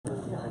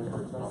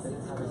Because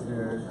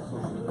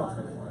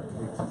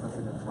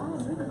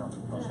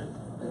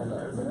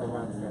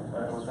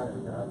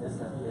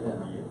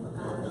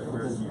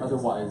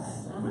otherwise,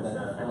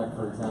 like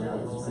for example,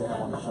 if you say I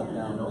want to shut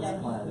down this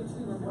plant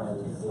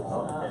because it's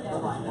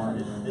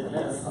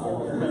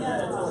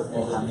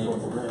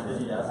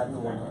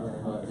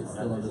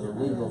still under the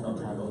legal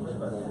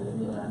contamination,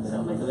 and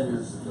then you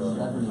lose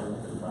revenue.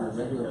 Your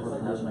regular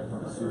corporation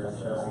from suit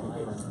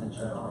actually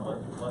pension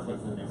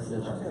taking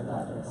decisions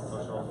that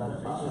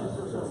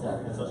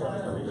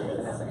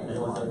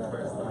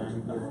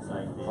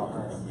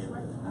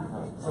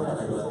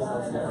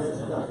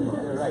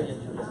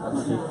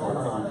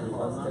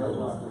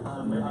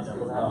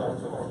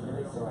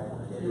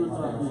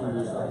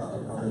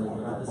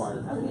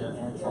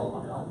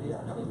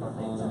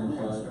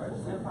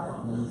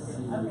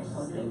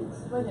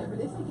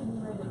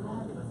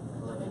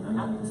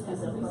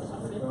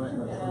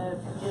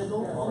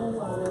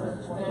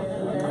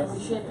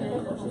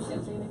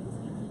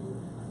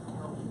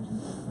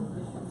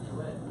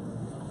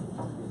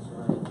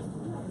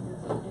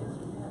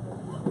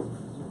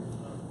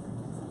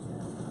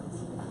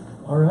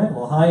All right,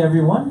 well, hi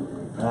everyone.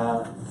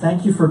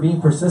 Thank you for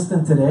being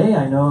persistent today.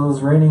 I know it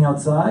was raining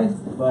outside,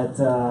 but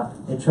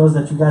it shows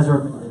that you guys are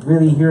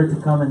really here to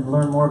come and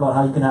learn more about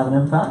how you can have an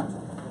impact.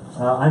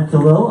 I'm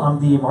Khalil, I'm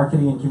the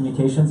Marketing and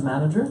Communications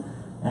Manager,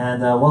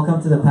 and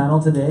welcome to the panel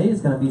today.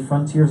 It's going to be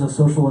Frontiers of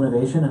Social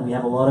Innovation, and we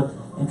have a lot of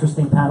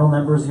interesting panel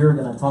members here who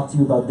are going to talk to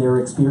you about their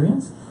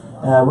experience.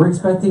 We're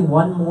expecting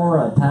one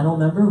more panel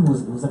member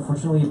who's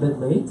unfortunately a bit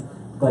late,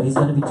 but he's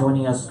going to be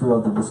joining us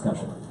throughout the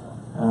discussion.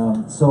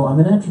 So I'm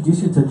going to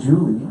introduce you to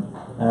Julie.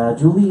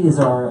 Julie is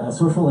our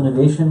social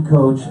innovation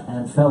coach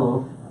and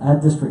fellow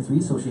at District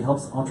 3, so she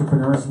helps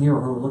entrepreneurs here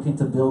who are looking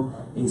to build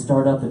a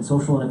startup in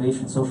social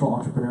innovation, social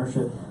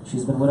entrepreneurship.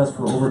 She's been with us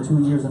for over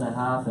 2 years and a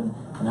half and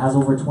has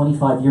over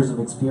 25 years of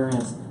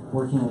experience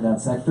working in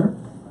that sector.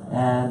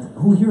 And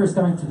who here is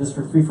coming to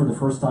District 3 for the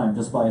first time,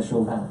 just by a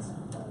show of hands?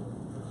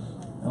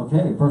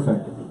 Okay,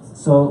 perfect.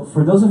 So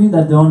for those of you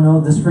that don't know,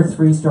 District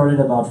 3 started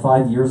about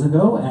 5 years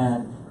ago,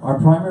 and our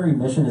primary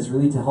mission is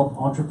really to help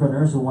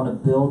entrepreneurs who want to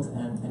build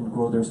and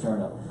grow their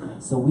startup.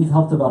 So we've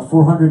helped about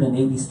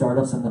 480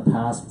 startups in the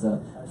past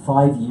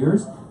 5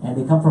 years, and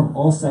they come from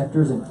all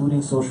sectors,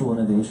 including social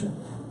innovation.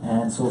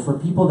 And so for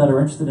people that are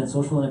interested in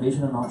social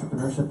innovation and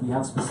entrepreneurship, we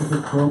have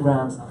specific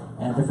programs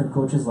and different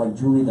coaches like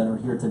Julie that are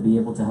here to be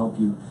able to help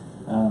you.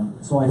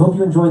 So I hope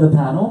you enjoy the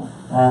panel.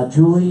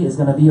 Julie is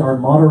going to be our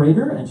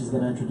moderator, and she's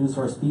going to introduce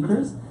our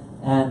speakers.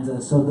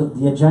 And so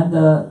the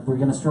agenda, we're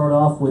going to start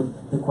off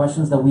with the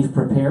questions that we've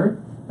prepared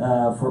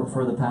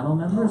for the panel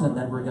members, and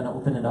then we're going to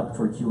open it up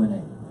for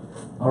Q&A.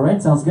 All right,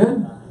 sounds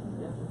good?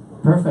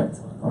 Perfect.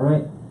 All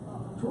right.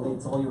 Julie,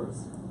 it's all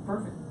yours.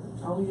 Perfect.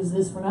 I'll use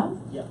this for now?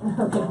 Yeah.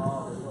 Okay.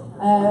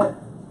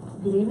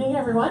 Good evening,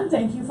 everyone.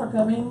 Thank you for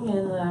coming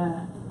in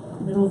the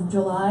middle of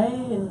July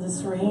in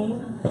this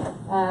rain.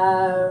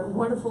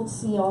 Wonderful to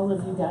see all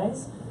of you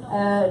guys.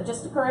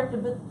 Just to correct a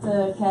bit,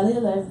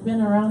 Khalil, I've been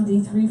around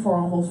D3 for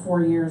almost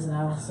 4 years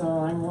now, so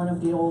I'm one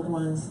of the old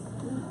ones.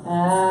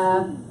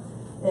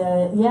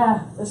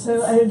 Yeah,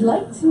 so I'd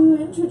like to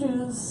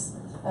introduce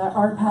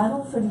our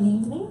panel for the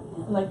evening.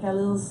 Like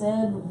Khalil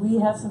said, we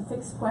have some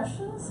fixed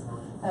questions.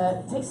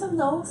 Take some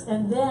notes,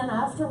 and then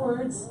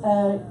afterwards,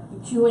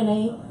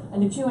 Q&A.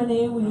 And the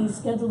Q&A, we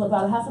scheduled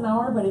about half an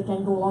hour, but it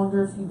can go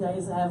longer if you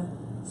guys have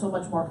so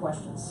much more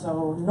questions,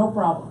 so no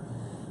problem.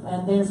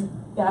 And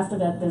after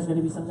that, there's going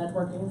to be some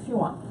networking if you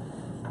want.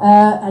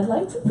 I'd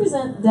like to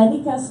present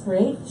Danica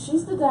Straith.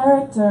 She's the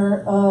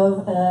Director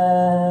of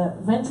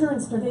Venture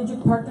and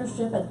Strategic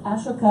Partnership at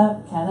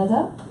Ashoka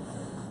Canada.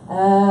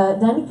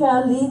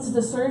 Danica leads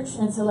the search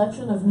and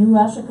selection of new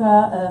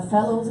Ashoka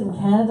Fellows in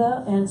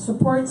Canada and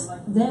supports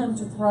them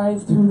to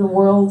thrive through the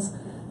world's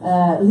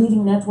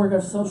leading network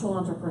of social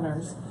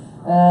entrepreneurs.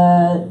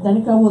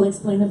 Danica will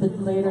explain a bit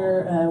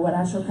later what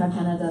Ashoka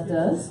Canada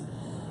does.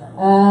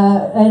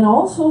 And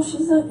also,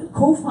 she's a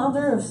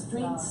co-founder of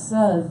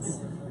StreetSuds,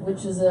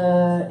 which is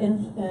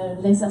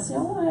l'insertion,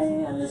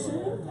 I'm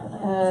assuming.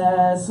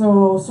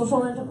 So,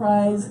 social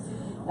enterprise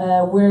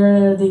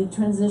where they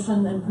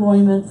transition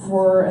employment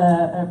for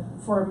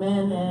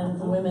men and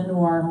women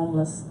who are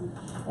homeless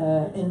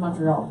in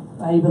Montreal,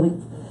 I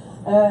believe.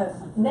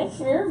 Next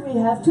year, we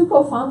have two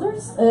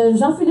co-founders,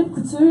 Jean-Philippe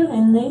Couture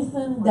and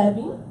Nathan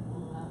Dahbi.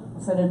 I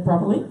said it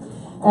properly.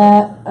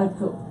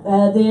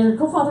 They are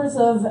co-founders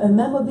of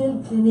Ma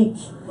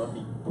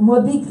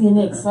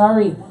MobiClinique,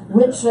 sorry,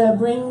 which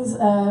brings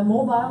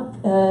mobile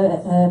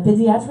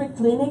paediatric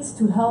clinics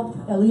to help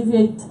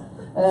alleviate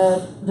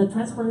the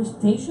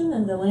transportation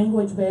and the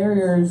language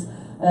barriers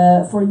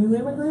for new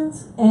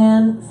immigrants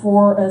and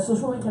for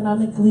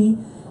socio-economically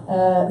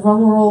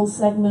vulnerable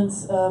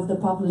segments of the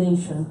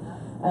population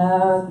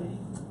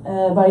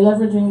by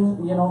leveraging,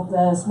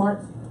 the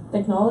smart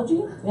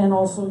technology and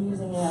also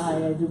using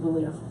AI, I do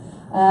believe.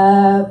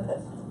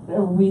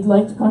 We'd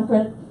like to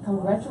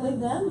congratulate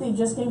them. They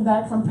just came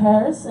back from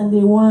Paris and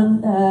they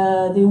won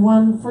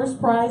first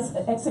prize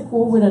ex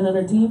aequo with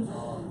another team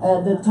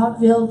the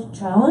Tocqueville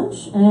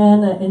Challenge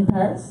and in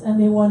Paris, and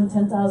they won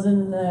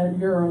 10,000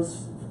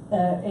 euros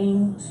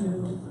aimed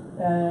to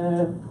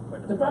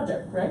the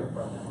project, right?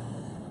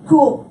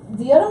 Cool.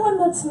 The other one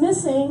that's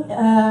missing,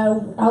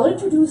 I'll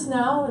introduce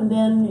now, and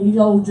then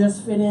you'll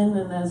just fit in,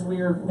 and as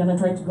we're going to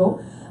try to go,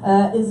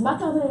 is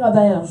Marc-André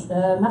Roberge.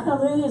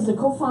 Marc-André is the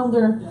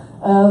co-founder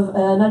of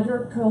an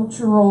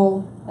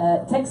agricultural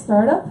tech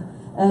startup,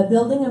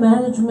 building a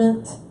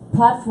management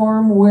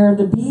platform where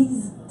the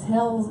bees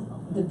tell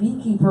the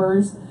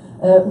beekeepers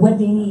what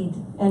they need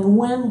and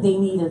when they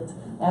need it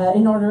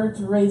in order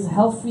to raise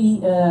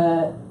healthy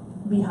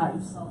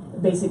beehives,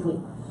 basically.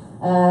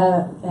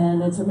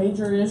 And it's a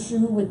major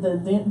issue with the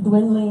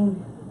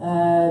dwindling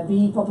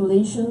bee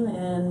population,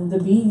 and the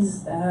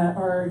bees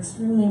are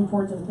extremely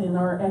important in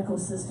our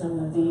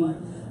ecosystem.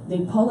 They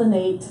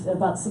pollinate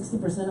about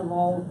 60% of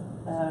all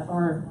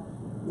our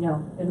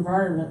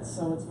environment,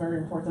 so it's very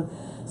important.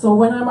 So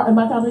when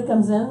Marc-André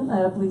comes in,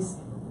 please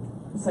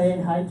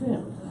say hi to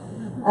him.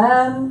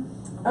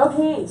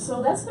 Okay,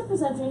 so that's the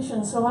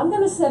presentation. So I'm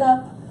going to set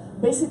up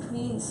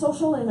basically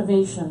social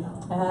innovation.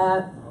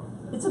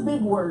 It's a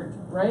big word,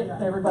 right?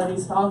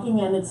 Everybody's talking,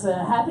 and it's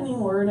a happening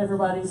word.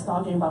 Everybody's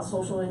talking about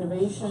social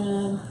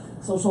innovation,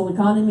 social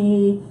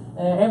economy.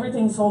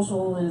 Everything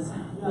social is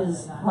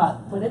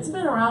hot, but it's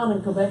been around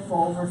in Quebec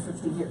for over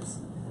 50 years,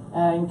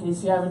 in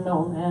case you haven't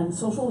known. And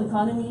social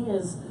economy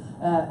is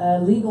a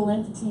legal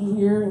entity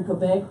here in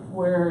Quebec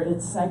where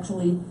it's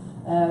actually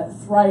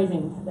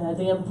thriving.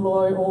 They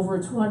employ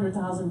over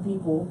 200,000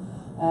 people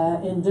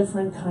in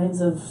different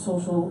kinds of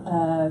social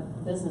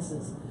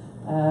businesses.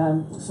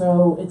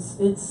 So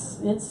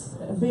it's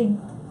a big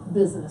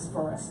business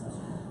for us.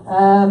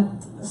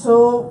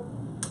 So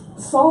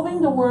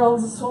solving the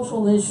world's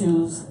social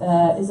issues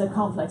is a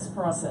complex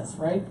process,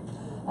 right?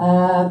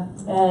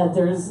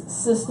 There's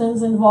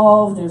systems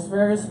involved, there's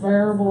various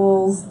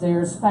variables,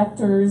 there's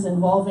factors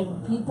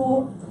involving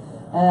people,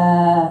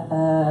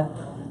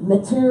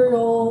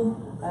 material,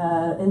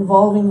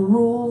 involving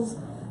rules,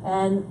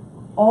 and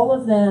all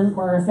of them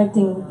are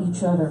affecting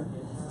each other.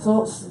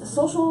 So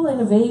social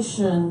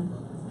innovation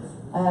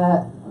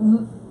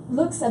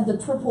looks at the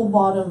triple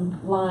bottom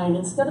line.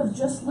 Instead of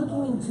just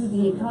looking into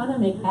the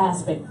economic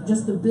aspect,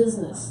 just the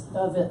business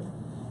of it,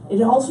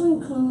 it also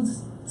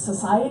includes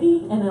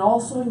society, and it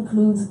also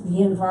includes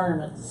the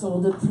environment. So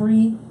the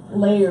three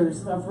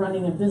layers of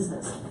running a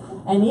business.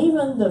 And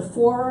even the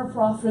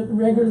for-profit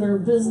regular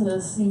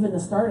business, even the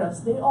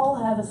startups, they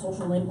all have a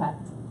social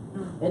impact.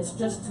 It's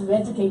just to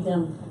educate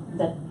them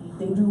that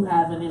they do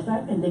have an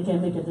impact and they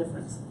can make a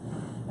difference.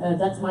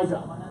 That's my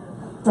job,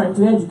 trying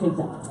to educate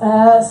them.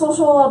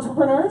 Social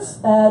entrepreneurs,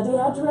 they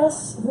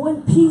address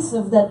one piece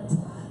of that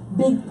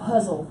big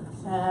puzzle.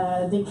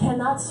 They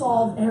cannot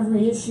solve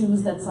every issue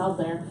that's out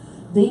there.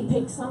 They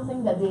pick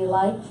something that they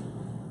like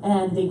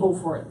and they go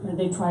for it. And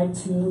they try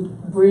to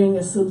bring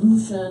a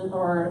solution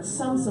or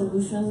some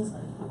solutions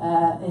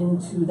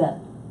into that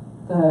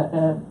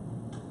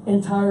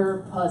entire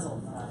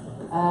puzzle.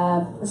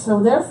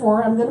 So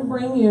therefore, I'm going to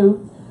bring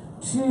you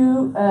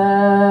to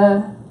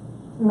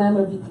Ma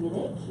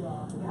MobiClinique,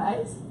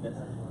 guys.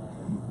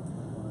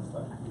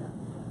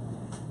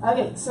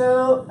 Okay,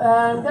 so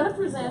I'm going to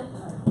present.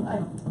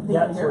 They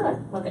can hear, right?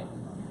 Okay.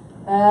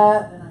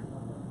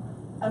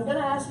 I'm going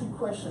to ask you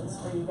questions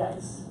for you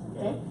guys.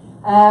 Okay.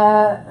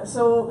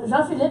 So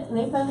Jean-Philippe,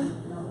 Nathan,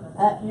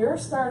 your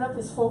startup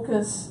is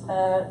focused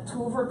to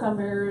overcome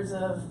barriers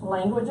of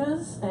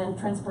languages and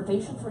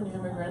transportation for new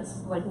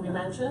immigrants, like we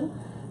mentioned,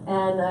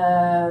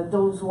 and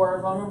those who are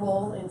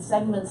vulnerable in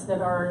segments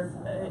that are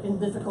in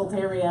difficult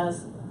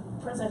areas,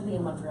 presently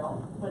in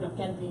Montreal, but it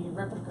can be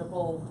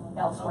replicable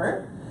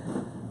elsewhere.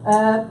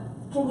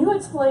 Can you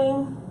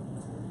explain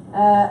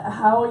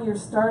how your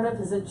startup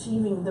is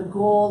achieving the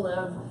goal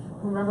of,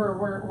 remember,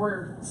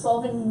 we're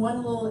solving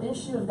one little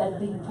issue of that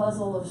big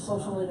puzzle of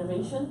social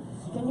innovation.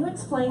 Can you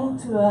explain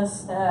to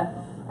us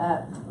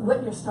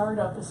what your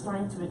startup is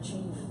trying to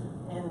achieve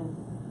and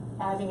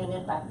having an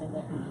impact in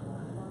there?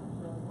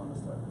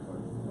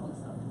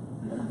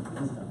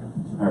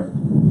 All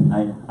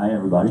right. Hi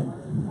everybody.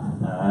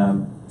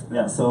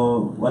 Yeah,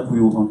 so what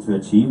we want to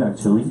achieve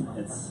actually,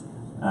 it's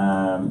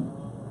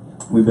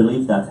we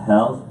believe that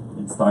health,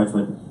 it starts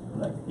with,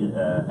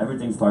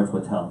 everything starts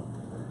with health.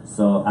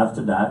 So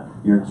after that,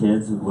 your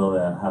kids will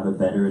have a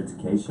better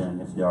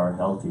education if they are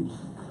healthy.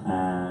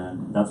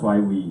 And that's why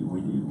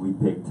we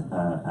picked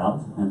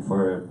health, and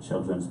for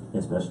children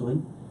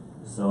especially.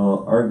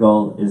 So our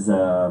goal is,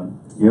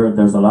 here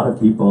there's a lot of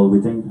people, we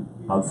think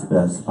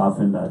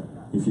often that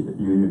if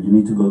you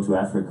need to go to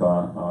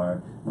Africa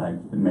or like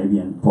maybe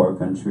in poor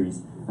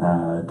countries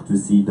to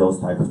see those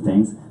type of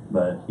things.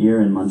 But here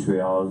in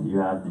Montreal, you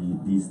have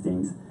these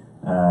things.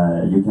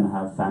 You can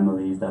have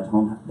families that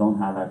don't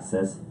have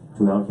access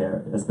to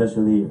healthcare,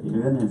 especially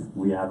even if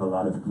we have a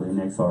lot of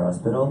clinics or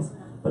hospitals.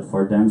 But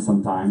for them,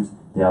 sometimes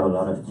they have a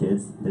lot of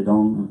kids. They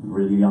don't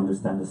really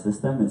understand the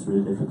system. It's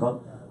really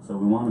difficult. So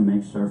we want to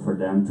make sure for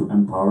them to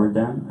empower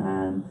them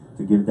and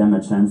to give them a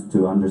chance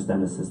to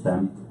understand the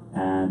system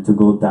and to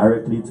go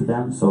directly to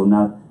them, so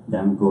not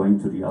them going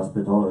to the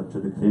hospital or to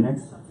the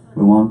clinics.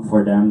 We want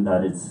for them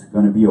that it's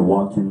going to be a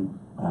walk-in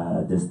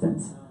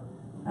distance,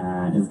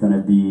 and it's going to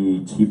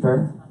be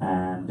cheaper,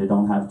 and they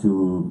don't have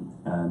to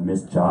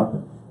miss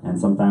job. And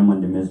sometimes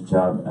when they miss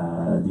job,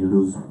 they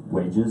lose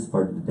wages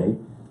for the day,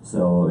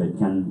 so it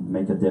can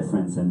make a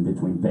difference in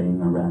between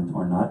paying a rent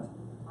or not.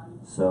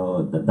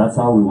 So that's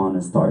how we want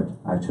to start,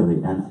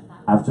 actually. And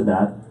after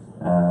that,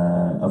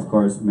 of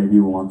course, maybe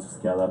we want to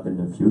scale up in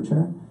the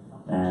future,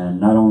 and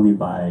not only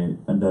by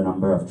the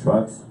number of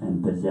trucks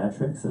and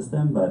pediatric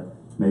system, but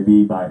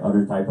maybe by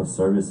other type of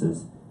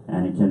services.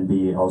 And it can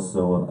be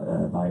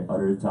also by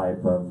other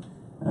type of,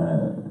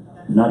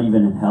 not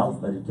even in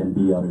health, but it can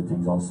be other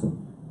things also.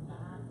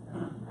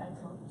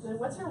 So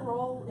what's your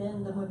role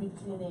in the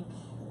MobiClinique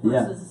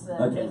Yeah. versus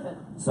Okay. Nathan?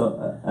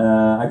 So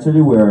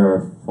actually,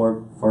 we're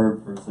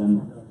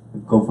four-person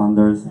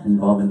co-founders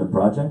involved in the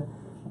project.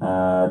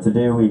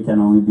 Today we can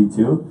only be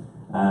two.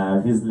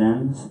 Here's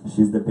Len.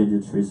 She's the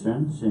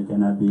pediatrician. She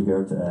cannot be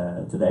here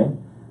today.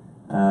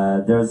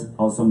 There's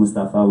also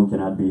Mustafa, who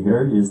cannot be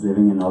here. He's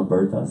living in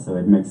Alberta, so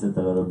it makes it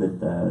a little bit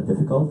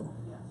difficult.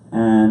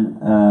 And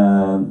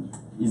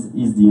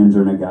he's the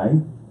engineer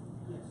guy.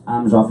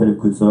 I'm Jean-Philippe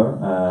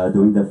Couture,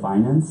 doing the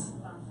finance,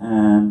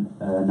 and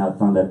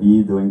Nathan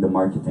Dahbi doing the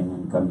marketing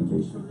and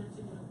communication.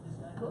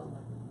 Cool.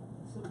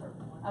 Super.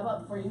 How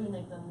about for you,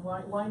 Nathan?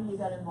 Why do you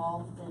got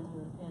involved in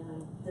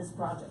this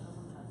project?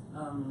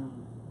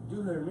 Do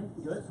you hear me?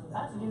 Good?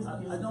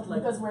 I don't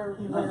like... because we're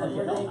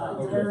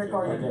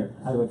recording. Okay,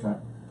 I will try.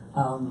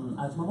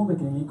 At Ma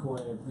MobiClinique,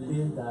 we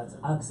believe that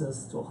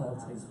access to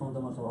health is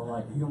fundamental,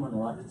 like human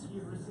right.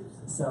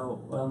 So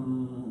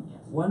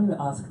when we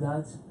ask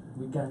that,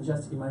 we can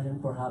just imagine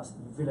perhaps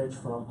a village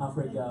from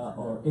Africa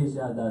or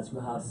Asia that you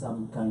have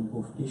some kind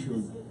of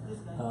issues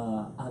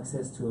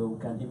access to.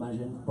 Can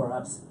imagine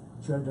perhaps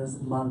children's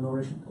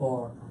malnourished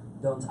or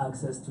don't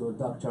access to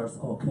doctors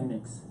or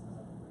clinics.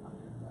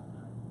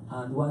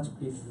 And what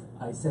if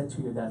I said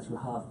to you that you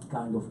have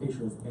kind of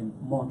issues in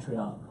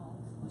Montreal?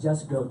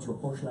 Just go to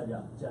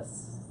Hochelaga,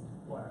 just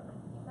where?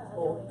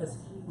 Oh,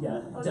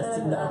 yeah, just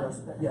in the other,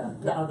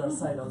 the other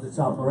side of the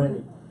town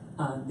already.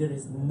 And there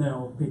is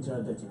no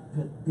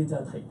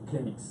pediatric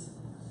clinics,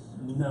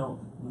 no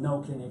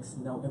clinics,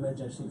 no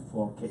emergency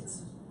for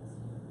kids.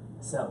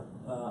 So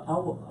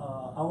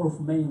our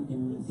main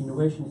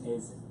innovation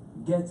is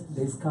get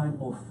this kind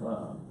of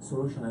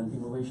solution and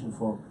innovation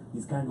for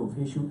this kind of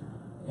issue.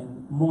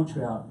 In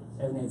Montreal,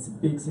 and it's a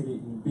big city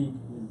in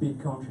big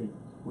country,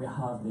 we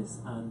have this,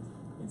 and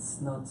it's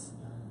not.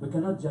 We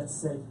cannot just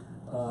say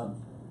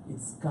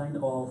it's kind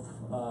of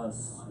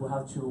we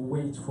have to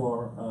wait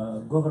for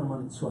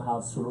government to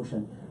have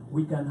solution.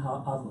 We can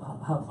have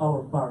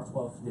our part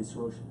of the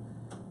solution.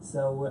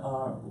 So we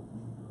are.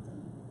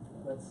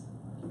 Let's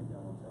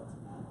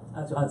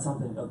add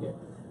something. Okay.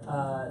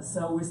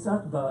 So we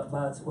start, but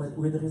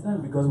with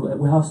Rizan, because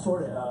we have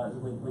story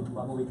with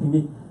Ma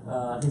MobiClinique.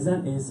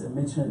 Rizan is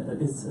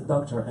mentioned, is a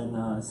doctor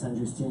in Saint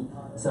Justine.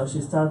 So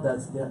she started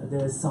that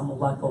there is some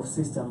lack of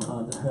system,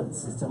 the health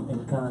system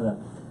in Canada.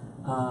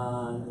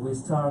 And we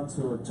start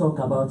to talk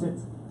about it.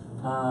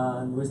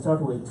 And we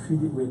start with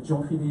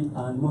Jean-Philippe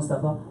and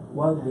Mustafa.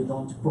 Why we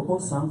don't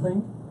propose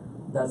something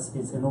that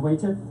is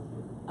innovative,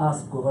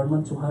 ask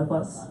government to help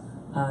us,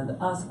 and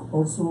ask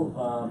also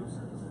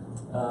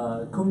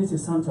community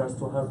centers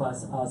to help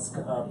us, ask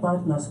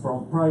partners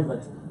from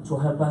private to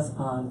help us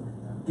and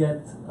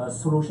get a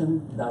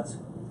solution that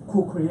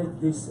could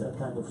create this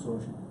kind of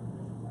solution.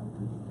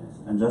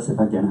 And just if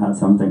I can add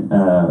something,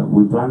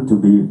 we plan to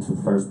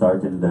first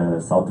start in the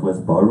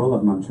southwest borough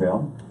of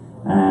Montreal,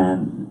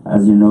 and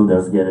as you know,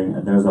 there's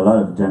a lot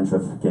of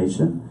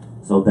gentrification,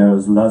 so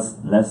there's less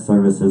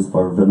services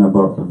for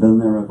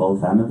vulnerable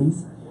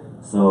families.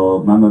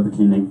 So Ma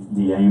MobiClinique,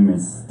 the aim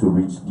is to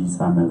reach these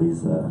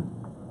families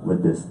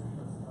with this.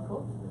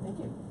 Cool, thank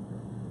you.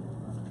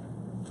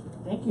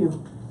 Thank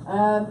you.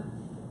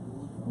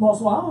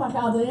 Bonsoir,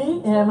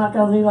 Marc-André and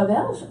Marc-André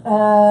Roberge.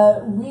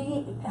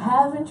 We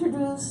have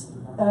introduced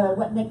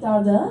what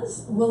Nectar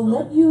does. We'll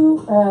let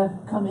you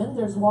come in.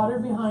 There's water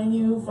behind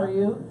you for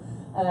you.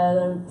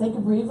 Take a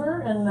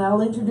breather, and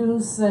I'll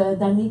introduce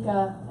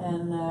Danica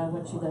and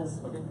what she does.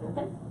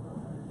 Okay?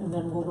 And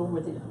then we'll go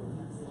with it.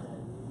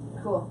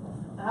 Cool.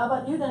 How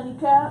about you,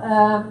 Danica?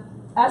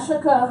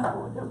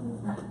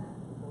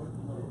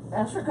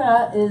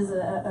 Ashoka is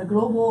a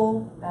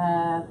global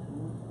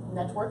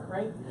network,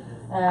 right?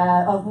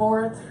 Of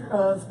more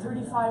of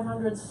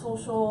 3,500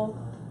 social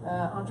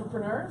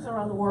entrepreneurs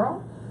around the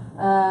world,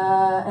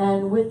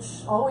 and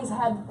which always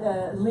had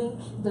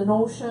linked the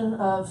notion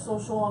of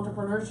social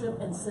entrepreneurship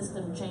and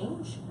system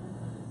change.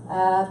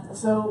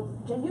 So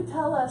can you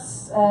tell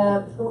us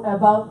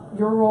about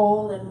your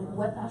role and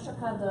what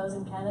Ashoka does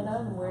in Canada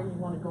and where you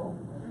want to go?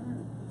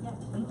 Yeah,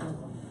 thank you.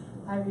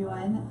 Hi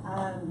everyone.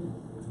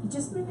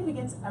 Just maybe to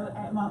get,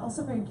 I'm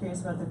also very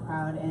curious about the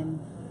crowd, and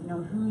you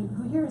know, who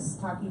here is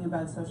talking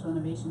about social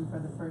innovation for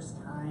the first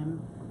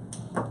time?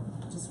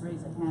 Just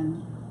raise a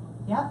hand.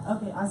 Yeah,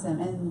 okay, awesome.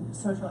 And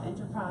social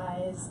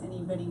enterprise,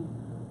 anybody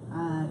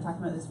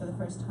talking about this for the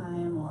first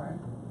time or?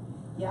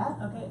 Yeah,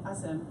 okay,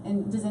 awesome.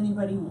 And does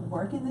anybody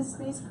work in this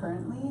space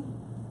currently?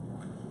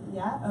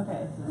 Yeah,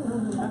 okay.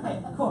 Okay,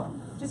 cool.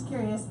 Just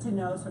curious to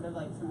know sort of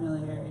like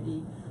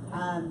familiarity.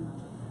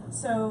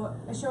 So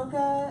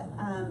Ashoka,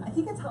 I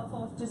think it's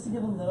helpful just to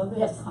give a little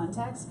bit of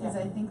context, because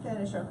I think that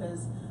Ashoka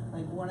is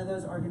like one of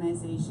those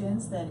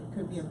organizations that it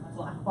could be a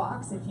black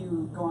box if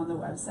you go on the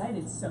website.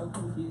 It's so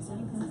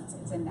confusing because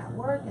it's a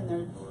network,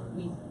 and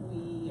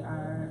we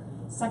are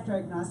sector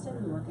agnostic.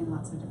 We work in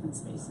lots of different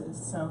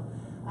spaces. So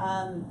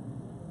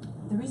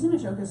the reason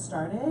Ashoka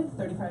started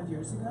 35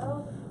 years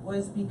ago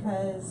was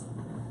because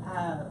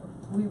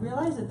we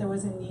realized that there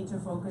was a need to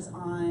focus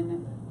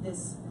on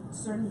this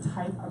certain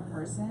type of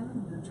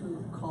person, which we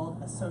called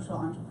a social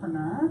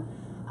entrepreneur.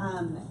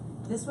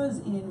 This was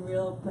in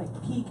real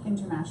peak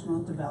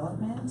international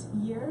development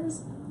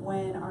years,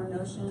 when our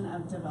notion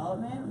of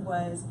development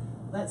was,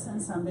 let's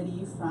send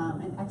somebody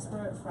from an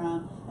expert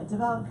from a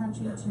developed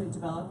country to a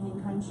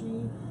developing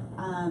country.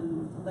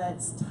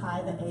 Let's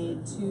tie the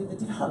aid to the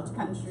developed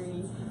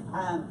country.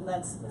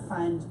 Let's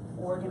fund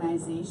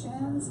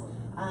organizations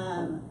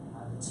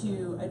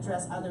to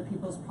address other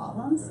people's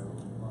problems.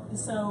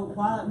 So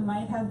while it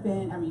might have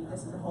been, I mean,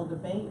 this is a whole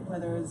debate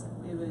whether it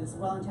was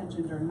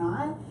well-intentioned or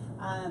not,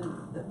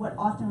 what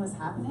often was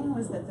happening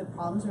was that the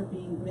problems were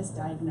being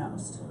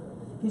misdiagnosed.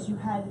 Because you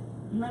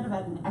might have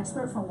had an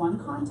expert from one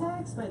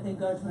context, but they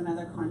go to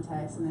another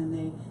context and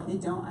then they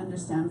don't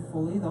understand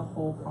fully the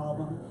whole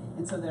problem.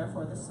 And so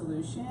therefore the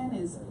solution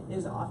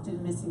is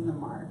often missing the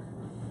mark.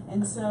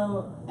 And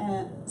so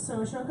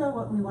Ashoka,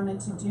 what we wanted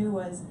to do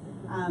was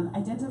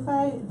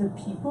identify the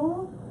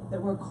people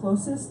that were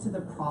closest to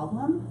the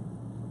problem,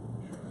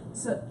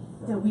 so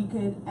that we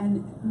could,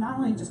 and not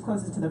only just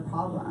closest to the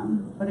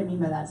problem, what I mean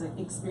by that is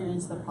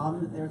experience the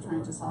problem that they were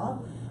trying to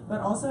solve, but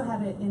also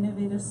had an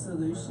innovative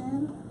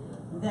solution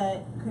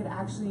that could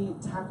actually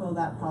tackle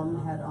that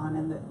problem head on,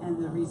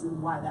 and the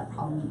reason why that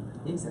problem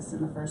exists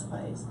in the first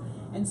place.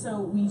 And so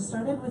we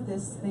started with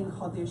this thing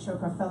called the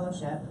Ashoka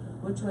Fellowship,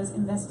 which was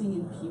investing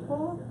in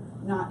people,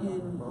 not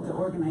in the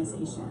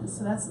organization.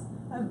 So that's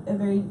a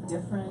very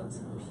different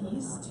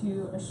piece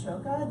to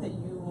Ashoka that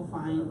you will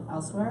find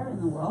elsewhere in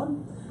the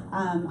world.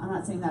 I'm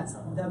not saying that's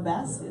the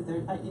best.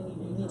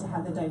 You need to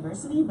have the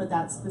diversity, but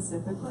that's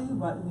specifically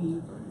what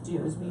we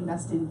do, is we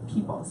invest in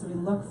people. So we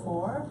look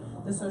for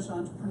the social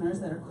entrepreneurs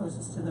that are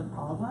closest to the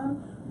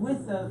problem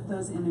with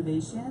those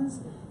innovations,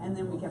 and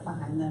then we get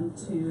behind them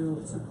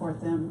to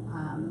support them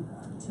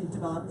to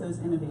develop those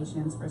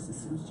innovations for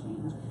systems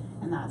change.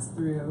 And that's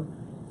through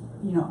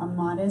a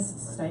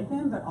modest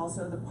stipend, but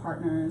also the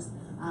partners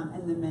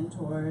and the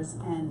mentors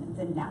and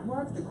the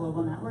network, the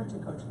global network, to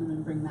coach them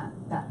and bring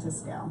that to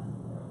scale.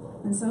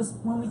 And so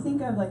when we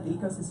think of the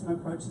ecosystem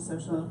approach to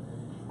social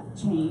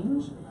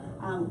change,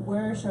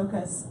 where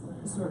Ashoka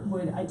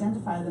would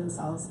identify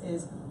themselves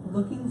is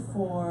looking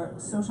for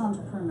social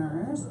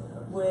entrepreneurs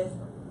with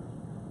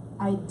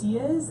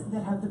ideas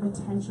that have the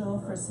potential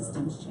for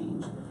systems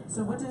change.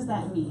 So what does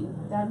that mean?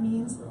 That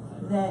means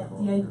that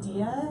the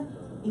idea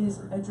is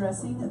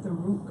addressing the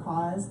root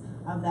cause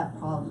of that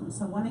problem.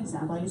 So one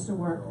example, I used to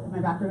work, my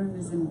background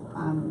is in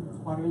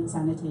water and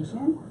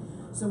sanitation.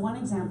 So one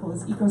example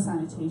is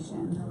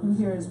eco-sanitation. Who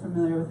here is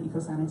familiar with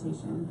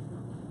eco-sanitation?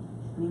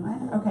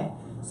 Anyone? Okay.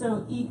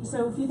 So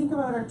if you think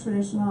about our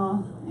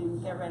traditional,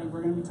 and get ready,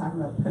 we're going to be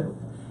talking about poop.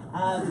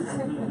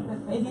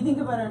 If you think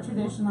about our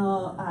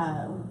traditional,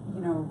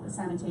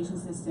 sanitation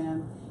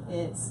system,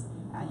 it's,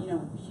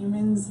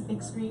 humans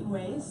excrete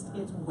waste.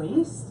 It's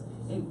waste.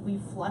 We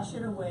flush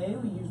it away.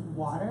 We use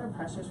water, a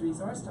precious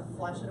resource, to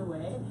flush it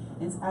away.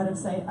 It's out of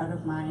sight, out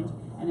of mind,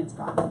 and it's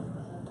gone.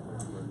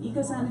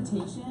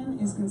 Eco-sanitation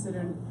is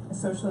considered a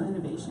social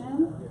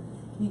innovation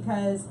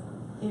because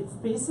it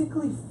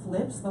basically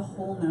flips the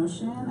whole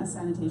notion of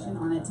sanitation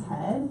on its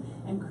head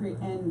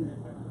and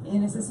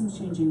in a systems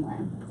changing way.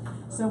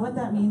 So what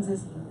that means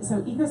is,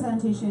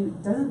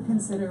 eco-sanitation doesn't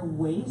consider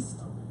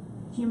waste,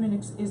 human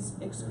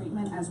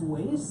excrement, as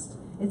waste.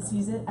 It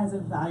sees it as a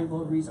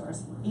valuable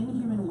resource. In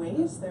human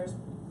waste,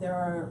 there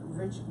are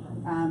rich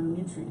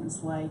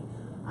nutrients like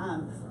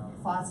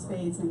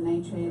phosphates and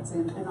nitrates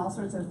and all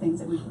sorts of things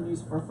that we can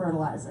use for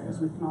fertilizers.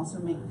 We can also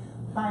make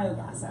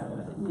biogas out of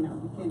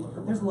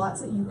it. There's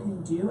lots that you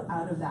can do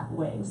out of that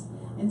waste.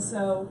 And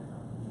so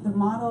the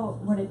model,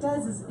 what it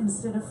does is,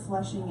 instead of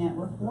flushing it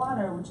with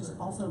water, which is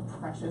also a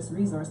precious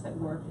resource that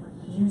we're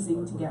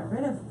using to get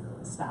rid of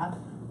stuff,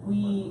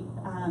 we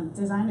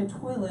designed a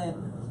toilet,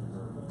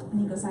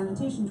 an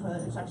eco-sanitation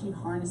toilet, which actually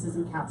harnesses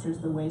and captures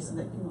the waste so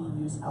that it can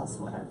be used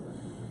elsewhere.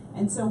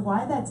 And so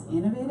why that's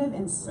innovative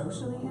and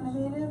socially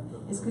innovative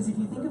is because if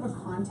you think of a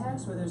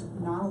context where there's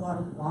not a lot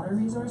of water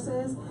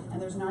resources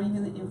and there's not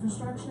even the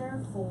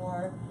infrastructure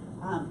for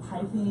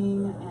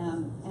piping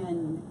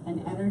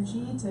and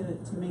energy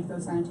to make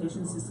those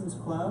sanitation systems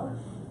flow,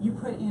 you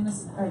put in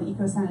an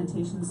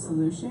eco-sanitation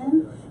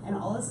solution, and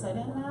all of a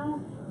sudden now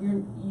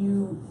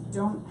you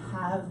don't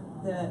have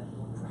the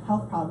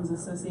health problems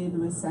associated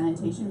with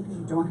sanitation because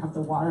you don't have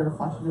the water to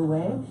flush it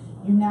away,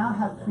 you now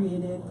have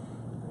created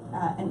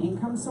an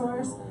income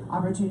source,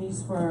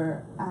 opportunities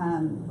for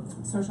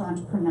social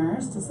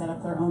entrepreneurs to set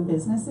up their own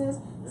businesses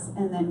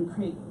and then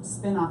create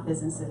spin-off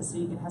businesses. So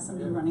you could have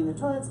somebody running the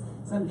toilets,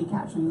 somebody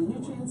capturing the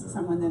nutrients,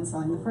 someone then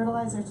selling the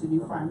fertilizer to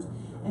new farms.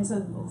 And so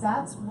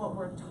that's what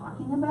we're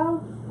talking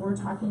about. We're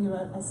talking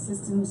about a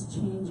systems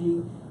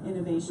changing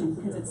innovation,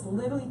 because it's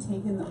literally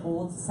taken the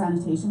old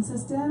sanitation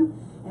system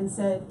and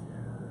said,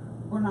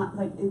 we're not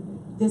like,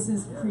 this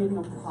is creating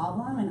a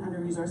problem in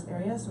under-resourced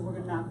areas, so we're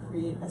going to now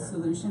create a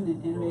solution,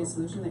 an innovative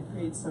solution that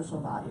creates social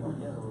value.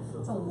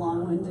 It's a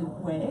long-winded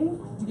way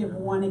to give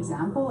one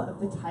example of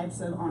the types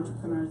of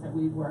entrepreneurs that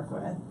we work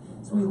with.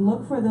 So we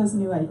look for those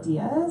new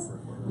ideas.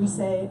 We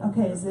say,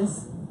 okay, is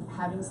this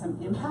having some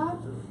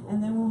impact?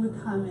 And then we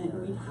would come in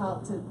and we'd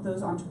help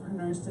those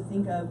entrepreneurs to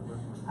think of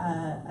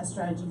a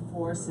strategy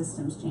for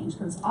systems change,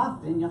 because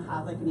often you'll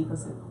have like an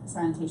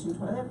eco-sanitation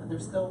toilet, but they're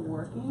still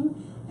working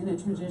in a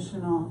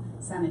traditional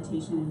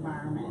sanitation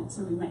environment.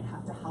 So we might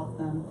have to help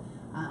them,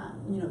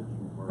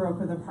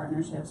 broker the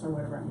partnerships or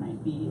whatever it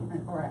might be,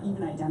 or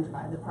even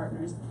identify the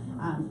partners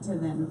to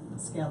then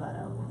scale that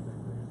out.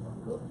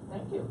 Cool.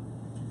 Thank you.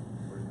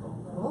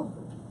 Cool.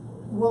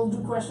 We'll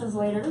do questions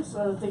later,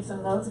 so take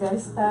some notes,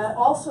 guys.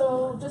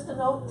 Also, just a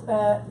note,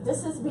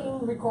 this is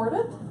being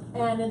recorded,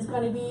 and it's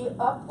going to be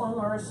up on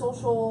our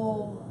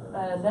social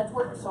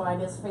network, so I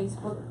guess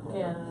Facebook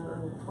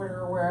and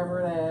Twitter,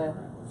 wherever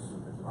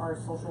our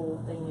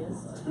social thing is.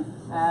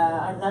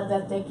 I'm not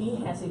that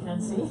techie, as you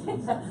can see.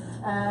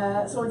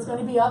 So it's going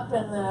to be up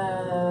and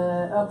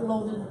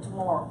uploaded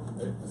tomorrow.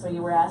 So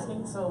you were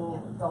asking,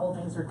 so the whole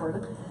thing's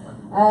recorded.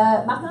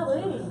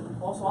 Marc-André,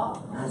 bonsoir.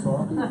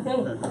 Bonsoir. Okay.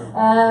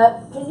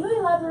 Can you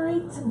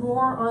elaborate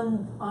more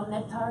on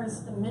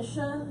Nectar's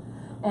mission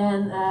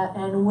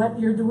and what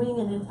you're doing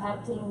in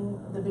impacting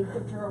the big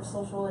picture of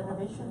social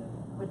innovation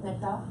with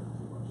Nectar?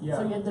 Yeah.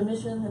 So you have the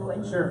mission and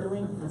what you're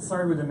doing? Let's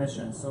start with the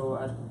mission. So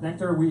at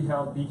Nectar, we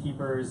help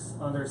beekeepers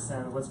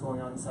understand what's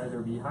going on inside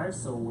their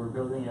beehives. So we're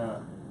building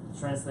a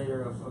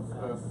translator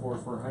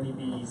for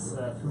honeybees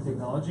through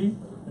technology.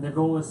 And the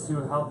goal is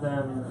to help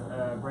them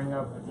bring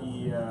up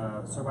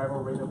the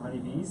survival rate of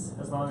honeybees,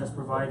 as well as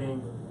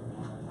providing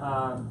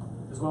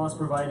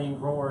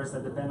growers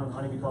that depend on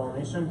honeybee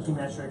pollination key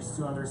metrics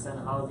to understand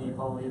how the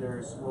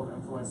pollinators will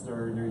influence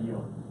their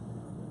yield.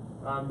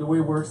 The way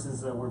it works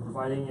is we're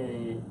providing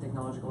a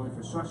technological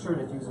infrastructure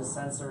that uses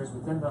sensors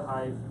within the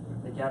hive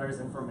that gathers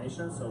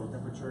information, so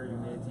temperature,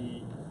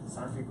 humidity,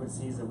 sound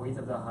frequencies, the weight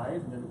of the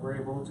hive, and then we're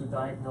able to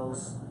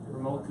diagnose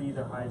remotely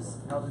the hive's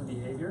health and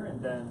behavior,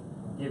 and then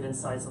give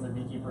insights on the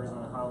beekeepers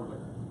on how,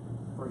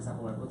 for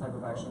example, what type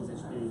of actions they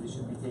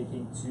should be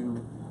taking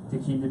to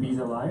keep the bees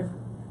alive.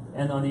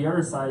 And on the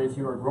other side, if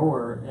you're a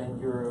grower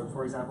and you're,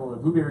 for example, a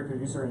blueberry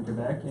producer in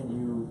Quebec, and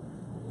you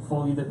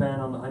fully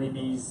depend on the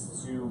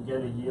honeybees to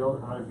get a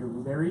yield out of your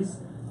blueberries,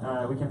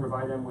 we can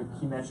provide them with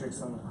key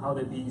metrics on how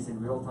the bees in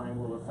real time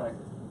will affect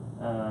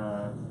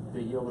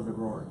the yield of the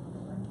grower.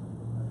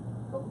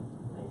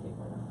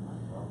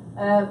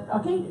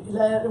 Okay,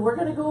 we're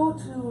going to go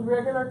to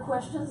regular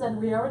questions,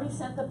 and we already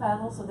sent the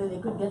panel so that they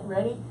could get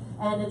ready.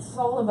 And it's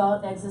all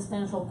about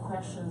existential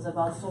questions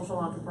about social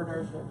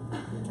entrepreneurship.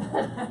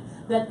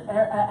 That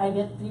I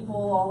get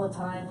people all the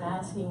time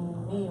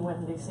asking me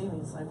when they see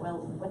me. It's like, well,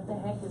 what the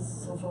heck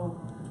is social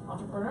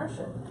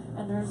entrepreneurship?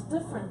 And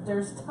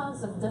there's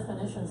tons of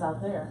definitions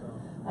out there.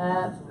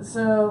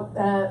 So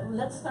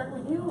let's start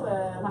with you,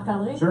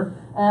 Marc-André. Sure.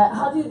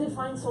 How do you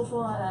define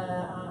social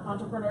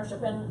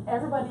entrepreneurship? And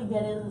everybody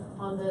get in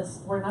on this.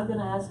 We're not going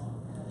to ask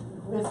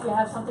if you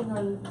have something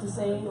to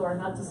say or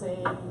not to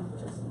say.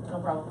 Just no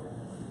problem.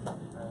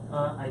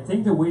 I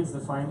think the way it's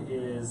defined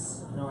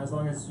is, as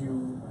long as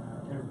you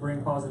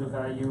bring positive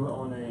value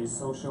on a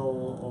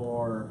social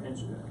or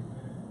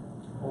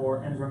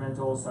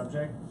environmental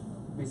subject,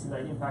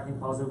 basically like impacting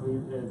positively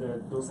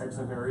those types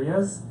of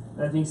areas.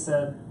 That being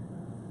said,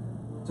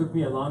 it took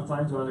me a long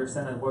time to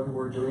understand that what we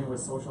were doing with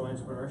social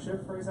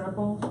entrepreneurship, for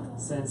example,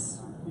 since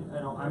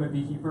I'm a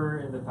beekeeper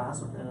in the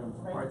past,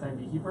 a part-time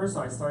beekeeper,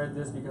 so I started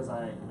this because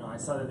I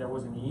saw that there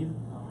was a need.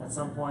 At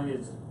some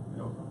point,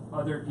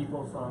 other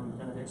people from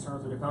kind of external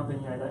to the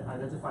company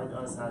identified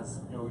us as,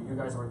 you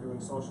guys are doing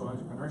social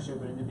entrepreneurship,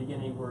 but in the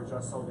beginning we were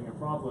just solving a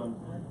problem,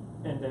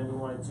 and then we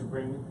wanted to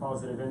bring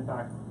positive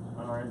impact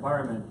on our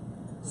environment.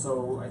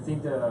 So I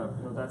think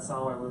that's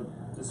how I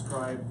would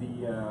describe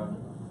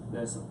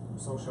the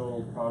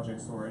social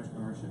projects or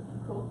entrepreneurship.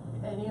 Cool.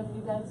 Any of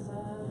you guys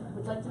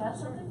would like to add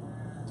something?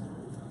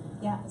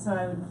 Yeah, so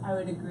I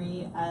would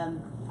agree.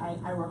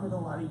 I work with a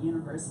lot of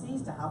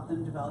universities to help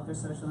them develop their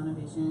social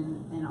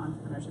innovation and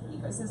entrepreneurship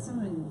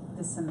ecosystem, and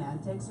the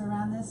semantics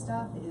around this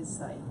stuff is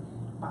like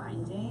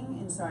binding,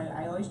 and so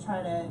I always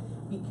try to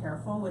be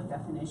careful with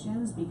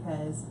definitions,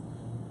 because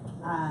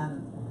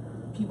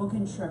people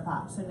can trip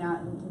up. So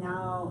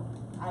now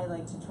I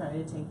like to try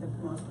to take the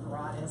most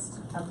broadest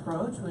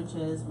approach, which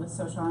is with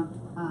social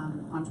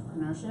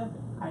entrepreneurship.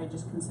 I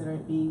just consider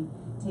it being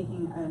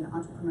taking an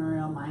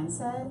entrepreneurial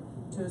mindset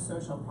to a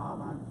social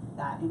problem.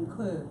 That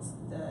includes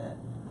the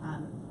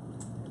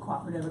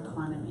cooperative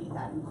economy,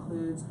 that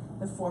includes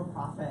the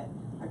for-profit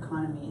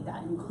economy,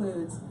 that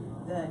includes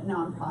the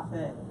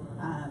nonprofit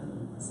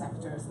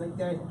sectors. Like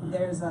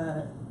there's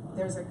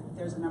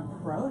an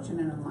approach and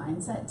a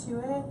mindset to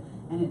it,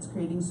 and it's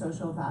creating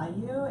social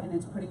value, and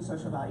it's putting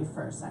social value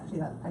first. Actually,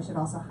 that I should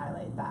also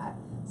highlight that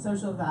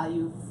social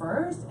value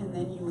first, and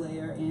then you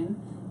layer in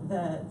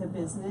the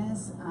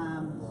business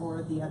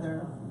or the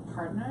other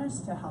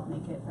partners to help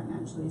make it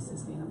financially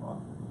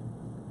sustainable.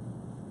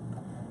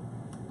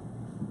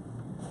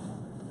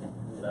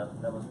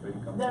 That was pretty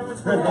complicated. That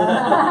was pretty.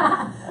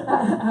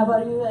 How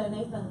about you,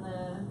 Nathan?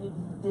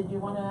 Did you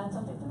want to add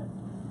something to it?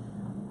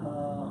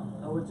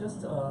 I would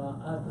just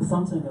add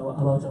something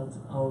about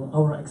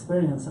our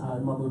experience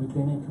at Ma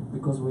MobiClinique,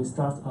 because we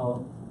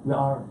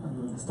are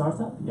a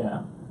startup,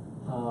 yeah,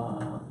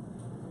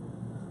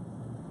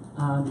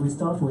 and we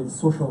start with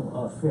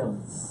social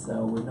fields.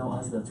 So we know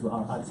us that we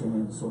are acting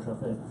in social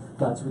field,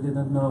 but we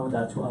didn't know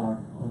that we are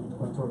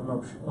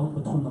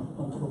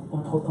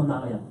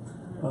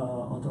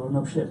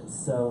entrepreneurship.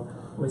 So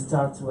we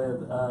start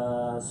with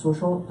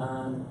social,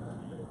 and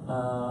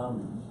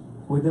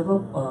we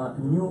develop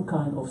new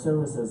kind of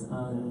services,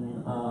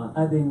 and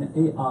adding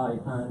AI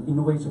and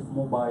innovative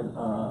mobile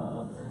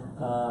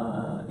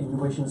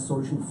innovation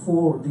solution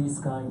for these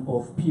kind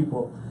of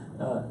people.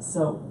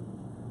 So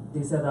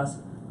they said us,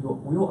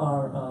 you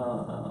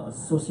are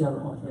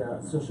social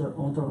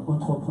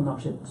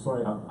entrepreneurship.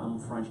 Sorry, I'm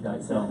French guy,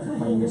 so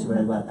my English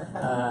very bad.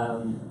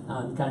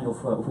 And kind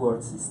of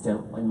words is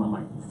still in my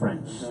mind,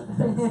 French.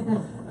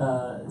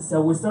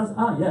 So we start.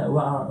 We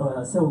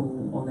are so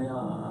on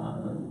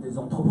des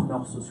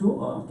entrepreneurs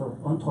sociaux,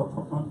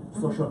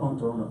 social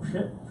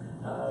entrepreneurship.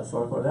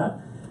 Sorry for that.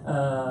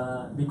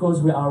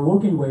 Because we are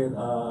working with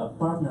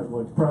partners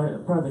with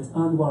private,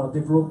 and we are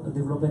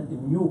developing a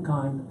new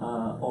kind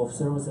of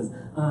services.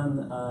 And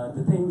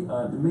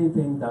the main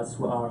thing that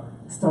we are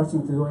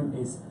starting to doing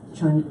is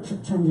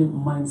changing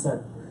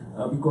mindset,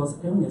 because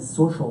even in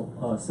social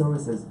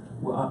services,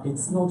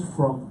 it's not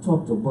from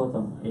top to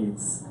bottom.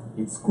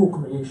 It's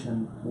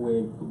co-creation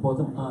with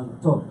bottom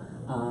and top,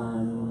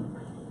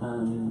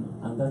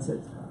 and that's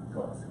it.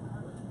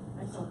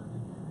 Excellent.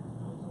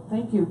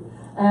 Thank you.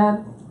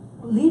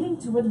 Leading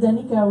to what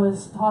Danica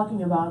was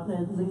talking about,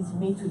 that leads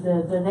me to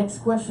the next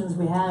questions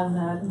we have.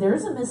 There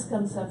is a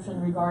misconception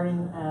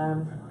regarding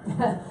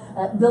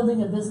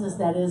building a business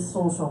that is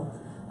social.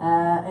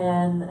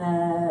 And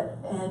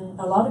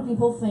a lot of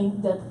people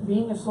think that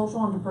being a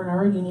social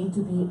entrepreneur, you need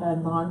to be a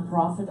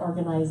non-profit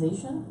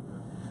organization.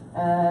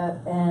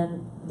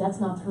 And that's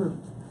not true.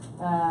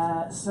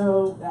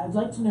 So I'd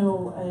like to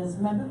know, is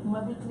Ma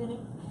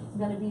MobiClinique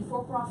going to be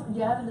for-profit?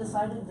 You haven't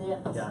decided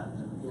yet? Yeah.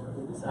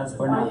 As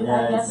for now,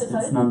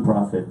 it's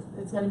non-profit.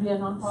 It's going to be a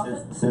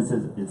non-profit? Since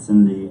it's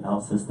in the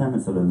health system,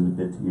 it's a little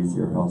bit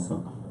easier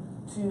also.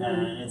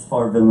 And it's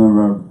for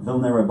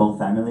vulnerable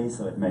families,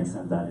 so it makes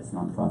sense that it's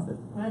non-profit.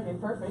 Okay,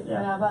 perfect. Yeah.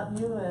 And how about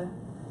you?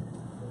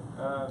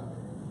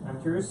 I'm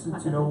curious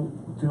to know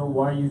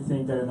why you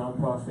think that a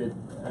non-profit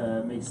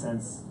makes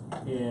sense,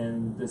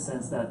 in the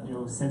sense that,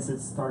 since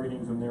it's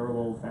targeting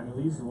vulnerable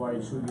families, why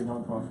it should be a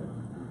non-profit?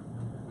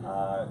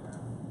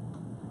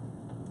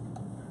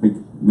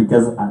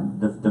 Because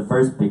the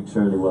first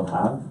picture they will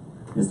have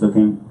is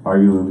looking, are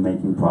you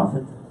making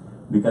profit?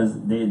 Because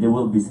they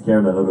will be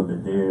scared a little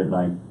bit. They're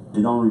like,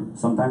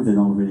 sometimes they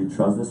don't really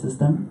trust the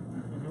system.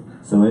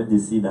 So if they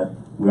see that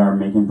we are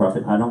making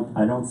profit, I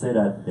don't say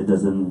that it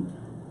doesn't,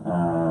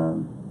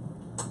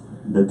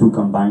 the two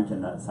combined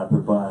ça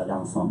peut pas aller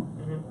ensemble.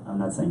 I'm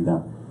not saying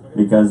that.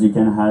 Because you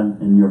can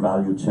have in your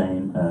value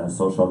chain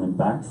social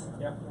impacts.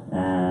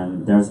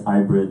 And there's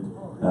hybrid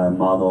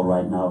model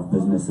right now of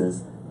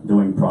businesses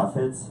doing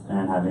profits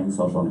and having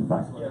social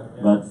impact.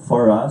 But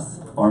for us,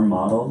 our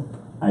model,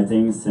 I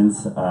think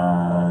since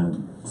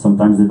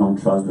sometimes they don't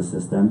trust the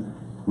system,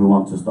 we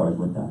want to start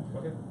with that.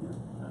 Okay.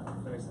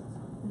 That makes sense.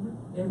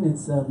 Even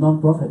it's a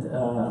non-profit,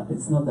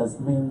 it's not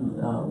that mean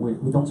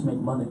we don't make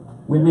money.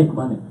 We make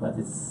money, but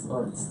it's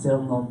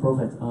still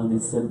non-profit and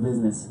it's still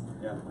business.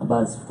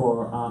 But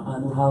for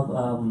and we have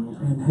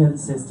in health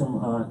system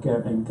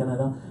care in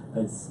Canada,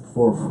 it's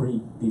for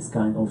free, these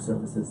kind of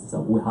services.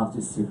 So we have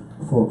to see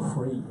for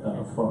free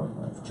for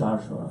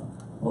charge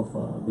of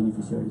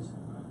beneficiaries.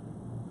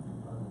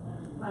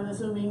 I'm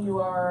assuming you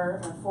are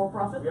a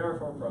for-profit? We are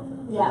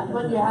for-profit. Yeah,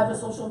 but you have a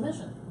social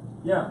mission.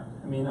 Yeah,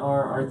 I mean,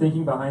 our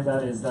thinking behind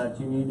that is that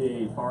you need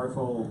a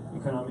powerful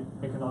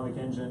economic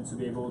engine to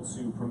be able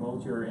to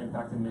promote your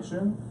impact and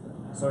mission.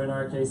 So in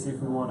our case, if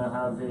we want to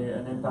have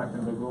an impact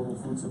on the global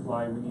food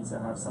supply, we need to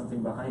have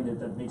something behind it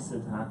that makes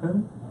it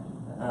happen.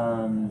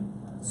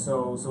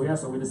 So we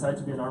decided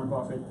to be a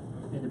non-profit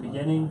in the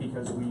beginning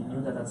because we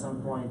knew that at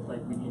some point,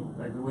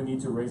 we would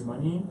need to raise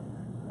money.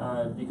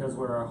 because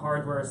we're a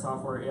hardware,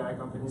 software, AI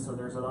company, so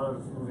there's a lot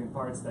of moving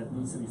parts that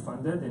needs to be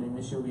funded, and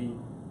initially,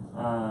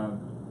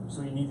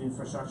 so you need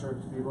infrastructure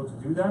to be able to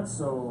do that.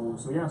 So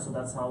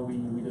that's how we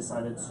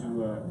decided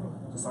to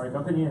start a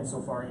company, and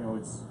so far,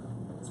 it's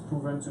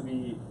proven to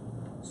be,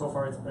 so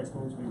far it's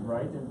proven to be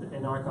right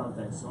in our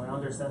context. So I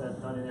understand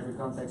that not in every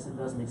context it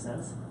does make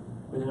sense,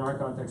 but in our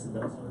context it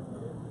does.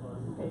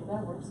 Okay,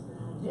 that works.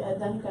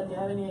 Danica, do you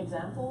have any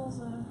examples?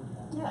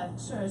 Yeah,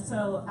 sure.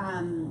 So,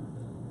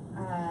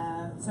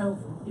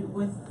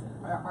 with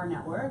our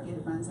network,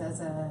 it runs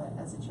as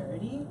a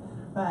charity,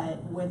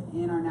 but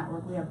within our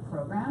network we have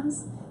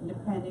programs. And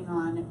depending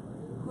on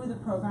who the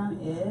program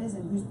is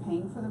and who's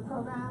paying for the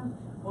program,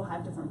 we'll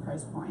have different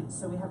price points.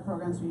 So we have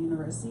programs for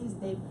universities;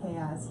 they pay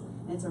us,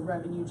 and it's a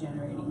revenue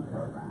generating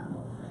program.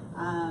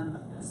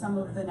 Some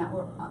of the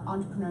network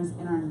entrepreneurs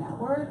in our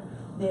network,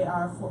 they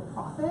are for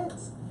profit.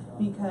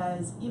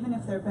 Because even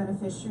if they're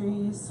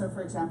beneficiaries, so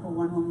for example,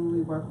 one woman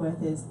we work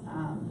with is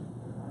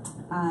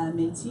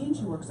Métis, and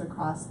she works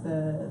across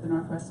the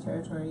Northwest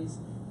Territories,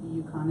 the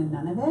Yukon and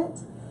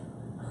Nunavut.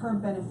 Her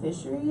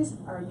beneficiaries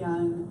are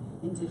young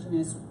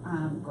Indigenous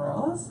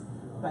girls,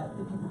 but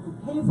the people who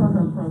pay for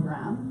her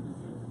program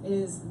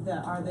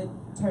are the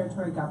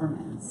territory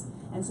governments.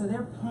 And so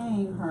they're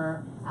paying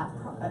her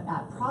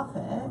at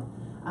profit,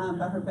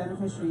 but her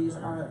beneficiaries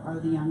are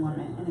the young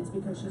women, and it's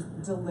because she's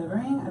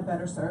delivering a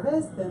better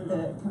service than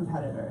the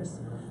competitors.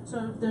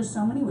 So there's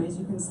so many ways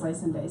you can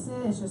slice and dice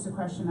it. It's just a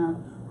question of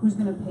who's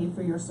going to pay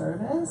for your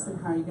service and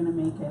how are you going to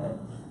make it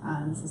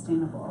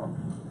sustainable.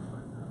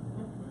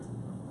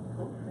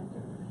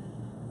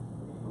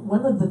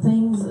 One of the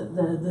things,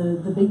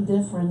 the big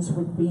difference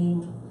with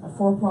being a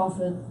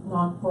for-profit,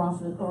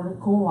 non-profit, or a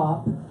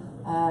co-op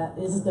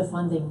is the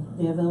funding,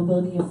 the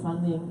availability of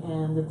funding,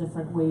 and the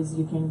different ways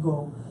you can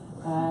go.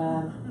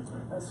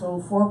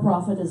 So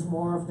for-profit is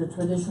more of the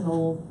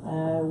traditional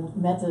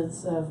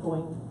methods of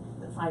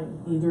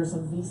finding either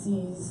some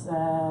VCs,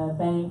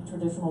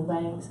 traditional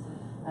banks.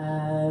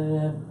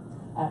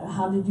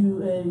 How did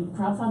you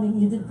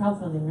crowdfunding? You did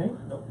crowdfunding, right?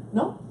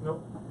 No.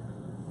 No.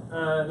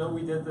 No,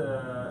 we did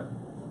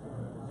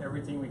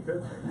everything we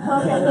could.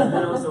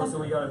 Okay. So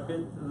we got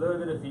a little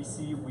bit of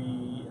VC.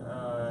 We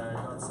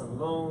got some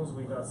loans.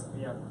 We got some,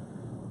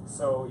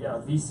 So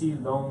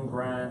VC, loan,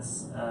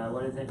 grants,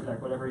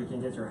 whatever you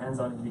can get your hands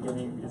on in the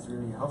beginning is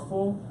really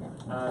helpful.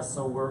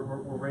 So we're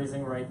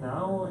raising right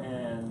now,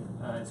 and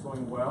it's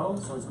going well.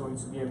 So it's going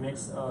to be a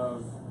mix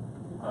of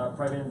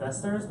private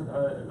investors, but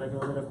like a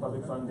little bit of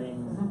public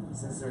funding,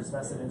 since there's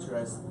vested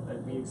interest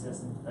that we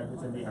exist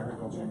within the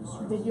agriculture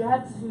industry. Did you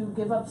have to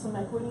give up some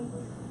equity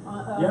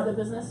of the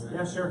business?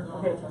 Yeah, sure.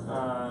 Okay.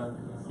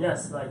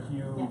 Yes,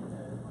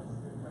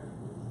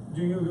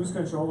 do you lose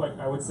control? Like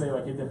I would say,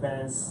 it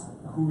depends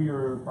who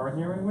you're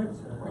partnering with.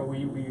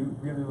 We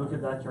really look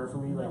at that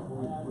carefully, like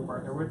who we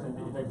partner with, and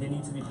they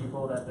need to be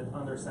people that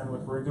understand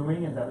what we're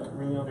doing and that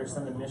really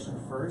understand the mission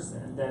first,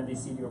 and then they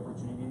see the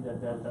opportunity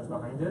that's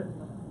behind it.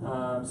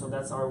 So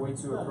that's our way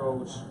to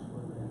approach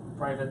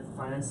private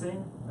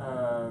financing.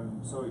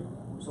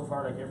 So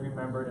far, every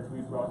member that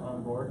we've brought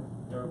on board,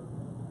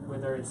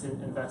 whether it's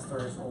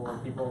investors or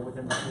people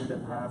within the team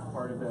that have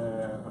part of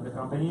the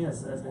company,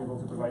 has been able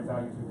to provide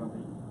value to the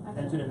company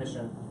and to the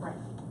mission. Right.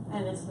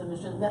 And it's the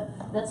mission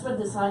that's what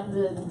defines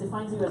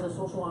you as a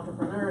social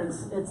entrepreneur.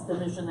 It's the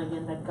mission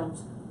again that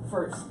comes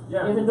first.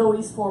 Yeah. Even though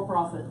he's for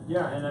profit.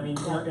 Yeah, and I mean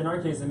in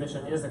our case the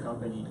mission is the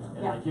company.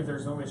 And if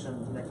there's no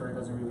mission, Nectar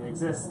doesn't really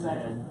exist.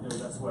 Exactly. And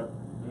that's what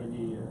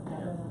really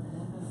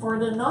For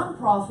the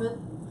non-profit,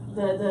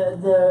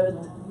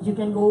 the you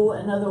can go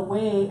another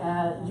way.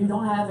 You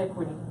don't have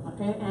equity,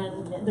 okay?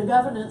 And the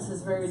governance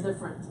is very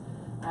different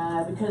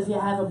because you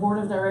have a board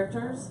of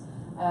directors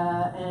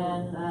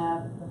and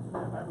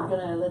I'm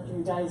gonna let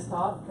you guys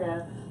talk.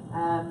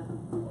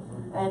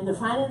 And the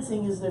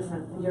financing is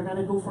different. You're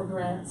gonna go for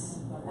grants.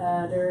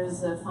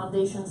 There's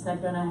foundations that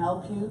are gonna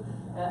help you.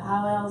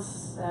 How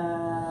else?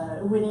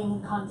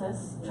 Winning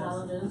contests,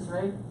 challenges,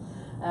 right?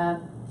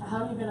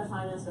 How are you gonna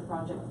finance the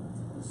project?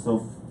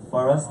 So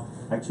for us,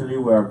 actually,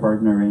 we are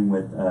partnering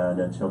with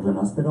the Children's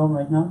Hospital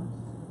right now,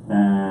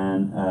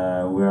 and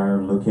we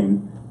are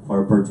looking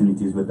for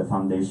opportunities with the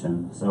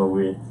foundation. So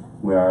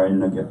we are in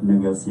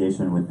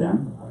negotiation with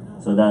them,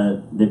 so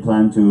that they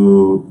plan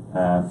to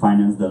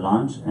finance the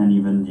launch and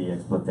even the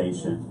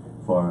exploitation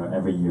for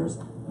every year.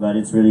 But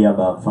it's really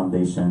about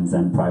foundations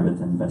and private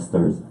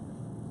investors.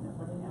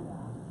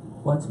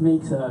 What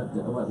makes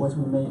what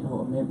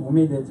we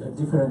made it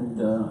different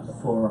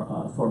for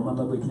Ma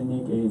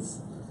MobiClinique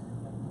is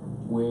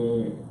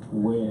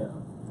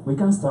we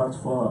can start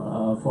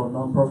for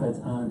non-profit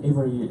and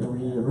every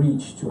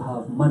reach to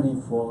have money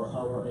for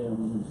our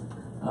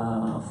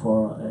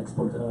for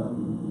export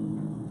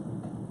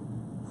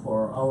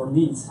for our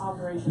needs.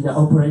 Operations. The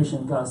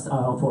operation cost it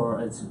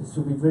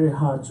will be very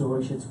hard to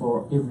reach it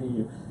for every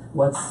year.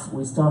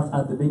 We start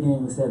at the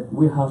beginning. We said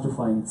we have to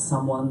find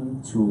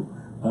someone to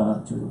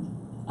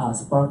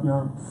as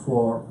partner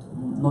for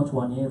not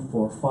 1 year,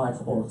 for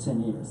 5 or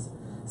 10 years.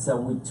 So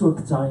we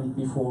took time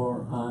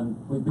before, and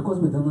because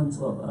we didn't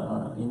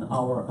in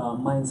our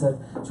mindset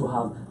to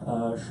have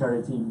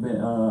charity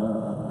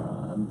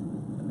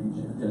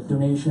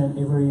donation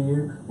every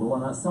year. We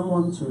want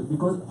someone to,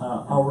 because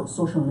our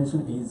social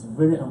mission is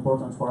very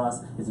important for us.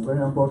 It's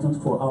very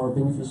important for our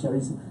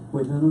beneficiaries.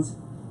 We didn't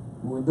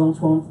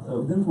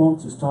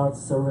want to start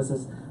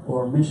services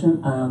or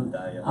mission and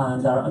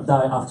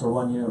die after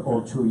 1 year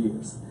or 2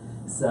 years.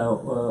 So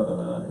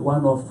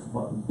one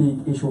of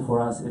big issue for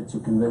us is to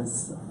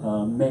convince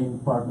main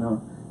partner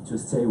to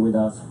stay with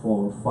us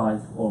for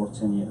 5 or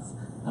 10 years,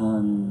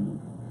 and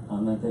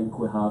I think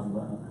we have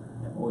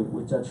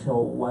we just show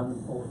one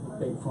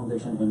big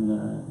foundation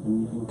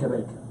in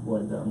Quebec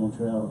with the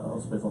Montreal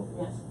hospital.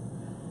 Yes.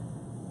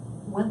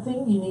 One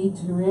thing you need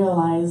to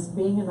realize,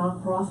 being a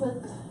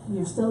nonprofit,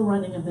 you're still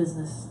running a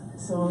business.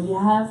 So you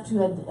have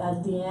to,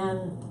 at the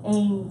end,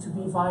 aim to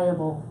be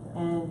viable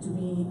and to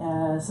be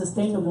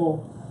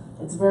sustainable.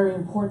 It's very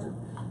important.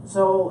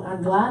 So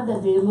I'm glad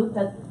that they looked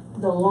at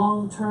the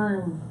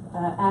long-term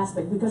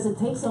aspect, because it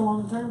takes a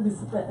long term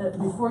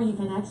before you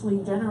can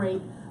actually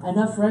generate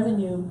enough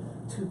revenue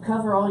to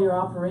cover all your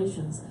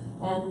operations.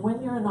 And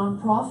when you're a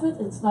nonprofit,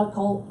 it's not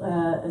called,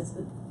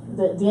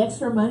 the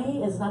extra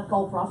money is not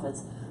called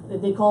profits,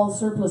 they call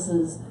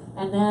surpluses.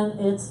 And then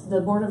it's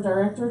the board of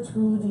directors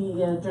through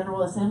the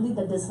General Assembly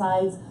that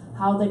decides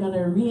how they're going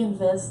to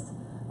reinvest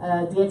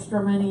the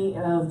extra money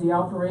of the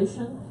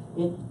operation,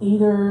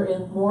 either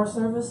in more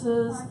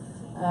services,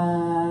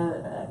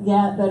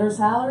 better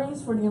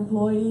salaries for the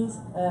employees,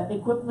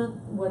 equipment,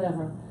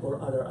 whatever. Or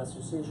other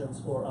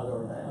associations or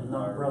other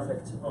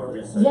non-profit. Or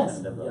research Yes.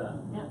 and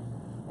development. Yeah.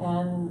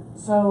 And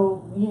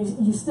so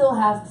you still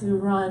have to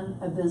run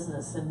a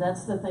business, and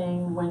that's the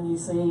thing when you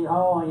say,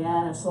 oh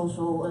yeah, a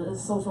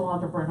social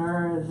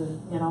entrepreneur,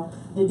 you know,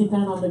 they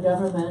depend on the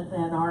government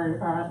and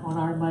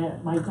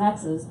my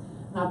taxes.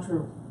 Not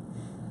true.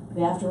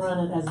 They have to run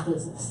it as a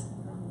business.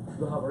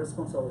 You have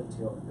responsibility.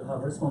 You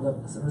have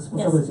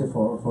responsibility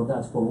for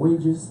that, for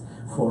wages,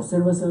 for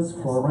services,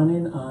 Yes. for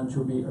running, and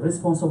to be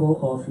responsible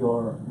of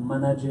your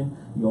managing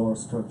your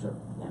structure.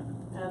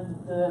 And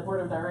the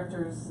board of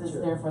directors is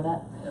Sure. there for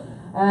that. Yep.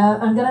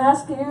 I'm going to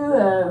ask you,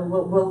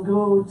 we'll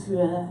go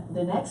to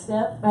the next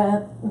step.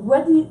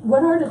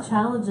 What are the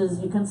challenges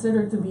you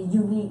consider to be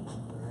unique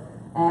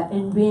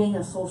in being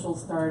a social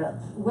startup?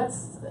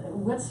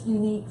 What's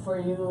unique for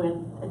you,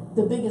 and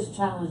the biggest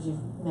challenge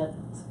you've met?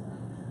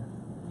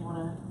 You want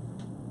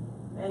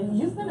to? And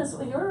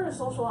you're a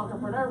social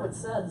entrepreneur with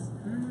StreetSuds.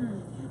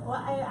 Well,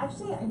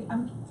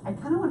 I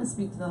kind of want to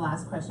speak to the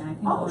last question. I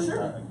can Oh, go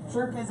sure. into,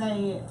 Sure. because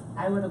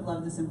I would have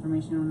loved this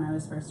information when I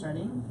was first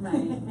starting my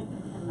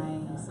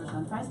social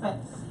enterprise. But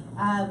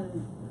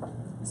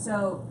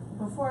so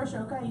before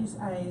Ashoka,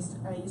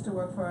 I used to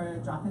work for a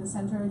drop-in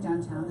center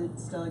downtown that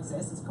still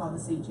exists. It's called the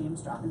St.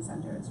 James Drop-in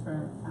Center. It's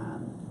for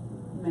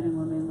men and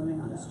women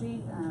living on the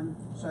street,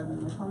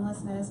 struggling with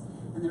homelessness,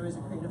 and there was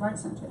a creative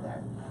arts center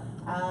there.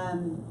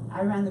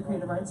 I ran the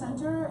Creative Arts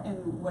Center,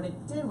 and what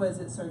it did was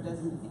it served as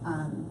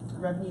a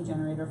revenue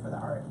generator for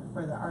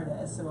the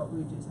artists. So what we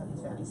would do is have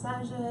these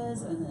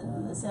vernissages, and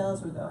then the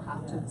sales would go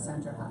half to the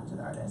center, half to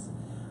the artist.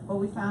 What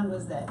we found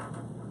was that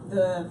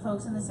the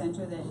folks in the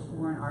center that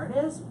weren't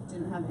artists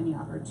didn't have any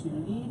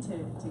opportunity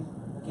to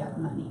get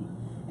money.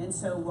 And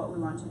so what we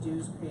wanted to do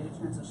is create a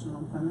transitional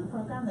employment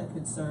program that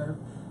could serve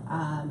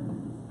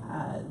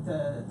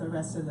the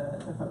rest of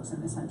the folks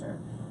in the center.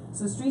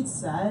 So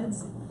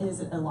StreetSuds is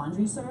a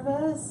laundry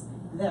service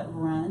that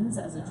runs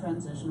as a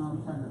transitional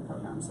employment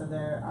program. So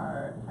there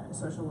are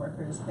social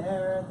workers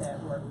there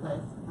that work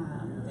with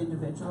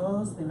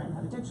individuals. They might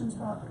have addictions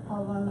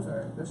problems,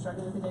 or they're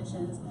struggling with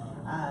addictions,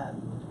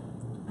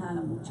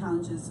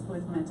 challenges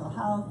with mental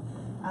health.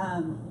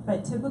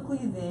 But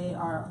typically they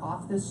are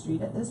off the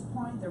street at this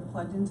point. They're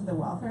plugged into the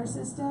welfare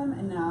system,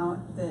 and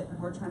now that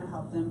we're trying to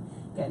help them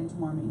get into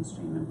more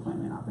mainstream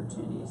employment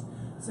opportunities.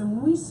 So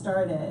when we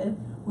started,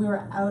 we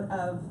were out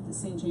of the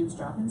St. James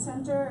Drop-in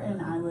Center,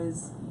 and I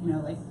was,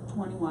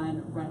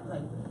 21,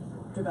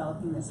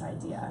 developing this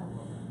idea.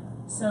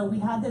 So we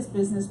had this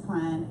business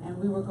plan, and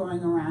we were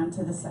going around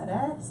to the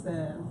CEDEX,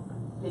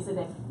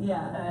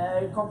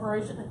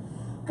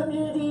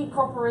 Community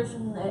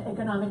Corporation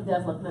Economic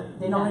Development.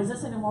 They don't Yeah.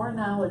 exist anymore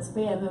now. It's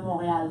PME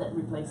Montreal that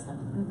replaced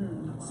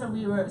them. So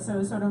we were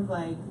sort of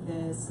like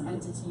this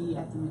entity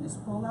at the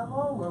municipal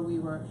level where we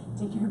were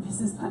taking our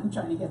business plan and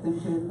trying to get them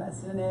to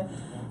invest in it,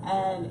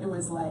 and it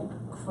was like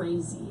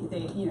crazy.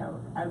 They,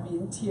 I'd be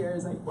in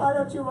tears, like, why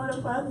don't you want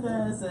to fund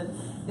this? And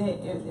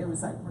it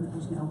was like,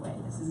 there's no way,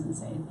 this is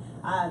insane.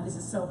 This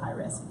is so high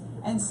risk.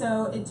 And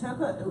so it took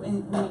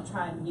and we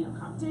tried,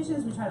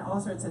 competitions, we tried all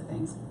sorts of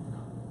things.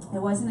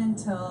 It wasn't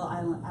until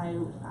I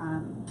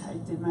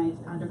did my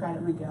undergrad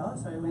at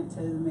McGill, so I went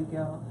to the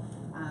McGill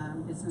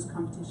business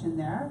competition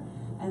there.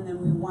 And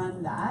then we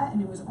won that,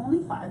 and it was only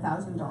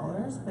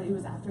 $5,000, but it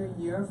was after a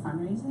year of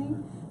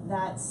fundraising.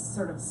 That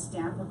sort of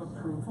stamp of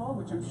approval,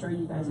 which I'm sure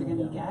you guys are going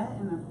to get,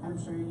 and I'm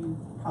sure you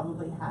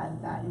probably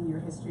had that in your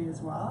history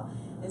as well,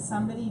 is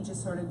somebody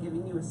just sort of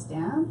giving you a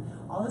stamp.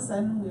 All of a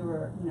sudden, we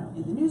were,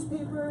 in the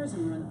newspapers,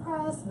 and we were in the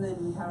press, and then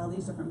we had all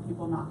these different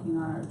people knocking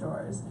on our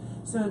doors.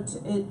 So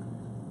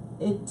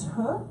it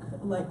took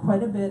like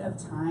quite a bit of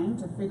time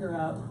to figure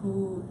out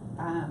who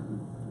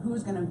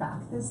was going to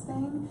back this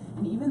thing,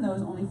 and even though it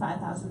was only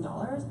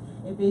 $5,000,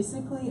 it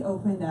basically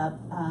opened up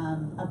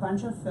a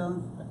bunch of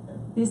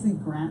basically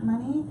grant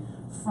money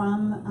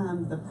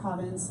from the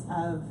province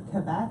of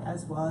Quebec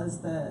as well as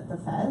the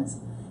feds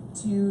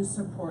to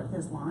support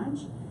this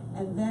launch.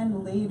 And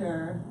then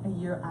later, a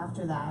year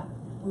after that,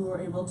 we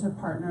were able to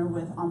partner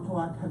with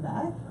Emploi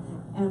Quebec,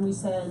 and we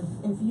said,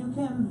 if you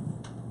can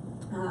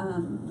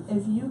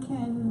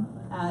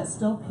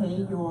still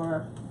pay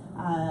your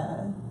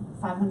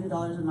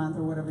 $500 a month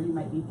or whatever you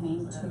might be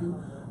paying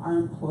to our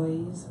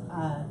employees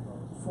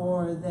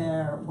for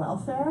their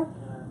welfare,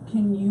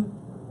 can you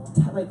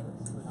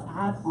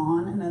add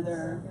on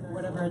another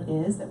whatever it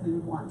is that we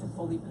would want to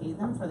fully pay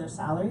them for their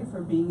salary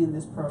for being in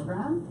this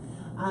program?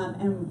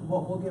 And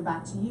what we'll give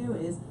back to you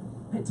is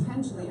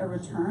potentially a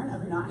return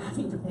of not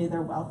having to pay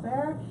their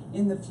welfare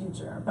in the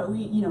future. But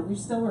we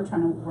still were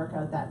trying to work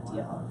out that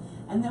deal.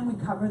 And then we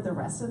covered the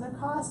rest of the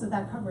costs, so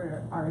that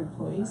covered our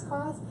employees'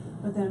 costs,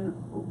 but then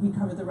we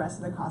covered the rest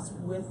of the costs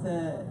with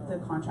the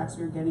contracts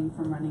we were getting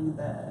from running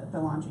the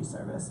laundry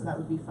service. So that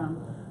would be from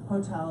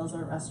hotels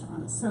or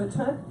restaurants. So it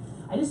took,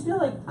 I just feel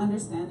like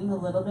understanding a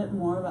little bit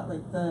more about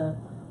like the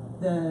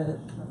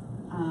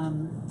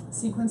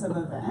sequence of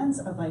events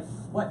of like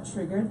what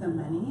triggered the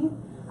money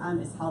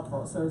is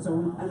helpful. So it's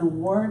an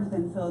award,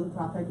 then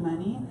philanthropic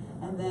money,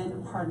 and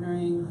then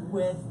partnering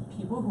with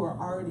people who are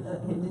already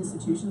an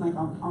institution like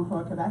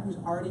Emploi Quebec, who's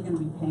already going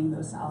to be paying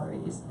those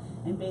salaries,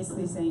 and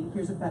basically saying,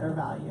 here's a better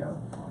value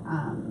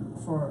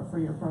for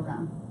your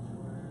program.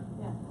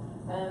 Yeah.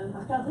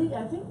 Marc-André,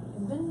 I think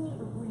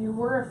you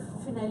were a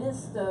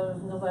finalist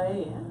of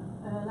Novae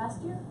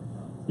last year?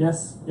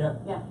 Yes, yeah.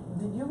 Yeah.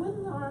 Did you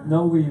win or?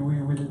 No, we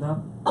did not.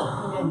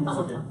 Okay. It's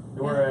okay.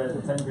 There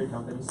were 10 great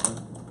companies. So.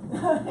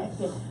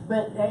 Okay.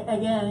 But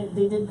again,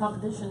 they did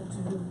competition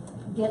to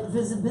get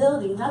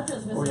visibility, not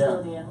just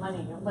visibility and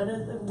money, but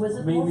was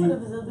it more for the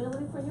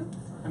visibility for you?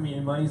 I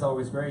mean, money is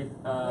always great,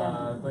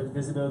 but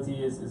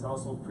visibility is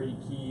also pretty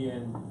key.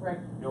 And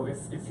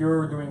if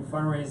you're doing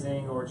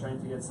fundraising or trying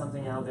to get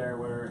something out there,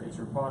 whether it's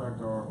your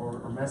product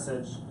or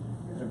message,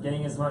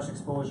 getting as much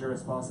exposure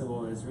as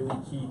possible is really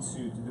key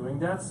to doing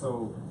that.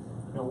 So,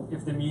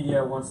 if the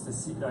media wants to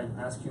see,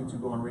 ask you to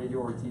go on radio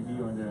or TV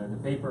or in the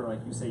paper,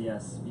 you say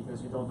yes,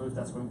 because you don't know if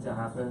that's going to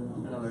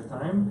happen another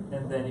time.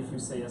 And then if you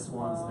say yes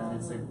once, then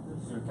it's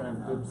a kind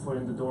of good foot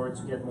in the door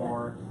to get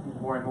more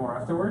and more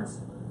afterwards.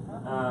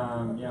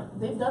 Yeah.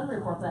 They've done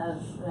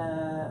reportage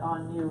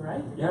on you,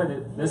 right? Yeah,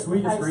 this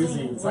week is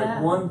crazy. It's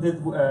like one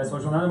did, so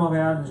Journal de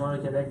Montréal and Journal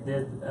de Québec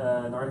did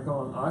an article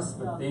on us,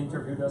 but they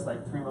interviewed us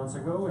 3 months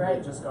ago, and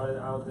they just got it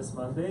out this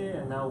Monday,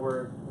 and now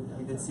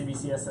we did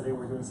CBC yesterday,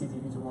 we're doing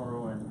CTV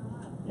tomorrow, and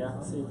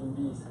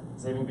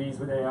saving bees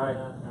with AI.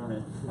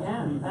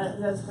 Yeah,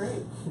 that's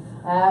great.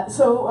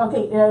 So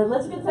okay,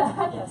 let's get to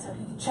that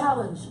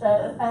challenge.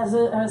 As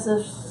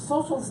a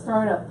social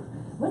startup,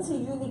 what's a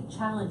unique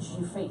challenge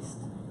you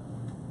faced?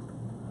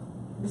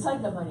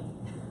 Besides the money.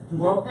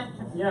 Well,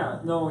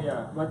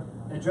 but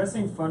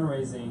addressing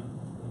fundraising,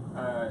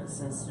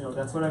 since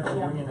that's what I've been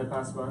doing in the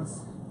past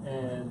months,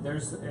 and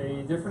there's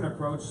a different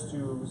approach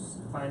to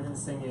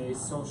financing a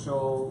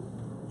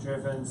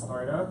social-driven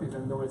startup,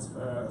 even though it's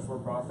for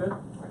profit.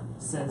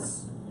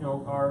 Since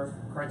our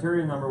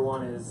criteria number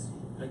one is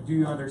do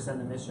you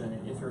understand the mission?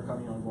 And if you're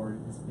coming on board,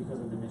 it's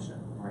because of the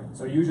mission. Right.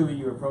 So usually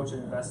you approach an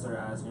investor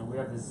as we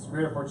have this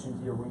great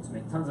opportunity, we're going to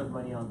make tons of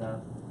money on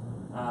that.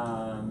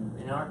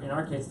 In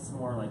our case, it's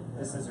more like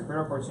this is a great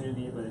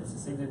opportunity, but it's to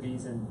save the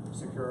bees and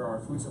secure our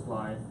food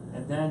supply,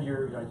 and then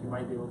you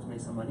might be able to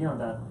make some money on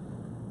that.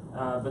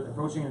 But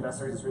approaching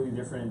investors is really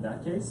different in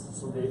that case,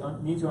 so they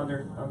need to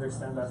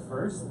understand that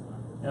first.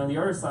 And on the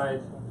other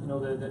side,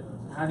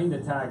 having the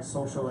tag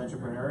social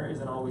entrepreneur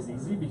isn't always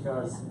easy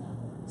because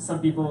some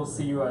people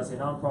see you as a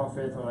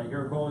nonprofit or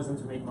your goal isn't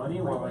to make money.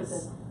 Well,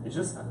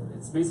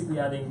 it's basically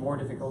adding more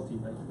difficulty.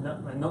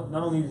 Not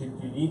only do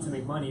you need to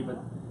make money, but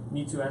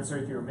need to answer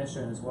to your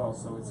mission as well,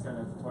 so it's kind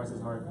of twice as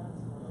hard.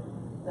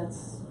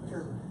 That's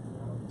true.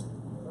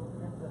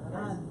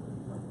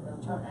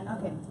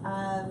 Okay.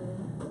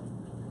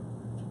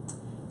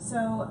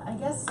 So I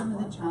guess some of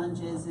the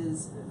challenges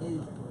is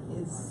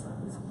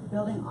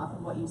building off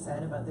of what you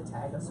said about the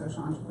tag of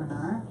social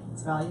entrepreneur.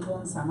 It's valuable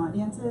in some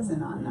audiences and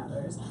not in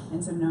others.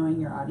 And so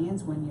knowing your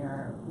audience when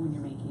you're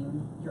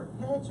making your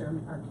pitch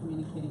or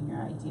communicating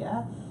your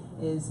idea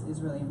is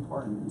really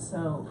important.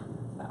 So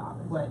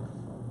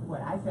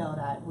what I failed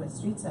at with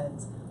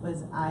StreetSuds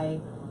was I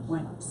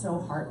went so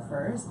hard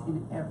first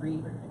in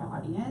every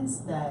audience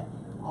that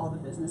all the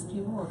business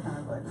people were kind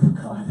of like, oh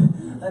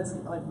God, let's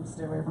like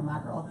stay away from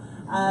that girl.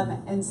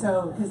 And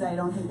so, because I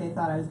don't think they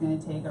thought I was going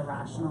to take a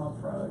rational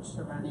approach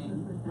to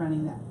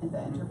running the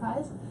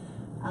enterprise.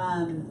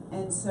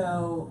 And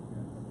so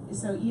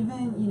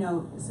even, you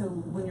know, so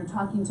when you're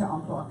talking to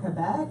Emploi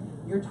Quebec,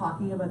 you're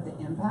talking about the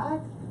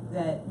impact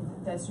that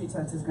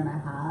StreetSuds is going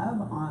to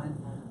have on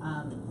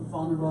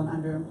vulnerable and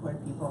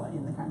underemployed people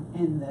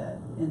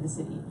in the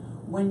city.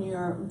 When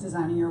you're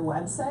designing your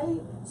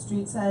website,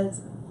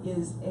 StreetSuds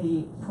is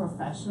a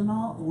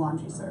professional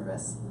laundry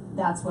service.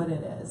 That's what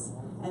it is.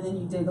 And then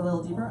you dig a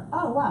little deeper.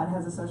 Oh wow, it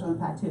has a social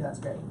impact too. That's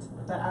great.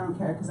 But I don't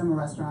care because I'm a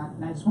restaurant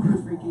and I just want to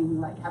freaking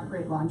like have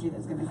great laundry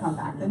that's going to come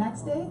back the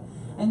next day.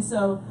 And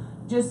so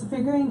just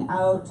figuring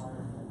out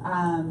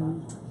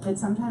that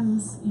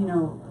sometimes, you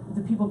know,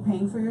 the people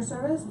paying for your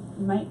service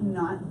might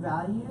not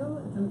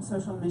value the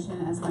social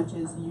mission as much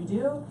as you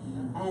do,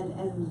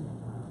 and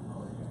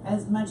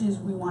as much as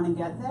we want to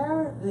get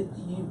there, that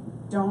you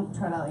don't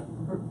try to like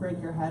break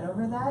your head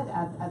over that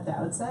at the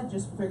outset.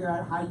 Just figure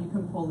out how you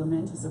can pull them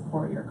in to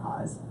support your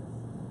cause.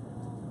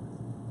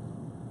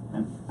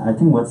 And I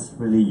think what's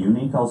really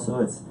unique also,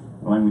 it's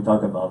when we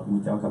talk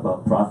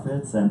about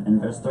profits and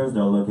investors,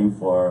 they're looking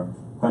for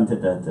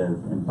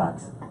quantitative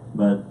impacts,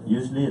 but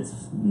usually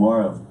it's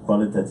more of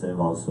qualitative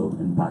also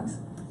impacts,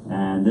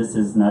 and this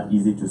is not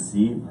easy to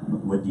see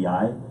with the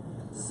eye.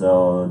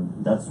 So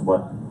that's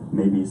what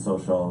maybe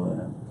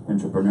social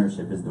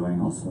entrepreneurship is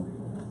doing also.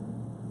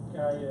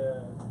 Can I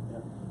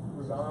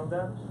rebound on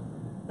that?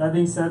 That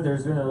being said,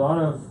 there's been a lot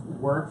of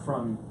work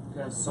from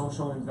kind of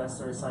social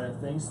investor side of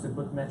things to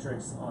put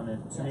metrics on it,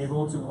 to be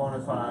able to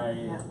quantify,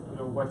 you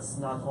know, what's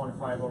not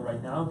quantifiable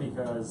right now,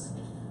 because,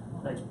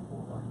 like,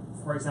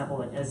 for example,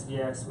 like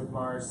SVX with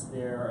Mars,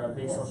 they're a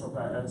big social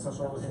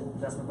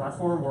investment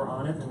platform. We're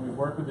on it, and we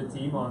work with the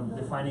team on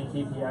defining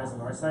KPIs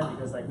on our side,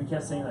 because like we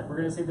kept saying like we're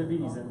going to save the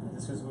bees and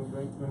this is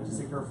going to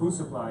secure food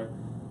supply.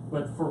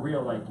 But for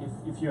real, like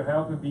if you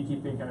help with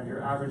beekeeping, kind of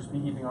your average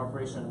beekeeping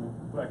operation,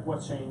 like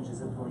what change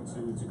is it going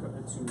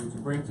to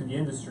bring to the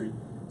industry?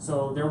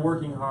 So they're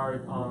working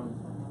hard on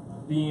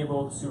being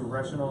able to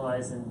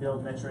rationalize and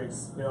build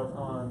metrics built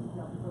on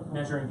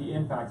measuring the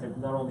impact, and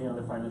not only on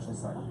the financial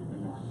side.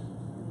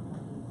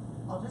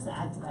 I'll just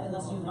add to that,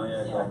 unless you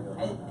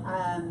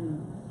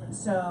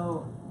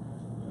so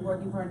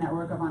working for a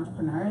network of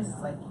entrepreneurs,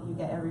 like you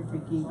get every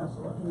freaking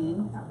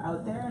opinion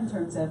out there in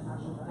terms of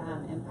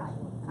impact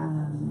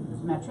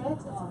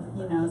metrics.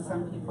 You know,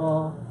 some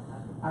people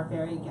are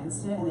very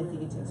against it and they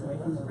think it takes away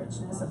from the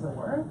richness of the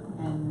work,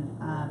 and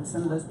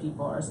some of those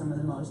people are some of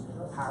the most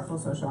powerful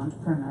social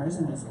entrepreneurs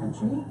in this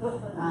country,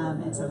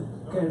 and so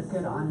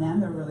good on them.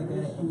 They're really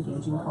good at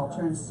engaging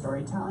culture and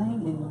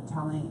storytelling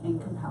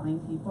and compelling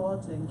people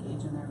to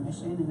engage in their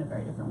mission in a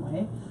very different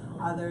way.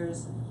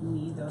 Others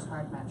need those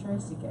hard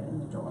metrics to get in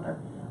the door,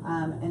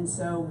 and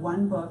so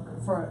one book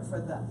for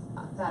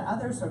that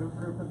other sort of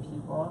group of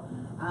people,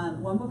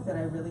 one book that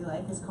I really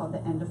like is called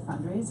The End of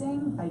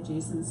Fundraising by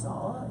Jason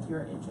Saul. If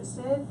you're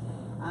interested,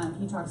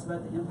 he talks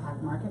about the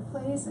impact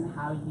marketplace and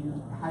how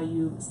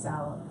you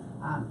sell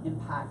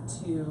impact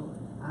to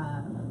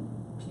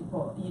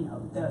people, you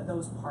know,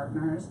 those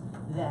partners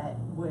that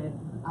would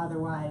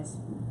otherwise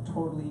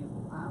totally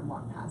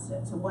walk past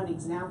it. So one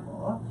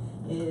example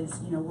is,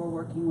 you know, we're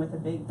working with a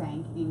big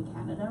bank in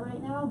Canada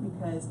right now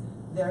because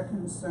they're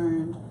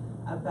concerned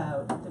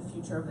about the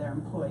future of their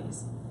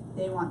employees.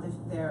 They want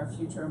their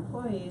future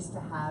employees to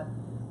have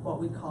what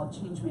we call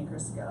changemaker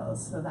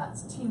skills. So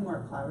that's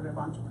teamwork, collaborative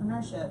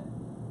entrepreneurship,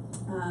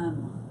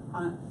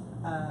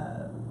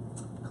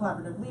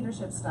 collaborative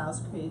leadership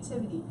styles,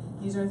 creativity.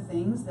 These are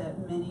things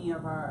that many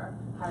of our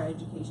higher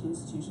education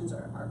institutions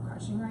are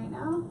crushing right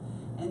now.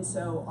 And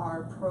so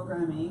our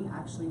programming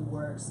actually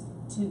works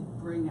to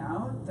bring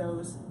out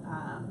those,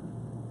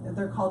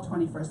 they're called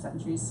 21st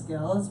century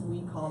skills.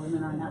 We call them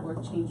in our network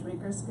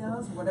changemaker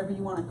skills, whatever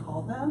you want to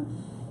call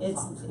them.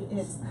 It's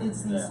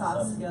these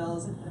soft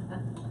skills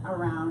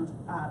around,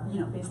 you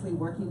know, basically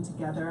working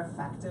together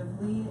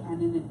effectively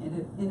and in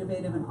an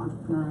innovative and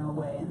entrepreneurial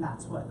way, and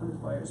that's what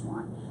employers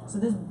want. So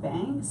this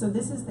bank, so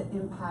this is the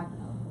impact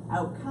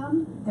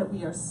outcome that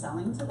we are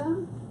selling to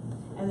them,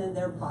 and then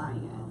they're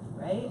buying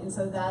it, right? And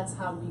so that's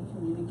how we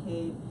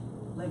communicate,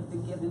 like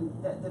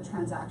the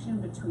transaction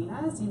between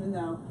us, even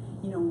though,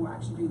 you know, when we're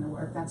actually doing the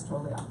work, that's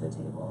totally off the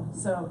table.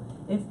 So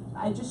if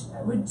I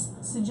would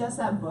suggest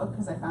that book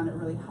because I found it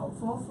really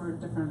helpful for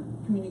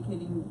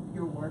communicating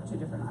your work to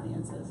different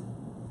audiences.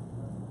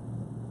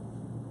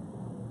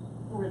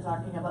 We're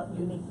talking about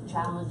unique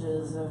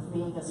challenges of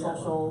being a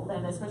social,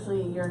 and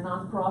especially your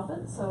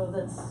nonprofit, so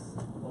that's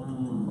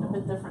a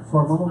bit different.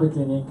 For Ma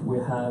MobiClinique, we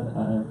have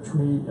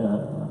three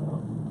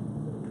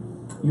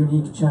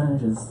unique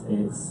challenges.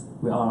 Is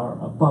we are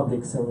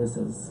public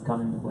services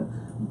coming with,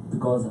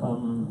 because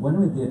when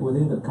we did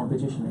the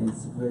competition,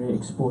 it's very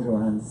exposure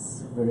and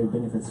it's very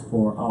benefits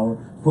for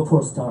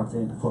start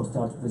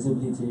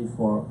visibility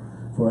for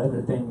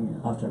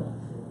everything after.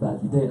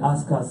 But they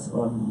ask us,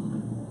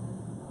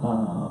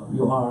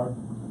 you are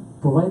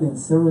providing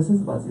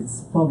services, but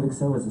it's public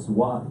services.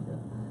 Why?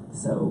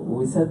 So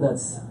we said that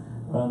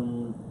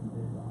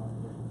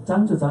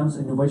time to time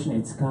innovation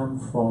it's come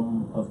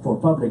from for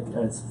public,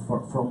 it's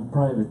from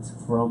private,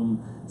 from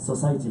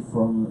society,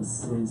 from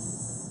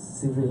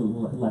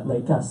civil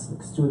like us,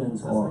 like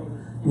students or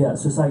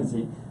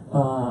society,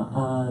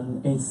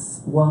 and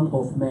it's one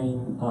of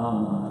main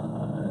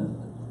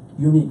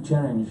unique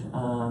challenge.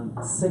 And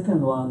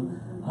second one,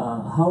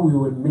 how we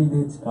will make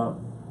it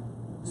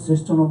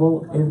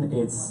sustainable even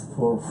it's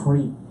for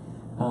free.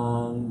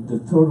 And the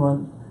third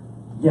one,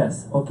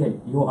 yes, okay,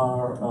 you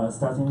are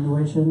starting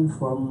innovation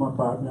from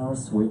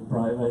partners with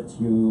private,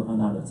 you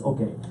and others.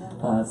 Okay.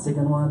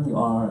 Second one, you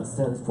are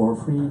still for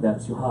free,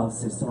 that you have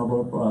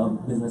sustainable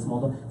business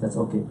model. That's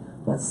okay.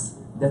 But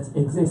that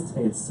exists.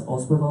 It's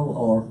hospital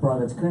or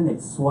private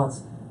clinics.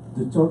 What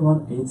the third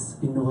one? It's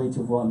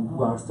innovative one.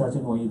 We are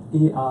starting with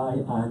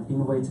AI and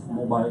innovative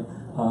mobile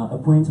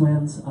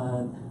appointments,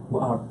 and we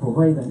are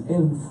providing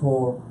even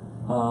for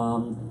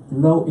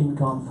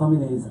low-income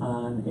families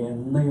and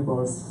in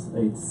neighbors.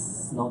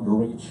 It's not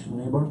rich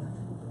neighbor.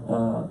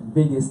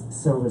 Biggest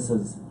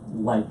services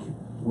like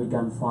we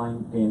can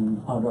find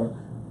in other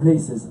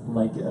places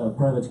like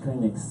private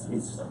clinics.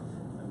 It's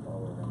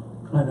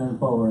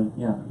empowering.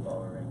 Yeah.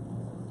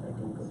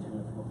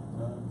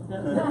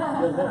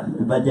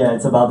 But yeah,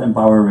 it's about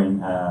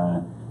empowering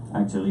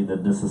actually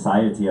the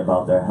society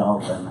about their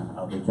health and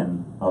how they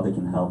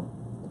can help.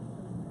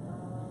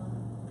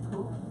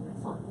 Cool.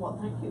 Excellent. Well,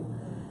 thank you.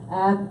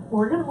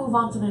 We're going to move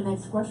on to the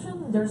next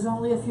question. There's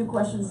only a few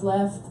questions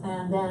left,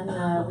 and then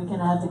we can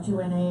have the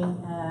Q&A,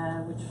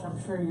 which I'm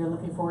sure you're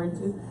looking forward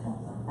to.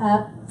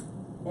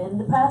 In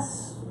the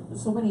past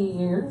so many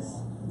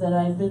years that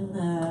I've been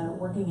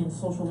working in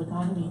social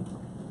economy,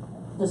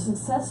 the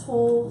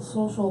successful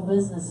social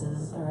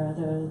businesses,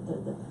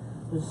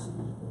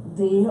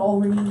 they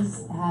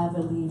always have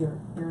a leader.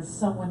 There's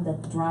someone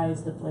that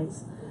drives the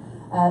place.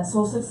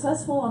 So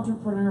successful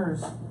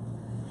entrepreneurs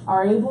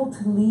are able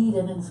to lead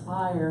and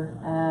inspire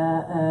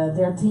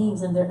their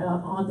teams and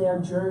on their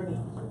journey.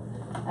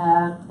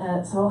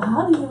 So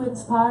how do you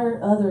inspire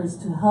others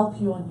to help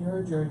you on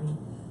your journey?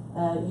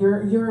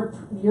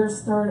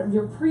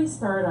 You're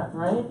pre-startup,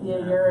 right?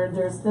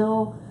 They're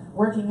still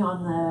working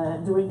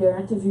on doing their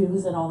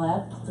interviews and all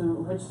that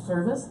to which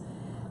service.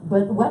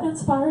 But what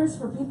inspires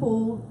for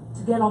people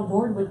to get on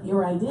board with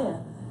your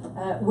idea?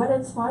 What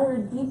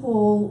inspired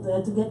people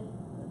to get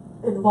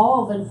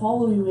involved and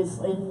follow you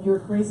in your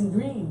crazy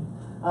dream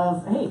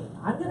of, hey,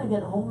 I'm going to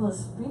get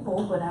homeless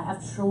people, but I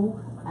have to show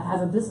I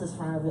have a business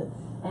front of it.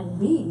 And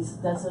bees,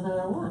 that's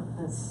another one.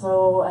 And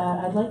so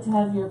I'd like to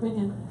have your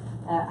opinion.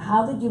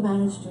 How did you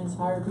manage to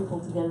inspire people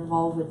to get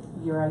involved with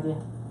your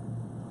idea?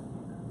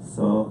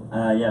 So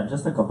yeah,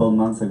 just a couple of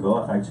months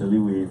ago, actually,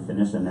 we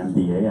finished an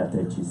MBA at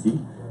HEC,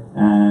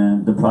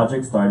 and the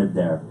project started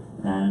there.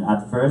 And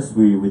at first,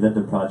 we did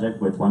the project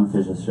with one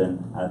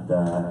physician at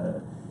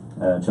the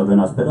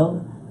Children's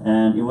Hospital,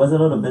 and he was a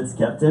little bit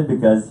skeptic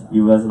because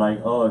he was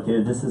like, oh,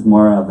 okay, this is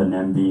more of an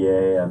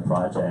MBA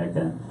project,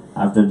 and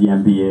after the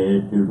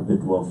MBA,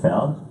 it will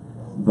fail.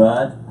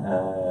 But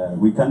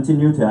we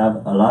continue to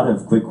have a lot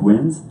of quick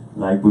wins,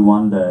 like we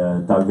won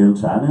the Dogville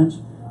Challenge,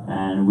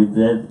 and we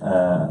did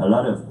a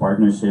lot of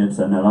partnerships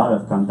and a lot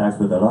of contacts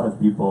with a lot of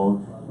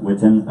people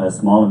within a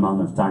small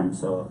amount of time.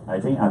 So I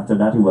think after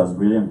that he was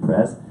really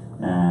impressed,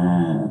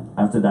 and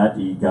after that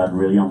he got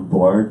really on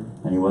board,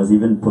 and he was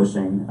even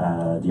pushing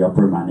the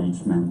upper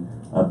management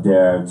up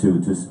there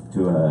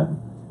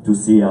to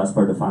see us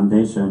for the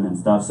foundation and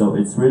stuff. So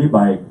it's really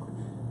by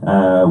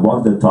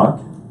walk the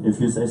talk. If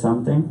you say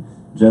something,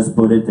 just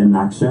put it in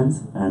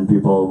actions, and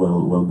people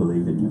will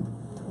believe in you.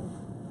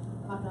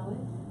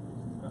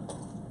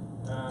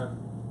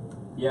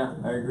 Yeah,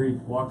 I agree.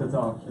 Walk the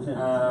talk.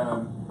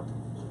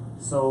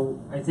 So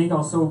I think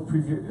also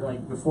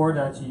before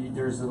that,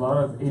 there's a lot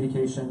of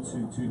education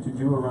to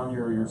do around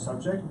your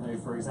subject. Like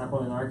for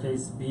example, in our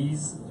case,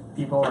 bees,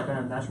 people are kind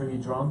of naturally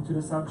drawn to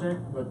the subject,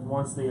 but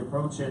once they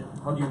approach it,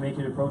 how do you make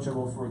it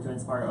approachable to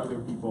inspire other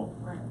people?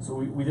 Right. So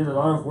we did a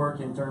lot of work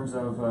in terms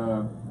of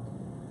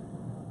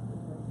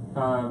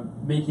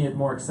making it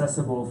more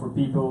accessible for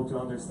people to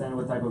understand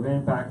what type of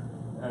impact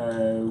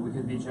we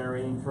could be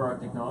generating through our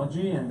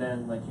technology, and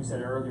then, like you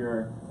said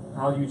earlier,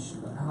 how do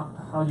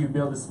you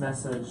build this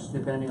message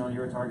depending on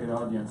your target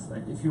audience?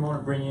 Like if you want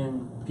to bring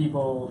in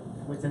people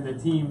within the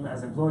team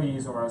as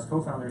employees or as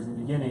co-founders in the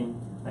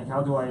beginning, like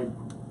how do I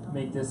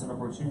make this an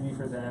opportunity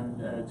for them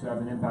to have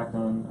an impact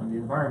on the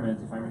environment?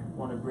 If I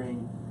want to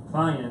bring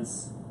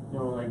clients,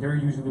 like they're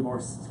usually more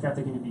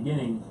skeptic in the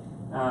beginning.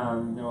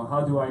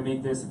 How do I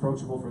make this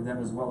approachable for them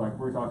as well? Like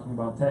we're talking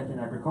about tech and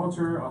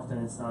agriculture,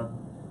 often it's not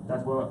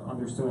that well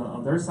understood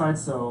on their side.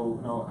 So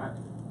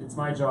it's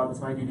my job, it's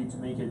my duty to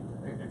make it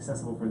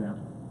accessible for them.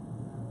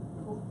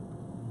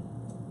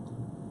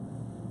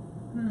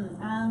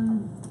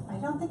 I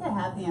don't think I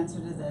have the answer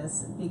to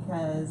this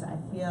because I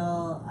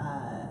feel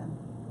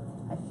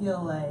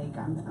like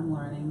I'm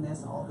learning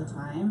this all the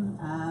time.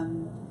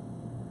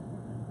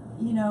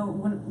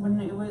 When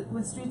it was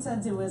with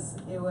StreetSuds, it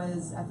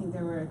was I think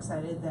they were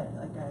excited that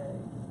like a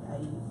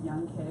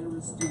young kid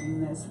was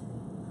doing this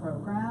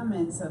program,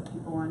 and so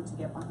people wanted to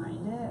get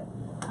behind it.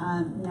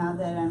 Now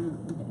that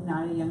I'm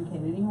not a young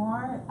kid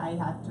anymore,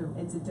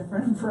 it's a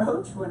different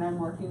approach when I'm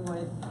working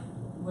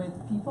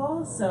with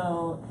people.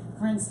 So,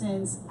 for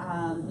instance,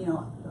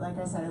 like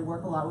I said, I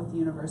work a lot with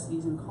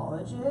universities and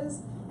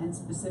colleges, and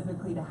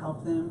specifically to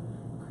help them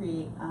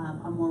create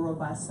a more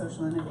robust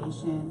social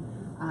innovation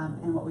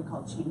and what we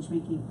call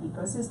change-making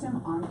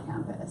ecosystem on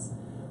campus.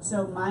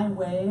 So my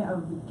way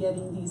of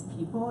getting these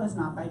people is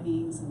not by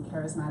being some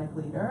charismatic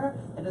leader.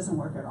 It doesn't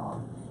work at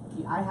all.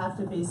 I have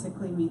to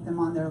basically meet them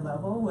on their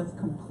level with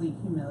complete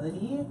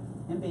humility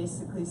and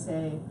basically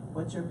say,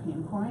 what's your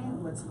pain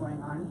point? What's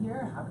going on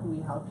here? How can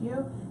we help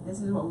you?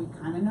 This is what we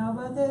kind of know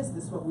about this.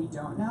 This is what we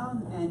don't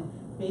know. And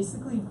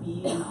basically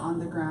be an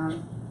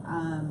on-the-ground,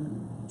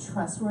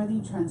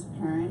 trustworthy,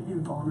 transparent,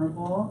 and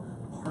vulnerable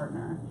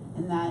partner.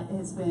 And that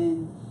has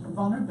been,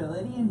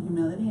 vulnerability and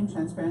humility and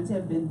transparency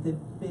have been the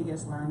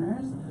biggest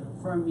learners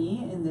for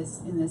me in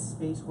this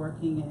space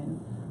working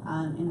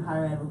in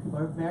higher ed, where people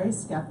are very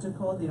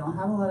skeptical, they don't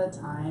have a lot of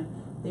time,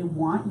 they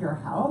want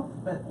your help,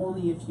 but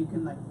only if you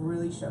can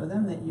really show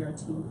them that you're a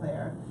team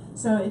player.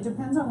 So it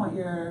depends on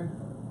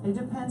it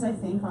depends, I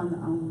think,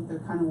 on the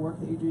kind of work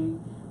that you're doing,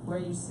 where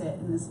you sit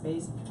in the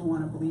space, if people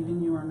want to believe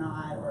in you or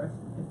not, or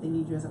if they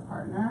need you as a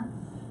partner.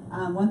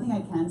 One thing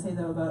I can say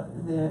though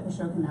about the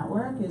Ashoka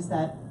network is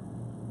that,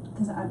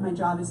 because my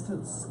job is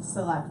to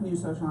select new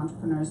social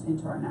entrepreneurs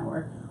into our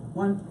network,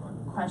 one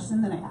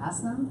question that I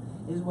ask them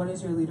is, what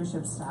is your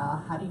leadership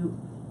style? How do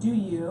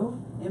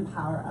you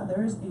empower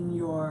others in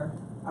your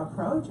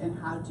approach, and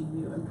how do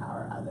you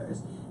empower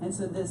others? And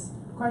so this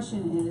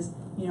question is,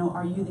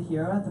 are you the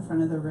hero at the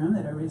front of the room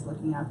that everybody's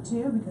looking up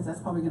to? Because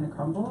that's probably going to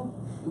crumble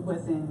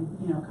within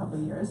a couple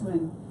of years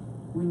when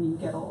you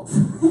get old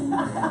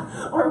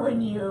or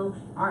when you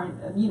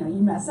aren't, you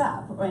mess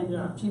up, when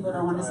people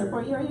don't want to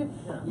support you, or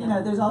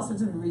there's all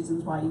sorts of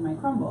reasons why you might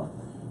crumble.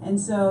 And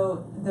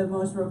so the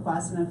most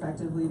robust and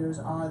effective leaders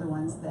are the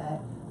ones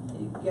that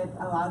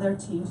allow their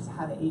teams to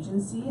have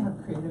agency,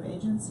 have creative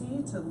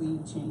agency to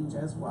lead change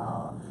as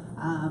well.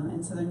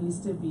 And so there needs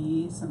to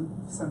be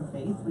some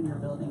faith when you're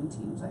building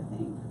teams, I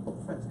think,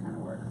 for this kind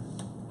of work.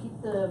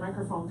 Keep the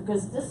microphone,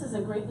 because this is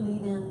a great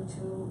lead-in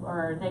to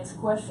our next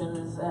question,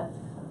 is that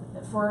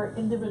for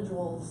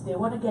individuals, they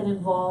want to get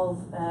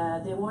involved,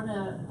 they want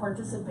to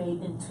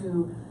participate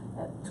into,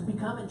 to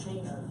become a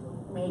change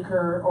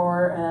maker,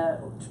 or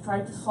to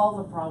try to solve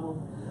a problem.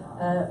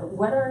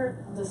 What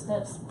are the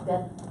steps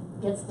that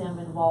gets them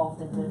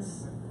involved in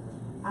this?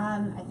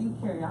 I think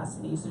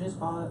curiosity, so just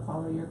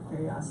follow your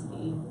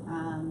curiosity.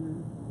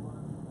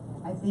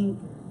 I think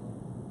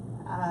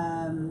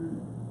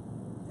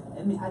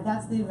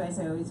that's the advice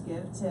I always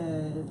give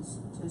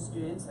to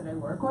students that I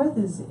work with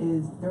is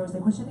they're always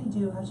like, what should I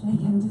do? How should I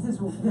get into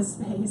this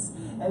space?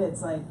 And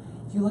it's like,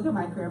 if you look at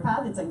my career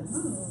path, it's like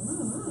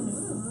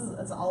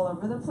it's all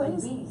over the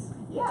place.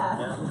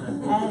 Yeah.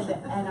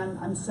 And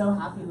I'm so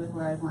happy with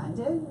where I've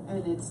landed,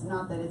 and it's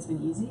not that it's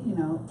been easy,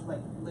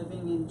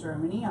 living in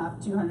Germany off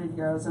 200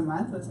 euros a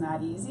month was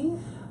not easy.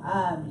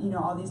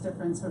 All these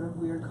different sort of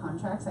weird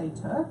contracts I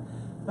took.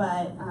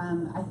 But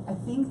I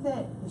think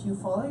that if you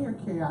follow your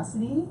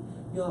curiosity,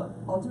 you'll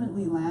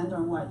ultimately land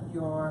on what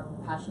you're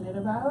passionate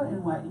about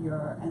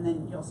and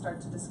then you'll start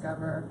to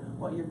discover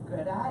what you're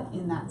good at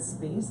in that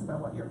space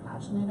about what you're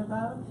passionate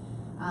about.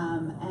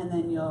 And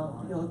then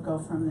you'll go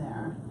from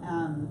there.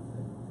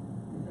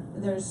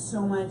 There's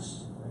so much,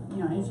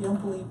 if you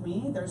don't believe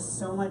me, there's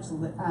so much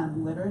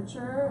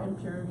literature and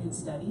peer-reviewed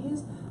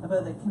studies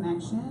about the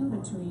connection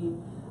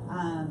between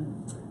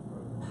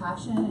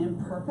passion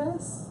and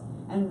purpose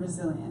and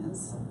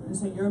resilience. And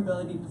so your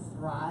ability to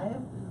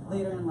thrive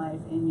later in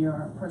life, in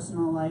your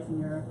personal life, in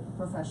your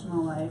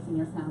professional life, in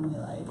your family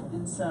life.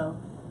 And so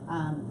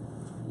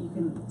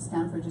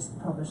Stanford just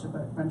published a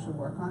bunch of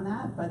work on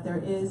that, but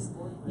there is,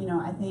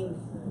 I think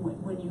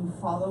when you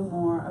follow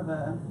more of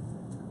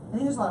I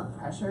think there's a lot of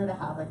pressure to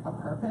have a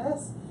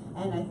purpose,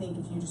 and I think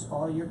if you just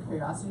follow your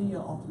curiosity,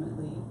 you'll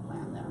ultimately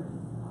land there.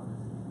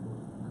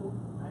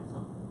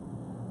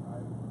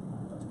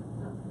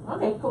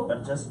 Okay, cool.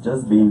 But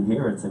just being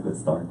here, it's a good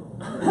start.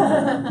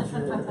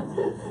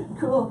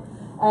 Cool.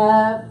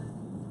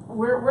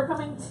 We're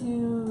coming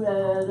to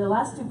the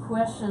last two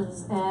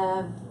questions,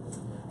 and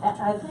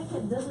I think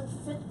it doesn't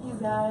fit you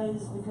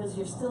guys because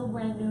you're still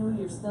brand new,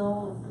 you're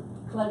still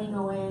plugging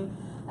away.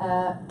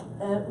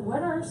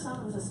 What are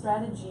some of the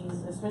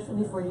strategies,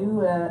 especially for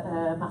you,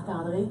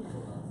 Marc-André,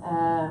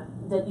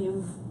 that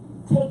you've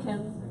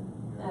taken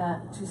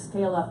to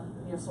scale up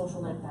your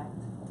social impact?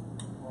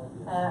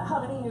 How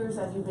many years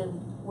have you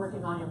been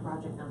working on your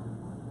project now?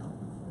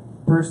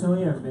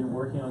 Personally, I've been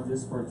working on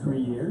this for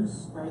 3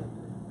 years. Right.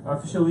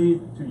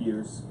 Officially, 2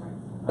 years.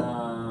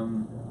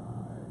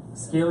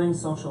 Scaling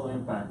social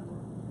impact.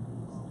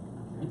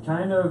 It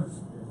kind of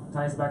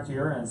ties back to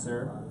your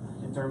answer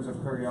in terms of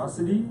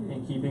curiosity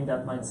and keeping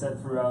that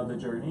mindset throughout the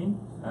journey.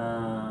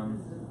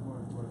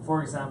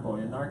 For example,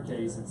 in our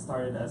case, it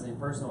started as a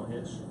personal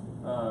itch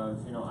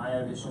I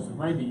have issues with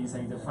my bees,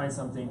 I need to find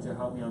something to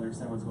help me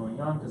understand what's going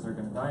on because they're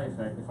going to die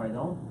if I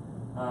don't.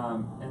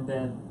 And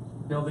then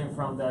building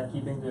from that,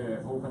 keeping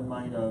the open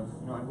mind of,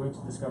 I'm going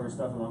to discover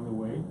stuff along the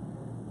way.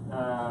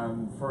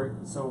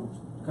 So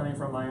coming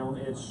from my own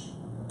itch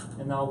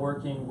and now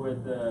working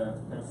with the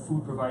kind of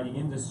food providing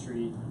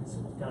industry, it's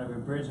kind of a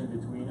bridge in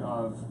between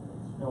of,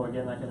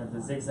 again, that kind of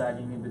the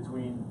zigzagging in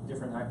between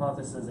different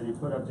hypotheses that you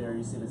put up there.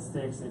 You see if it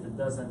sticks, if it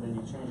doesn't, then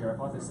you change your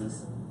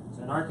hypothesis.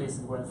 So in our case,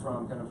 it went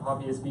from kind of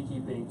hobbyist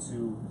beekeeping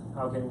to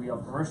how can we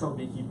help commercial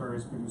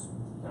beekeepers produce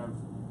kind of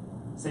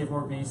save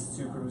more bees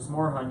to produce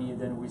more honey.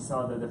 Then we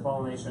saw that the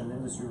pollination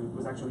industry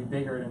was actually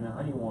bigger than the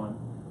honey one.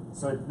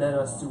 So it led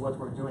us to what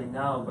we're doing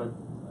now, but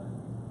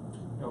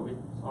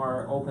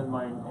our open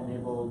mind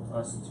enabled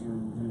us to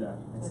do that.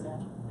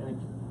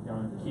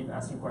 And keep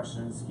asking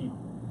questions, keep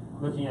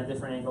looking at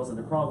different angles of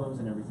the problems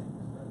and everything.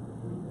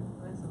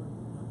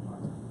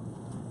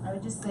 I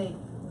would just say,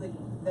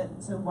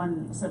 so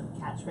one sort of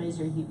catchphrase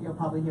you'll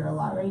probably hear a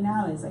lot right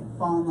now is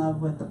fall in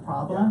love with the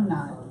problem,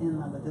 not in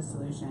love with the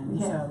solution.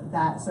 Yeah. So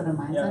that sort of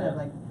mindset of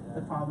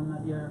the problem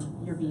of your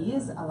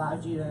bees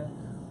allowed you to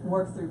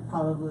work through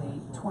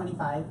probably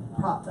 25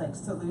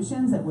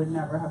 solutions that would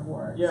never have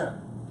worked. Yeah.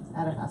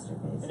 At a faster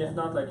pace. And if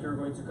not, you're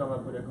going to come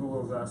up with a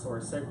Google Glass or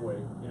a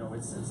Segway.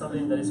 It's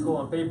something that is cool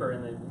on paper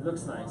and it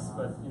looks nice,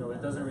 but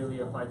it doesn't really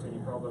apply to any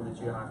problem that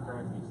you have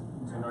currently.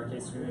 So in our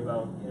case, it's really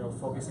about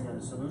focusing on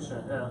the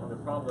solution, on the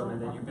problem,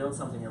 and then you build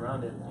something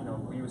around it.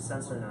 We use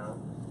sensor now.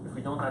 If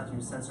we don't have to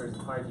use sensors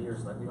in 5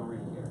 years, we don't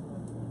really care.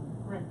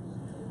 Right.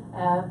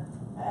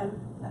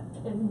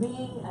 And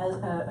being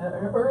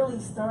an early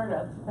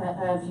startup,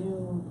 have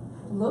you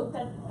looked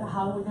at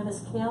how we're going to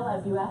scale?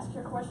 Have you asked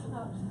your question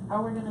of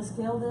how we're going to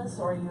scale this,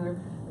 or you're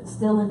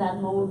still in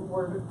that mode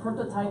where we're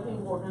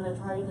prototyping, we're going to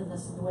try it in the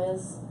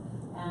Sud-Ouest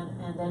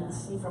and then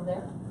see from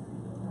there?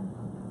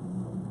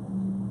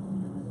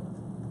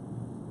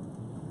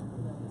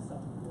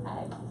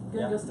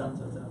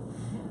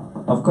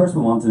 Of course,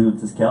 we want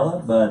to scale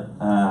it, but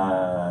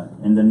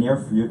in the near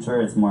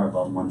future, it's more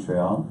about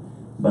Montreal.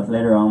 But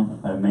later on,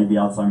 maybe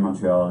outside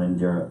Montreal, in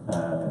your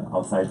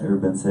outside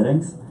urban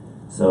settings.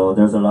 So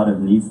there's a lot of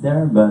needs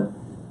there, but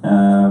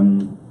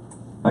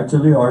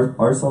actually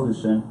our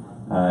solution,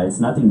 it's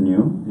nothing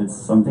new. It's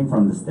something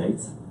from the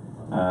States.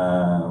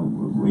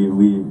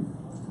 We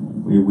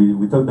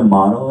took the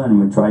model and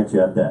we tried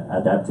to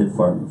adapt it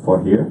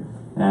for here.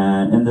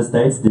 And in the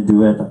States, they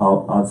do it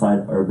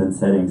outside urban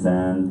settings.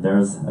 And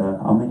there's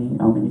how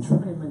many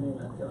trials?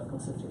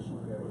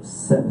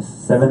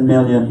 7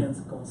 million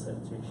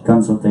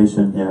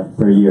consultation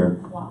per year.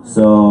 Wow.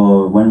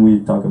 So when we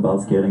talk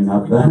about scaling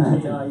up,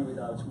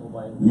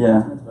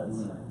 yeah.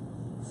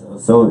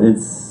 So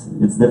it's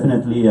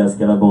definitely a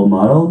scalable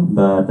model,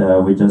 but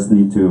we just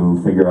need to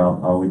figure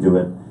out how we do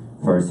it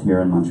first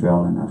here in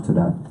Montreal, and after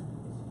that,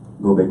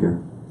 go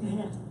bigger.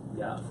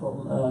 Yeah,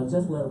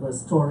 just a little bit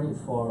story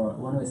for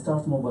when we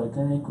start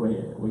MobiClinique,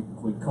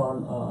 we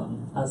call,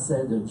 as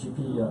said, the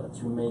GP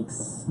to make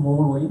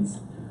small wins.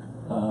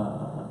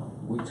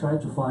 We try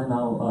to find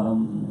out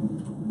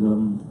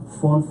the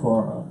fund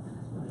for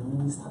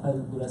ministre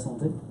de la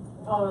Santé.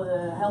 Oh,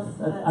 the health.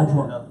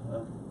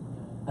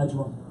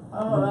 Adjoint.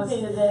 Oh,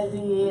 okay.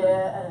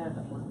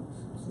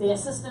 The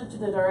assistant to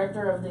the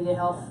director of the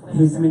health.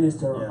 His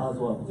minister as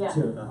well. Yeah.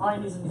 Too. Oh,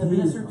 he's the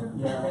minister too.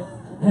 Yeah.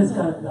 His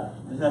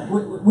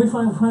we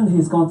find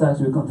his contact.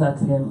 We contact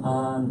him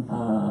and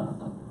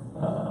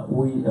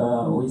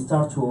we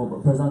start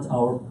to present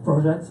our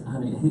project.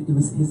 And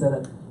he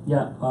said,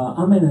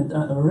 I'm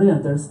really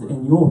interested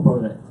in your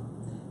project.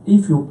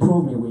 If you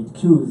prove me with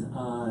Qs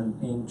and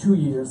in 2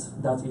 years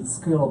that it's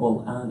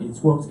scalable and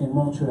it works in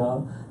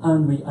Montreal,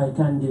 and I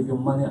can give you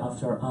money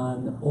after,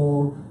 and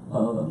all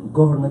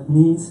government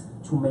needs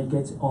to make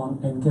it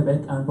in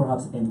Quebec and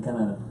perhaps in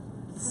Canada.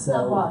 So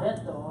not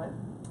Barrette though,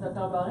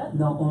 Dr. Barrette?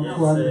 No,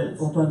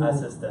 Antoine.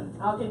 Assistant.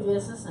 Okay, the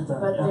assistant,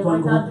 but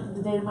Antoine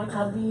they might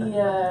not be.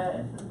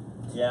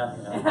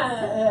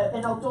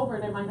 In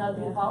October, they might not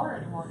be in power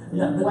anymore.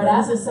 Yeah, but what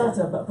happens happens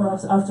after,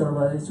 perhaps after,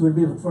 but it will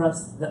be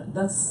perhaps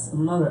that's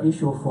another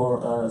issue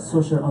for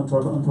social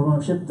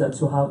entrepreneurship,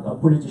 that you have a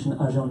politician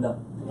agenda.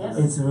 Yes.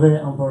 It's very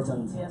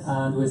important, yes.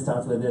 And we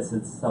start with this.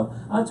 So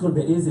it will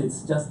be easy.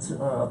 It's just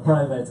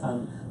private,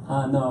 and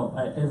no,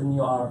 even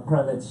you are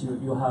private,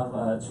 you have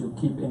to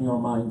keep in your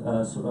mind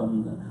a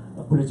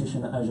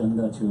politician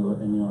agenda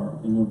in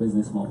your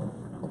business model.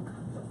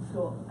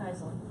 Cool,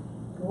 excellent.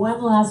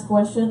 One last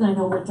question. I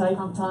know we're tight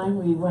on time.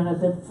 We went a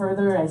bit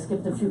further. I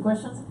skipped a few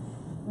questions.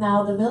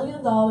 Now, the $1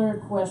 million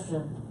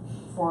question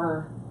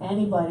for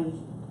anybody: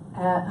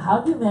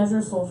 how do you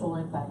measure social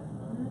impact?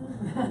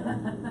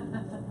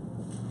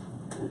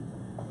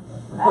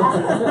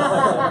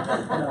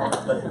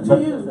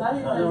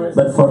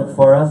 But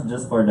for us,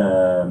 just for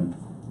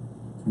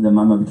the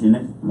Ma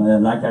MobiClinique,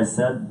 like I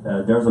said,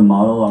 there's a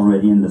model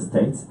already in the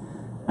States,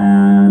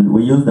 and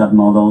we use that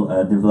model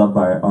developed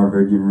by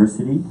Harvard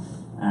University,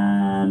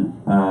 and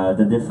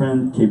the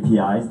different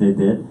KPIs they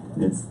did,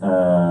 it's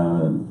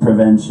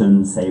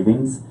prevention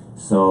savings.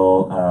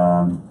 So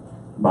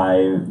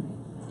by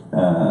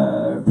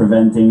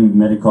preventing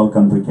medical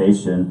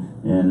complication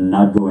in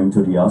not going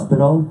to the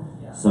hospital.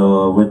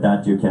 So with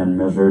that, you can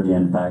measure the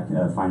impact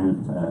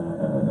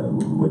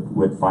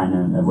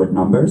with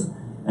numbers,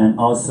 and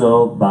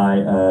also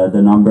by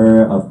the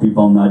number of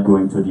people not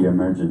going to the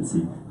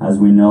emergency. As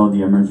we know,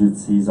 the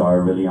emergencies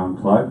are really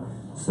unclogged.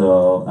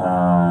 So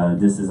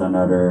this is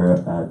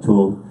another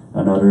tool,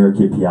 another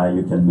KPI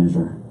you can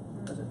measure.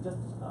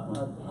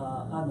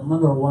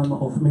 Another one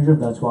of measure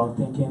that we are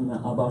thinking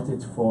about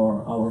it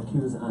for our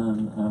queues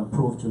and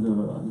prove to the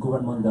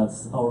government that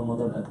our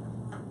model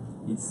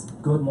it's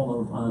good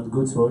model and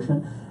good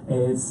solution.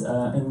 It's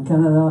in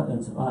Canada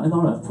and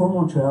for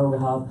Montreal we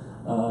have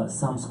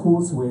some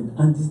schools with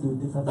indice de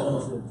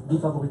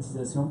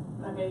défavorisation.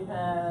 Okay,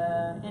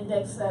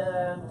 index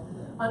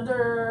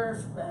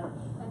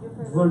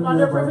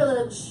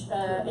underprivileged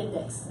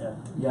index.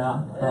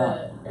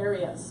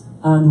 Areas.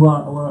 And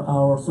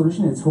our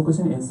solution is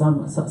focusing in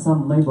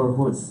some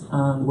neighborhoods,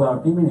 and we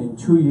are aiming in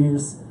 2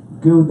 years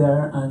go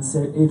there and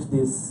say if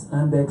this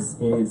index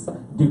is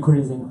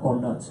decreasing or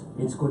not.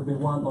 It could be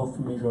one of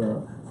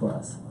measure for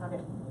us. Okay.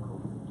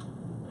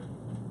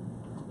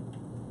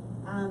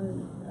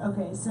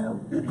 Okay, so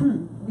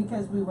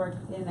because we work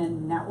in a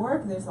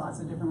network, there's lots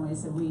of different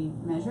ways that we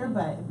measure,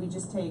 but if we I can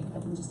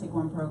just take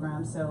one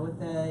program. So with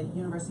the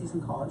universities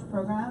and college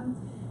program,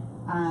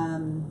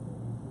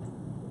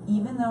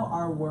 even though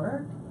our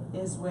work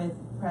is with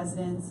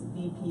presidents,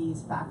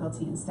 VPs,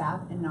 faculty, and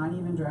staff, and not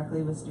even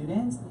directly with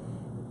students,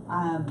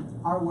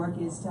 our work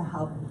is to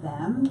help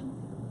them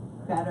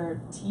better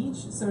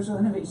teach social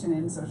innovation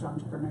and social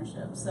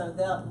entrepreneurship. So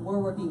we're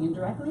working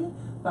indirectly,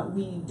 but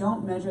we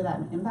don't measure that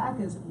impact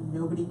because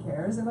nobody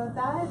cares about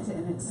that,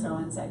 and it's so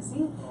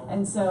unsexy.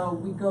 And so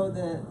we go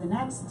the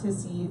next to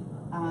see,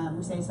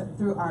 we say so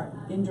through our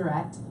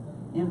indirect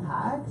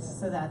impact,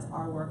 so that's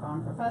our work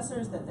on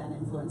professors that then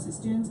influences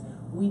students,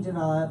 we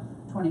develop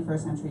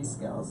 21st century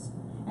skills.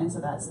 And so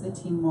that's the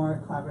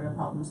teamwork, collaborative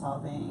problem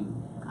solving,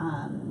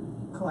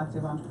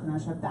 collective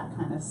entrepreneurship, that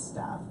kind of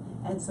stuff.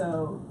 And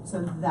so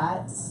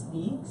that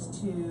speaks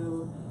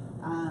to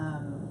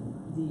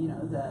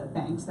the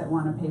banks that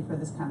want to pay for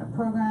this kind of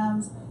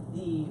programs,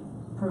 the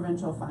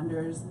provincial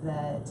funders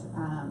that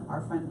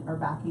are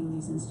backing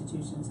these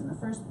institutions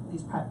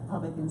these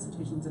public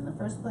institutions in the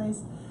first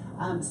place.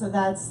 So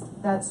that's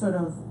sort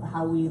of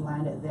how we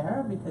landed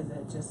there,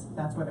 because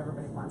that's what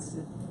everybody wants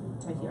to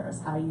hear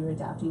is how you're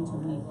adapting to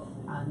meet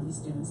these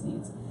students'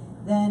 needs.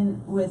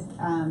 Then with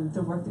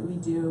the work that we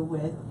do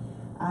with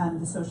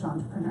the social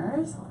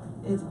entrepreneurs,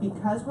 it's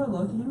because we're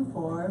looking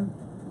for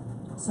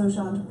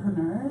social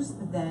entrepreneurs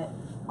that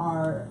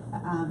are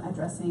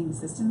addressing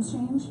systems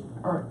change,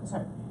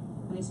 let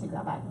me take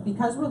that back.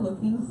 Because we're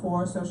looking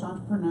for social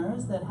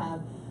entrepreneurs that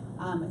have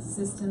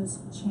systems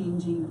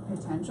changing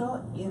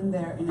potential in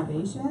their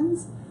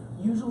innovations,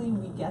 usually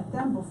we get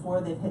them before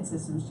they've hit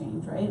systems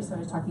change, right? So I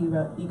was talking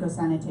about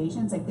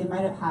eco-sanitation. It's like they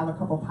might have a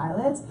couple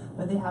pilots,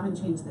 but they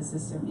haven't changed the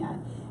system yet.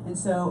 And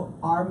so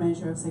our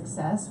measure of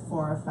success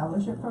for a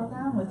fellowship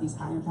program with these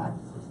high impact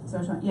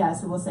social,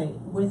 so we'll say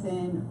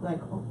within,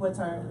 what's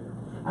our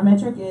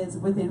metric is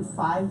within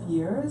 5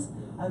 years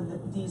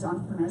of these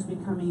entrepreneurs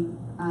becoming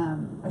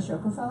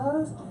Ashoka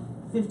Fellows,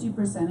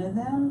 50% of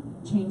them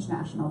change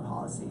national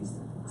policies.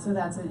 So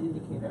that's an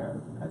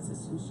indicator of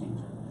systems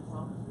change.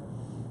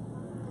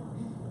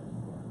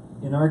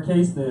 In our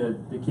case, the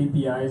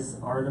KPIs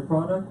are the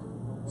product.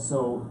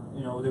 So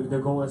the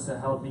goal is to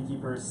help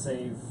beekeepers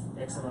save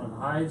X amount of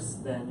hives.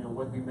 Then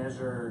what we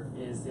measure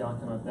is the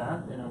outcome of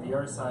that. And on the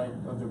other side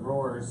of the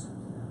growers,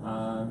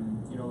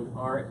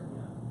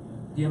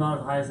 the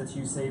amount of hives that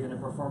you save and the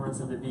performance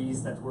of the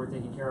bees that we're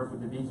taking care of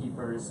with the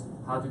beekeepers,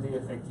 how do they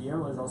affect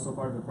yield is also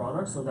part of the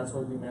product. So that's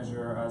what we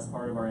measure as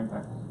part of our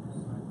impact.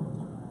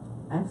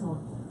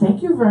 Excellent.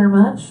 Thank you very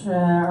much,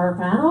 our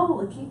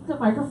panel. Keep the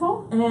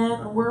microphone,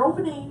 and we're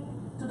opening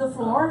to the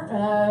floor.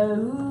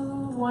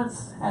 Who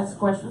has a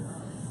question?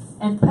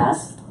 And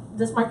pass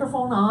this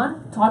microphone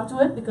on. Talk to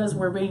it because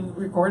we're being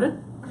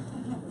recorded.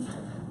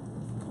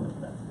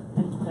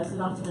 And pass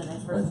it on to the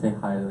next person. Let's say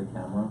hi to the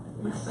camera.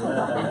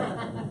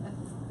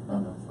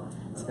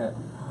 Okay.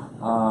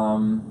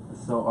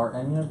 So are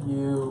any of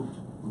you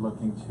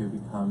looking to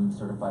become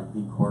certified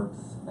B Corps,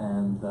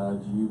 and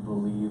do you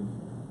believe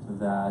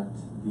that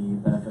the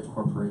benefit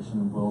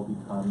corporation will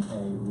become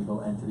a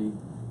legal entity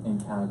in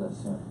Canada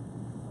soon?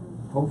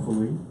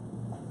 Hopefully.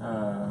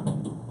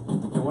 And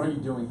what are you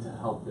doing to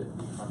help it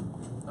become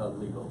a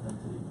legal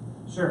entity?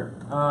 Sure.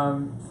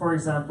 For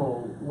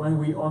example, when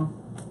we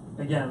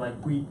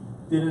we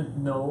didn't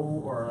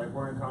know or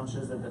weren't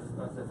conscious of the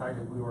fact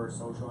that we were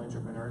social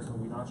entrepreneurs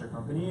when we launched our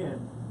company,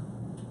 and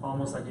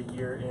almost a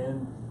year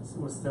in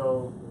was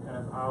still kind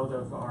of out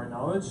of our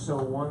knowledge. So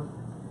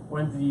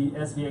when the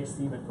SVX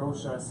team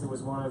approached us, it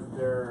was one of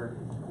their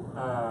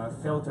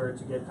filter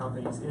to get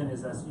companies in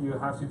is that you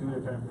have to do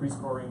the kind of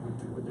pre-scoring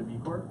with the B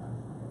Corp.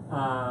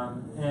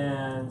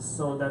 And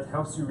so that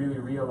helps you really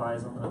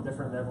realize on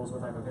different levels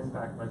what type of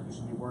impact like you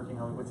should be working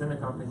on within the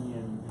company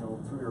and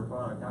through your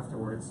product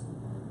afterwards.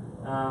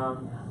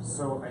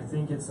 So I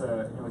think it's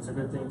a it's a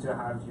good thing to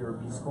have your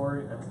B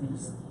score at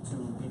least to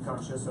be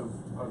conscious of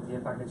the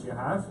impact that you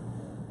have.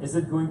 Is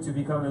it going to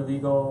become a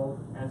legal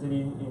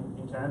entity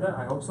in Canada?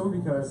 I hope so,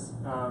 because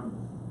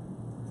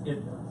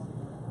it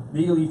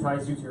legally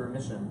ties you to your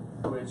mission,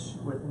 which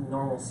with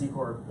normal C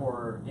Corp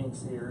or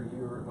Inc.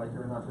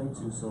 you're not linked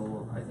to.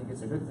 So I think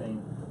it's a good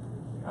thing.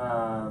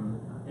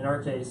 In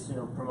our case,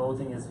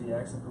 promoting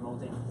SVX and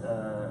promoting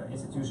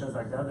institutions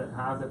like that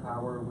have the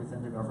power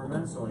within the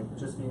government. So like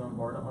just being on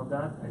board of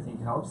that, I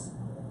think helps.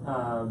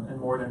 And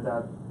more than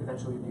that,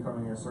 eventually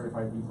becoming a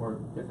certified B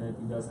Corp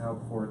definitely does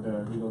help for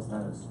the legal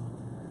status.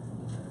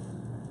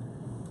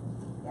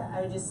 Yeah,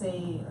 I would just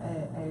say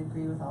I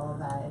agree with all of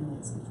that, and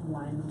it's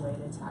one way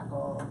to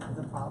tackle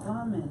the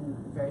problem,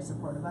 and very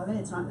supportive of it.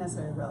 It's not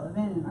necessarily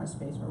relevant in our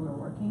space where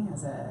we're working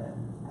as a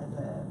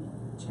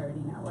charity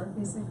network,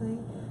 basically,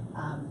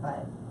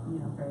 but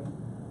very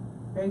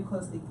very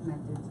closely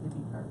connected to the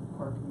B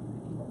Corp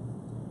community.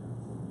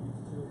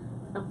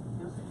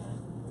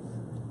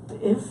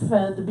 If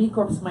the B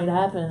Corps might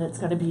happen, it's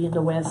going to be in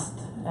the West,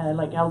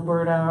 like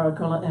Alberta or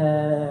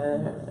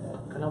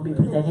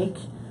Colombie-Britannique.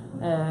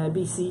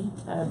 BC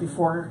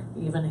before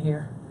even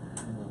here.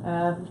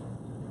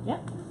 Yeah.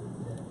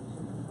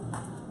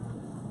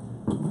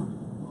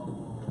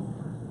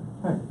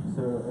 Hi.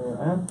 So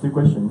I have two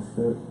questions.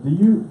 So, do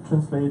you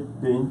translate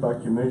the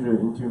impact you measure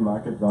into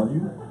market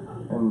value?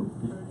 And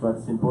if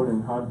that's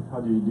important, how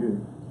do you do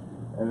it?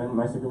 And then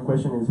my second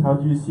question is, how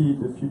do you see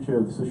the future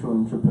of social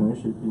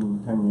entrepreneurship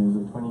in 10 years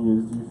or 20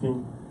 years? Do you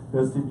think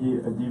there'll still be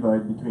a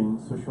divide between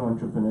social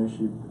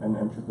entrepreneurship and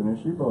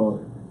entrepreneurship,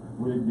 or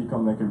will it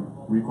become like a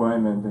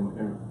requirement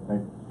and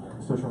like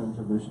social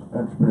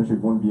entrepreneurship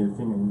won't be a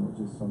thing anymore,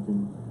 just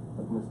something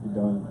that must be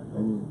done?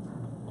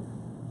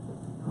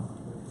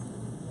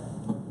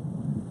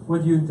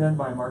 What do you intend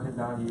by market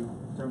value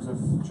in terms of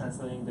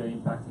translating the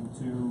impact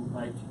into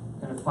like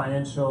kind of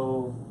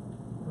financial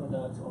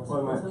products or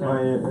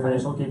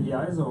financial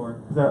KPIs,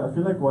 or? I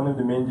feel like one of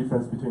the main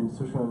difference between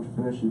social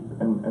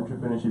entrepreneurship and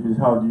entrepreneurship is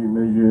how do you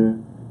measure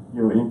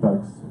your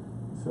impacts.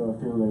 So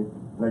I feel like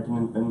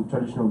in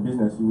traditional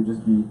business, it would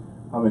just be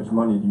how much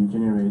money do you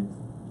generate.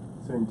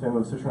 So in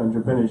terms of social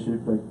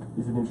entrepreneurship, like,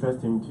 is it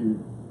interesting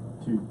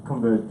to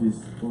convert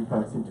these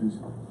impacts into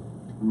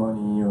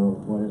money or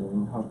whatever,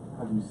 and how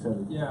do you sell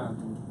it? Yeah,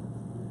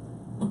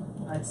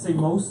 I'd say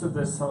most of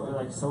the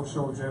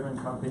social-driven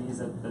companies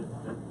that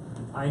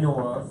I know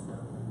of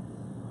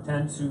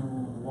tend to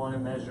want to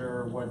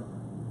measure what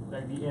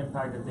the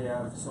impact that they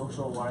have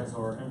social-wise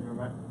or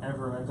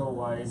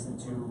environmental-wise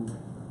into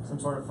some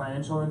sort of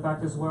financial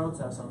impact as well,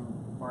 to have some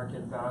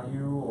market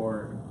value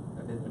or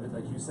a bit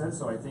like you said.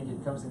 So I think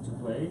it comes into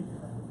play,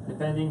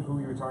 depending who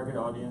your target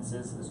audience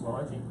is as well.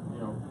 I think,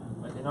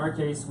 like in our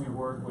case, we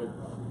work with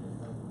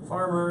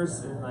farmers,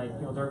 and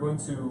they're going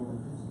to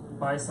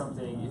buy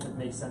something if it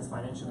makes sense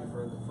financially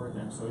for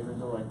them. So even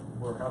though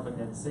we're helping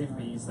them save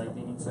bees, they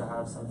need to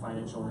have some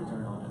financial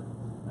return on it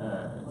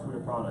through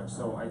the product.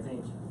 So I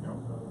think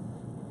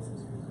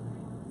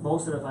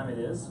most of the time it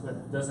is, but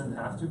it doesn't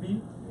have to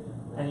be.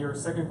 And your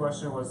second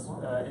question was,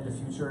 in the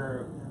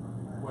future,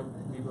 what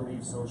we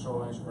believe social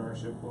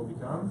entrepreneurship will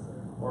become,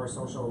 or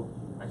social,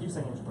 I keep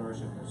saying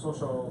entrepreneurship,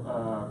 social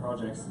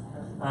projects.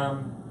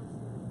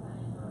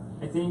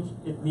 I think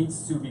it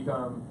needs to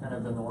become kind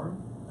of the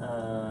norm,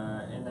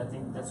 and I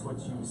think that's what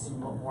you see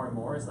more and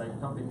more, is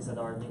companies that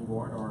are being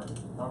born, or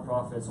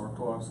nonprofits or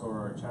co-ops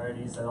or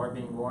charities that are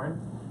being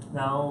born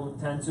now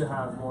tend to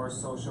have more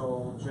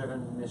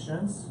social-driven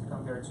missions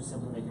compared to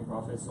simply making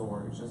profits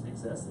or just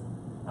exist.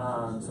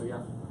 So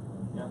yeah,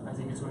 I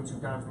think it's going to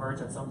kind of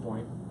merge at some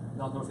point.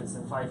 Not know if it's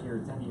in 5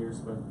 years, 10 years,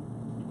 but it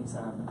needs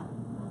to happen.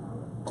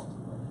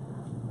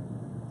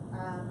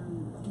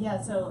 Yeah.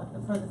 So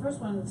for the first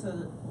one,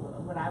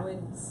 what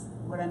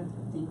I'm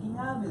thinking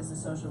of is a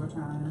social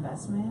return on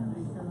investment. Are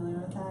you familiar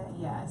with that?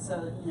 Yeah.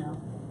 So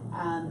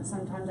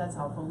sometimes that's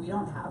helpful. We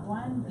don't have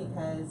one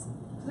because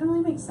it doesn't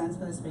really make sense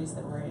for the space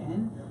that we're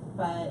in.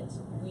 But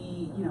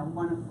we,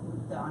 one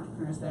of the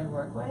entrepreneurs that I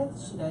work with,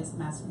 she does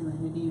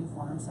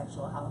masculinity-informed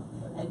sexual health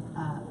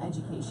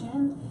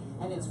education,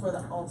 and it's for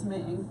the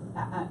ultimate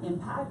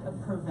impact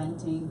of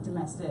preventing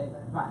domestic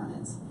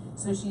violence.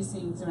 So she's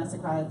seeing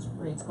domestic violence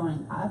rates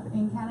going up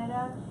in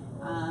Canada,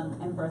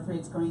 and birth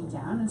rates going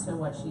down. And so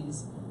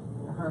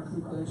her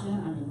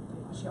conclusion,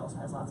 she also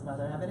has lots of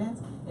other evidence,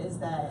 is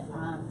that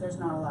there's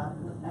not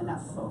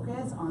enough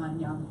focus on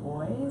young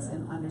boys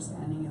and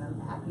understanding and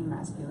unpacking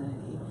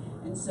masculinity.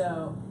 And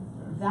so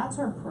that's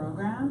her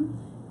program,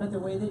 but the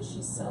way that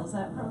she sells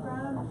that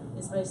program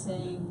is by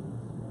saying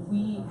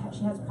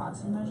she has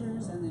proxy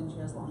measures, and then she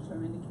has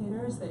long-term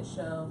indicators that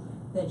show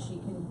that she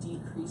can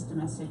decrease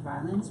domestic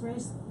violence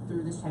rates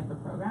through this type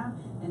of program.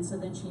 And so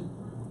then she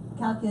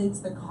calculates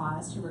the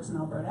cost, she works in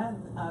Alberta,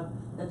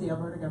 that the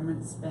Alberta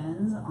government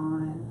spends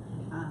on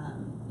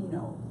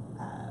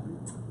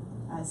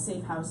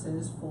safe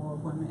houses for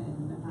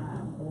women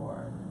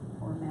or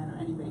men or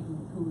anybody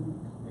who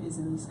is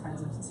in these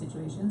kinds of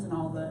situations, and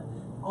all the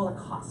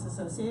costs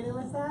associated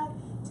with that,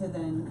 to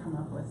then come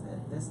up with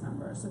this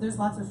number. So there's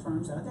lots of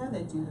firms out there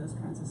that do those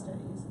kinds of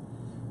studies.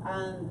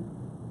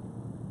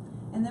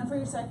 And then for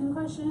your second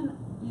question,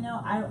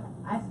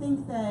 I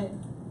think that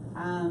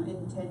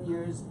in 10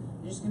 years,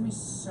 there's going to be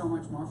so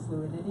much more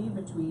fluidity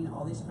between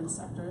all these different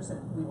sectors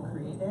that we've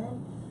created.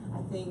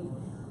 I think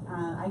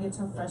I get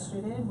so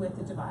frustrated with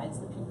the divides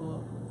that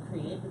people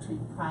create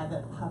between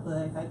private,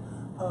 public,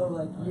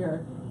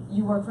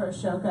 you work for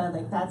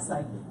Ashoka, that's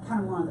kind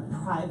of more on the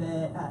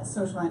private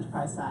social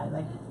enterprise side.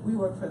 We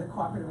work for the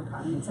cooperative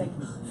economy. It's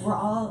we're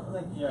all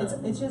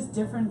it's just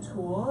different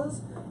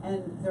tools,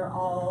 and they're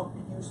all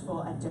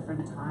useful at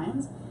different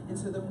times. And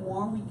so the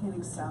more we can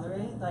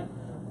accelerate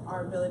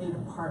our ability to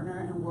partner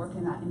and work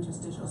in that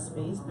interstitial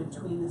space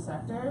between the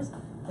sectors,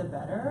 the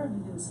better.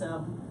 And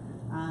so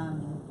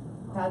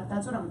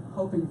that's what I'm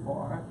hoping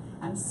for.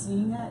 I'm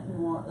seeing it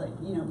more,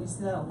 we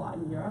see that a lot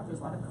in Europe. There's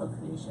a lot of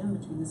co-creation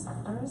between the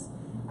sectors,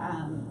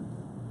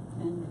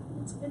 and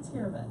it's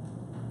here a bit.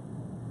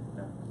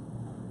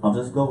 I'll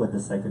just go with the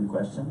second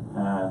question.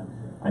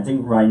 I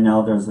think right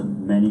now there's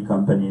many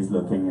companies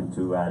looking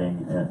into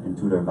adding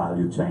into their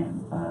value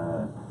chain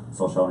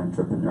social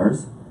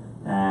entrepreneurs,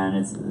 and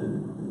it's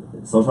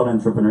social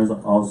entrepreneurs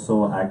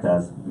also act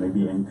as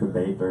maybe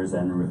incubators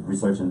and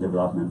research and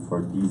development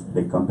for these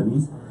big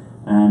companies.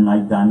 And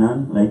like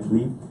Danone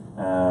lately,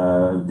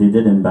 they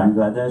did in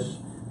Bangladesh,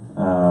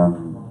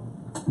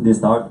 they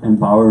start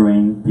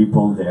empowering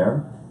people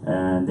there,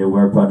 and they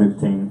were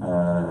producing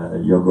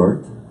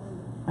yogurt.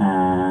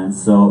 And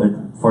so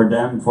for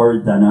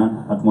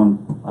Danone, at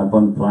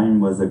one point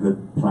was a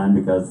good plan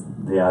because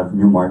they have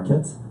new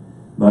markets,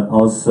 but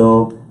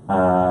also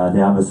they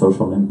have a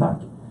social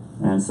impact.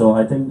 And so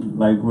I think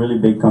really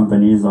big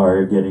companies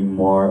are getting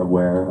more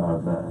aware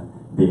of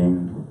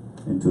being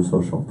into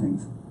social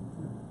things.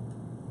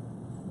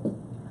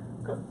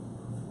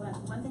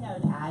 One thing I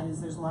would add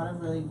is there's a lot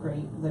of really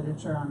great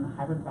literature on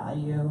hybrid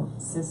value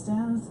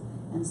systems,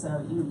 and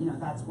so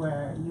that's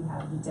where you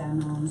have the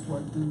Danones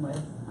working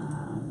with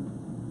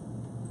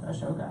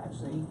Ashoka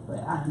actually,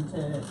 but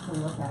to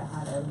look at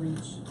how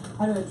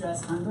to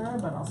address hunger,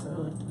 but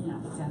also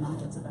Danone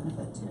gets a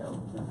benefit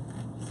too.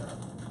 So.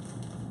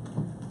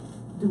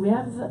 Do we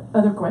have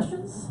other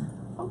questions,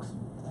 folks?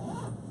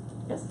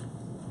 Yes?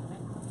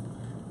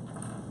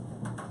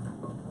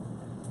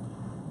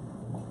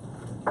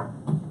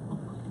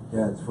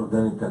 Yeah, it's for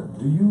Danica.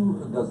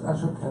 Does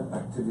Ashoka have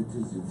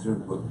activities in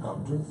third world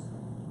countries?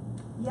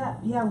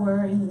 Yeah,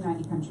 we're in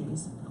 90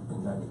 countries.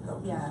 In 90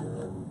 countries. Yeah.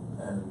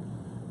 And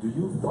do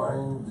you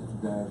find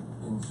that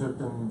in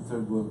certain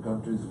third world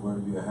countries where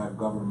you have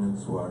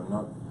governments who are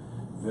not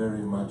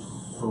very much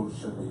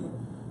socially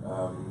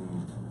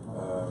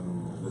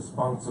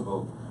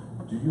responsible,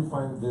 do you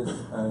find this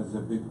as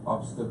a big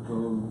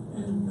obstacle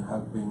in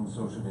helping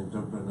social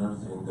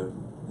entrepreneurs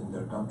in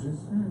their countries?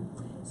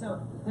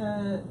 So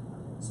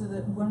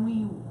when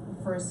we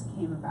first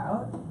came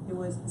about, it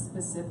was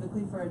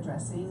specifically for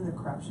addressing the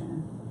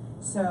corruption.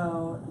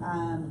 So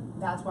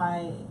that's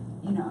why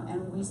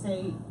and we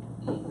say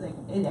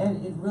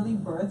it really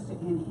birthed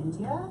in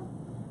India.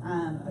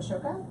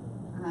 Ashoka.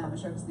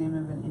 Ashoka's the name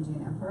of an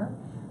Indian emperor.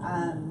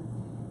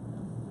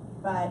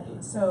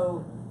 But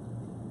so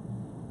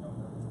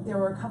there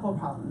were a couple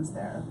problems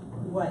there.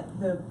 What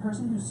the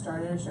person who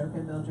started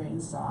Ashoka Vildre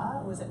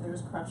saw was that there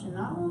was corruption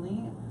not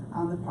only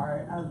on the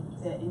part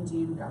of the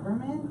Indian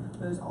government, but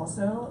there was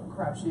also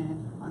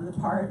corruption on the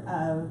part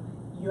of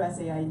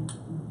USAID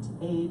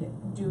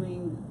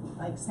doing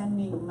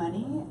sending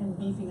money and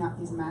beefing up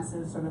these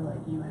massive sort of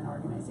UN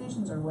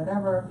organizations or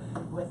whatever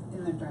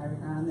in their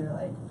driving around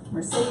their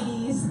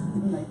Mercedes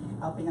and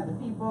helping other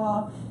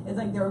people. It's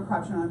there were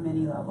corruption on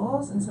many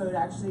levels, and so it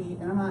actually,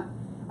 and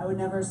I would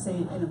never say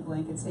in a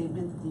blanket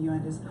statement that the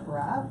UN is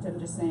corrupt. I'm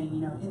just saying,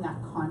 in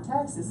that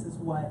context, this is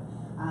what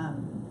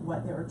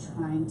they were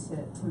trying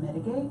to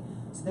mitigate.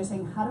 So they're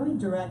saying, how do we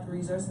direct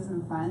resources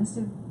and funds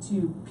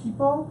to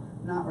people,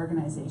 not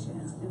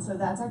organizations? And so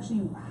that's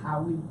actually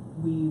how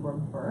we were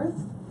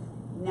birthed.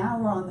 Now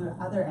we're on the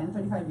other end,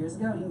 35 years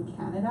ago in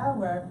Canada,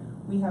 where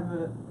we have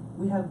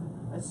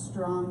a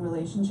strong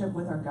relationship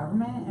with our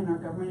government, and our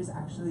government is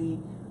actually,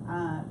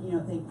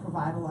 they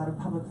provide a lot of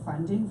public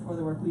funding for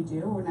the work we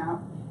do. We're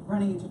now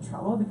running into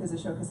trouble because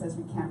Ashoka says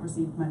we can't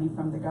receive money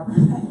from the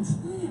government.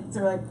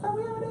 So we're like, but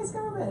we have a nice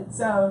government.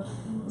 So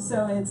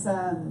it's,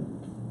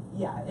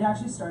 it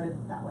actually started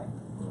that way.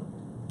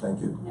 Thank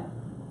you. Yeah.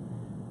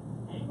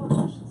 Any more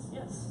questions?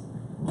 Yes.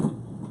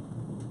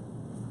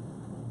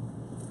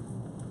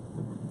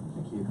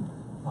 Thank you.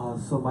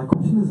 So my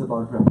question is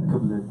about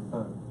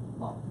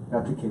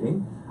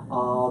replicating,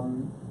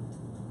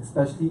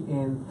 especially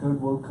in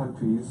third world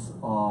countries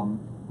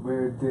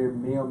where there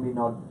may or may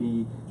not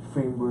be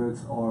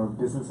frameworks or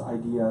business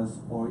ideas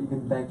or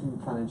even banking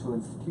financial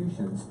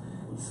institutions.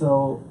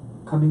 So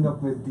coming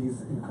up with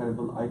these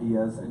incredible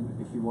ideas, and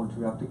if you want to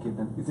replicate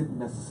them, is it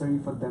necessary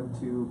for them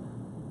to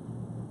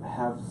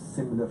have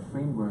similar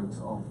frameworks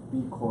of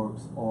B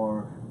Corps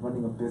or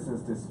running a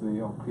business this way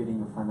or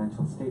creating a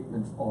financial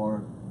statements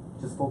or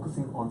just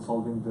focusing on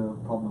solving the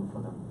problem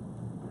for them?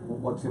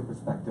 What's your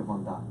perspective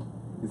on that?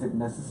 Is it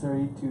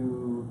necessary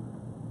to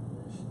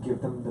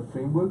give them the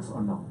frameworks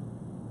or no?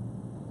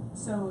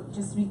 So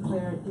just to be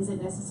clear, is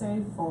it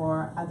necessary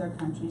for other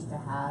countries to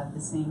have the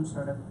same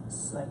sort of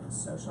like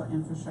social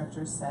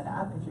infrastructure set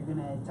up if you're going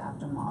to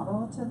adapt a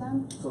model to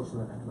them?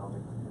 Social and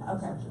economic.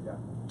 Okay. Yeah.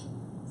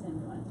 Does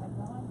anyone want to type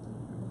that one?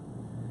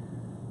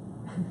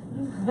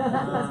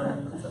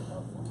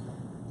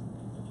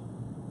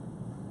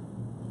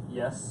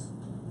 Yes.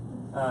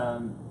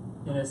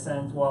 In a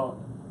sense, well,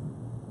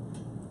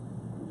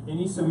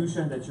 any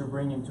solution that you're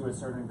bringing to a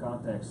certain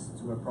context,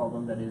 to a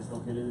problem that is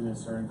located in a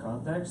certain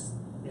context,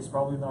 is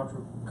probably not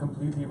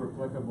completely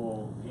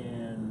replicable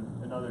in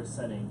another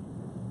setting.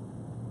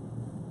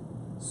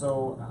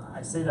 So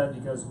I say that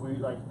because we,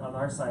 like, on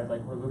our side,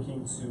 like, we're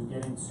looking to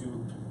get into,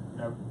 you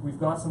know, we've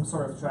got some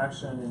sort of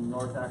traction in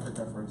North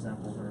Africa, for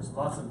example. There's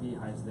lots of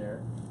beehives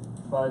there,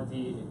 but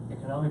the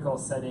economical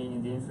setting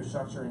and the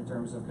infrastructure in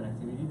terms of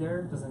connectivity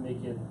there doesn't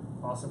make it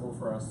possible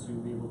for us to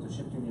be able to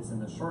ship units in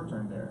the short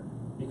term there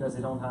because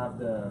they don't have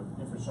the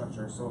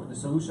infrastructure. So the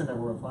solution that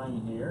we're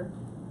applying here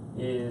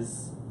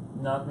is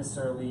not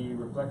necessarily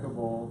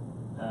replicable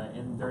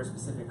in their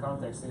specific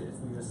context if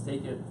we just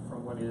take it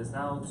from what it is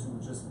now to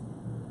just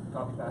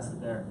copy paste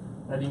it there.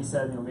 That being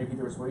said, you know, maybe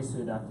there's ways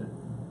to adapt it.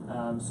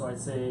 So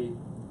I'd say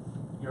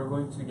you're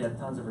going to get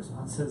tons of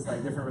responses,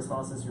 like different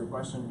responses to your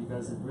question,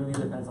 because it really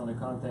depends on the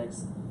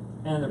context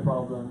and the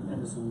problem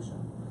and the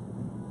solution.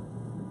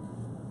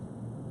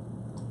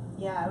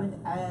 Yeah,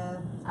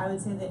 I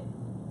would say that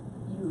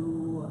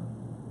you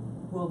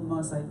will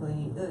most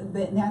likely,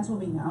 the answer will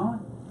be no,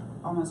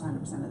 almost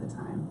 100% of the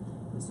time.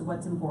 So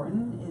what's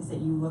important is that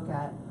you look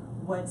at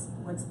what's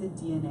the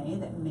DNA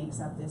that makes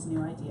up this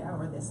new idea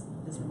or this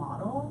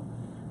model,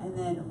 and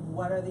then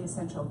what are the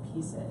essential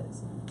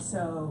pieces.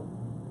 So,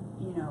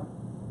 you know,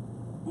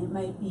 it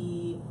might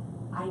be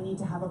I need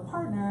to have a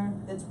partner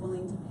that's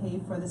willing to pay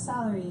for the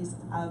salaries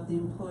of the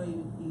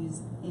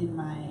employees in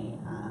my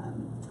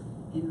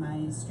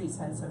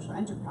StreetSuds social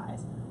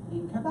enterprise.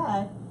 In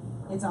Quebec,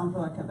 it's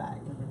Emploi Quebec,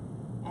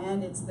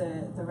 and it's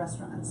the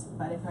restaurants.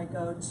 But if I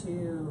go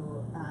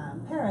to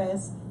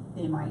Paris,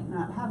 they might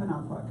not have an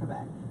Emploi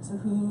Quebec. So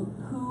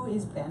who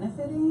is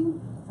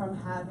benefiting from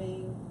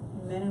having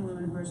men and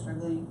women who are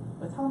struggling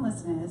with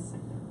homelessness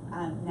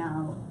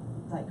now,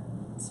 like,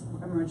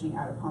 emerging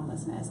out of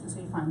homelessness? And so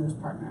you find those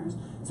partners.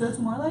 So it's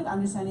more like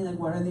understanding, like,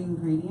 what are the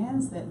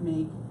ingredients that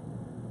make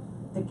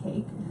the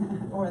cake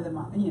or the,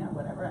 you know,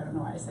 whatever, I don't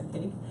know why I said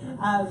cake,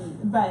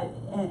 but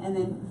and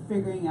then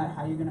figuring out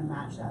how you're going to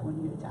match that when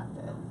you adapt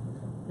it.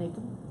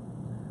 Nathan?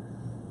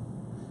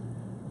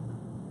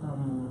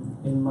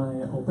 In my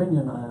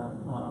opinion,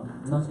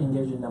 I'm not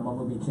engaged in the Ma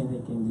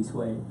MobiClinique in this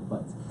way,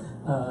 but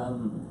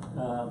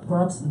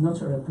perhaps not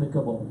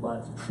replicable,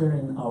 but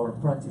sharing our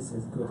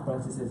practices, good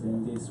practices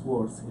in these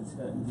worlds,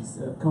 in these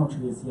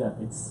countries, yeah,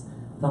 it's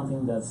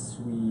something that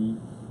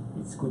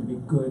it could be a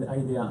good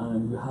idea,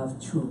 and we have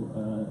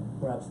to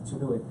perhaps to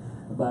do it,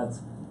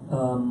 but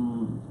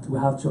we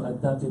have to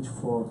adapt it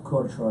for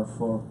culture,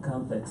 for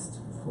context,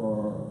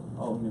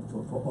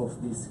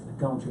 of these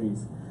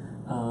countries.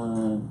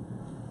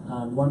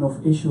 And one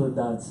of issue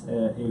that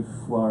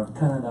if we are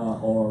Canada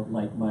or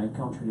like my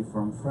country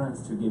from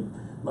France to give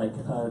like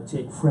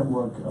take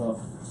framework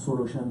of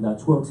solution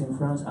that works in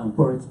France and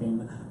put it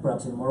in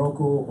perhaps in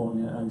Morocco or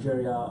in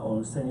Algeria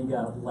or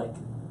Senegal, like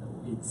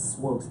it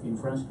works in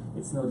French,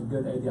 it's not a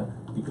good idea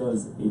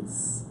because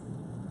it's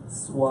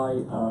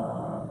why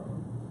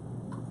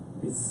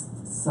it's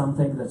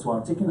something that's why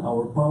taking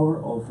our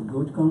power of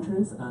good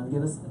countries and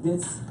give us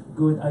this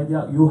good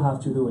idea. You have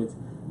to do it.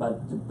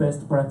 But the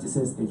best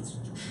practices is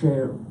to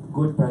share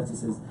good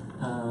practices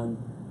and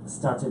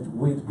start it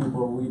with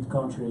people, with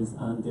countries,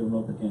 and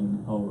develop it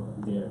in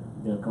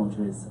their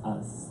countries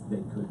as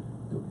they could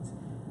do it.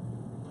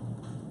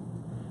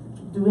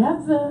 Do we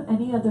have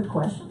any other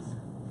questions?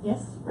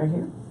 Yes, right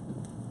here.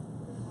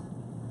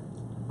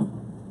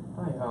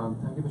 Hi,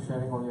 thank you for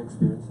sharing all your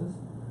experiences.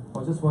 I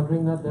was just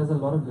wondering that there's a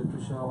lot of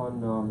literature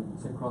on,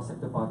 say,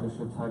 cross-sector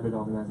partnerships, hybrid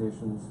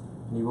organizations,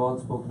 and you've all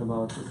spoken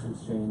about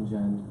systems change,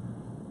 and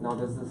now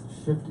there's this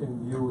shift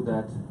in view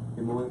that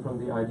you're moving from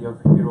the idea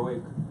of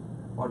heroic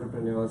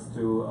entrepreneurs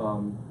to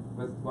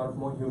with one of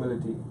more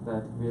humility,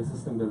 that we are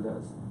system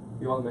builders.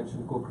 You all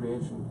mentioned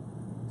co-creation.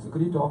 So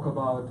could you talk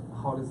about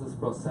how does this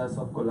process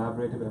of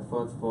collaborative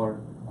efforts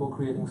for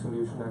co-creating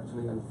solution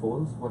actually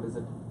unfolds? What does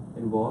it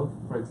involve?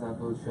 For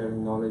example,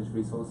 sharing knowledge,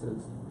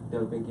 resources,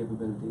 developing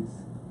capabilities.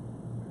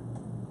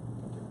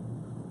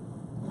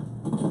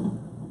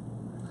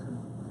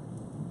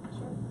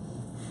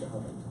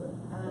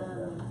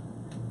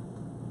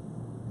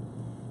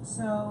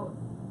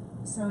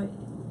 So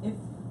if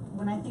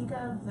when I think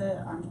of the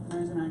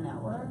entrepreneurs in our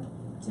network,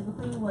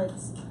 typically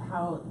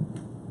how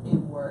it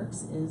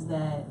works is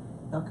that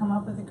they'll come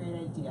up with a great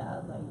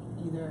idea, like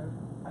either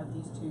of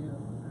these two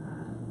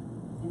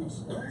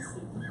initiatives,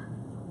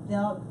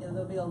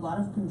 there'll be a lot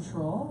of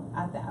control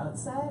at the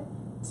outset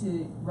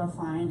to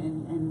refine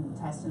and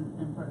test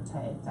and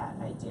prototype that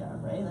idea,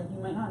 right? Like,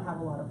 you might not have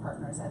a lot of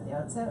partners at the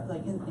outset.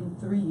 Like, in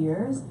 3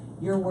 years,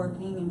 you're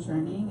working and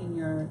churning,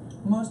 and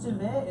most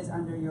of it is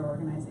under your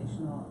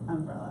organizational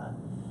umbrella.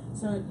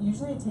 So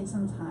usually it takes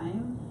some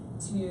time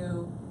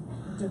to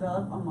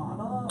develop a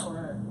model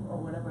or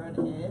whatever it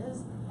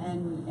is,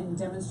 and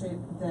demonstrate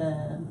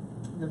the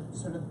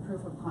sort of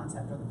proof of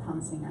concept or the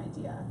promising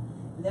idea.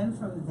 Then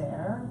from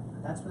there,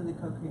 that's when the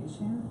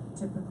co-creation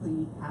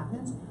typically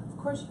happens. Of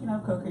course, you can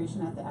have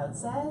co-creation at the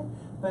outset,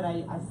 but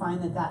I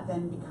find that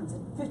then becomes a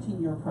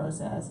 15-year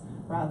process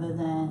rather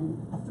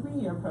than a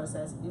 3-year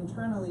process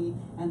internally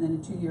and then a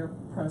 2-year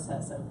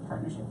process of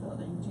partnership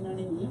building. Do you know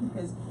what I mean?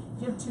 Because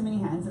if you have too many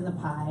hands in the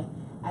pie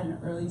at an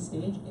early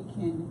stage, it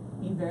can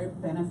be very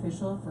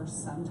beneficial for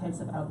some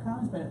types of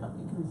outcomes, but it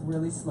can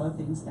really slow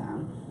things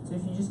down. So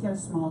if you just get a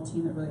small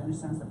team that really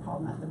understands the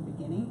problem at the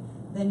beginning,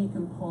 then you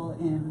can pull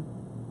in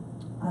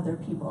other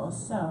people.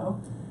 So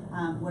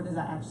what does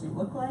that actually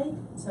look like?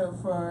 So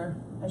for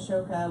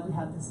Ashoka, we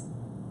have this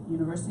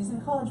universities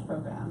and college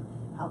program.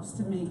 It helps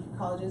to make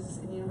colleges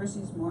and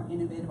universities more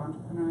innovative,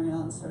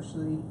 entrepreneurial, and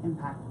socially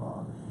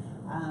impactful.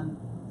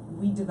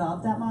 We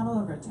developed that model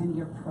over a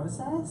 10-year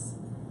process.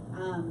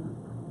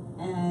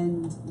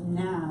 And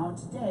now,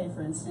 today,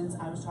 for instance,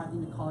 I was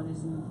talking to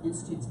Colleges and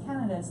Institutes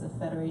Canada. It's the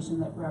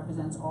federation that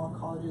represents all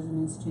colleges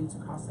and institutes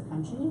across the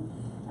country.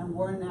 And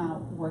we're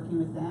now working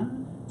with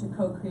them to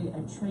co-create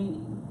a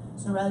training.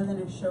 So rather than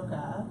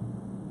Ashoka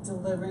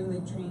delivering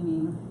the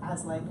training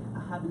as like a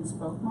hub and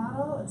spoke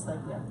model, it's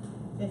like we have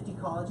 50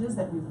 colleges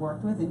that we've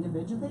worked with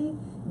individually.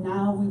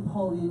 Now we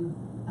pull in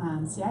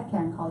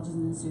CICAN, Colleges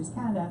and Institutes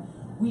Canada.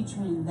 We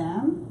train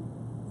them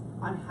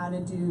on how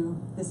to do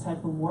this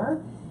type of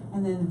work,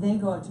 and then they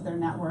go out to their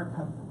network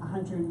of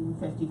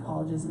 150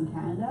 colleges in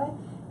Canada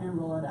and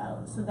roll it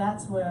out. So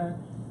that's where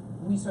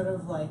we sort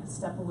of like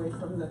step away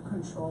from the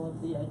control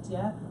of the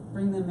idea,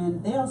 bring them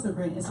in. They also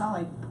bring, it's not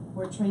like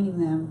we're training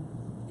them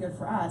good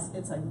for us,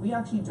 it's like we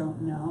actually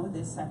don't know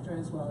this sector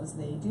as well as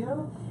they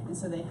do, and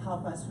so they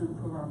help us to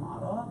improve our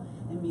model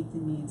and meet the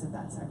needs of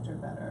that sector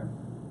better.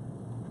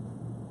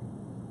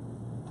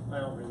 I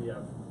don't really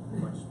have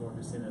much more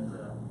to say than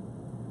that.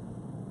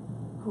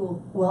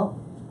 Cool. Well,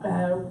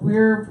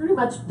 we're pretty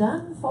much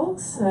done,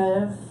 folks.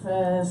 If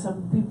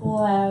some people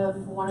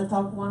want to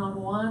talk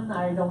one-on-one,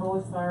 I don't know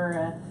if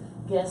our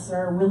guests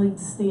are willing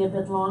to stay a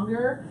bit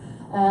longer.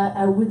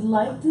 I would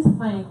like to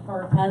thank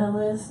our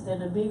panelists,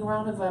 and a big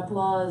round of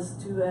applause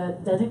to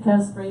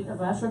Danica Straith of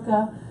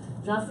Ashoka,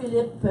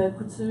 Jean-Philippe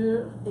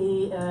Couture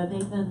et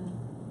Nathan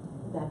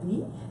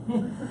Dahbi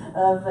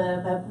of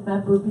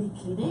Ma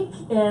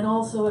MobiClinique, and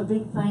also a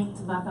big thank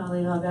to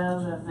Marc-André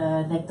Roberge of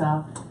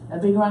Nectar. A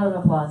big round of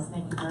applause.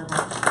 Thank you very much.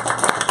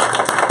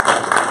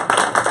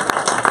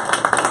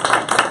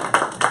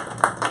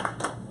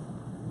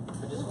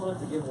 I just wanted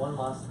to give one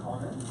last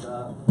comment.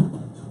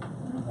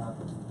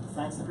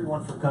 Thanks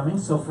everyone for coming.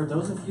 So for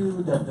those of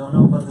you that don't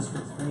know about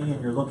District 3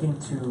 and you're looking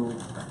to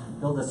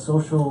build a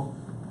social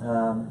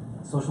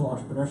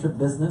entrepreneurship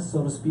business,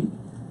 so to speak,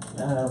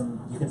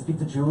 you can speak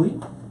to Julie.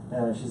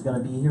 She's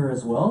going to be here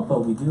as well,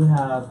 but we do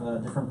have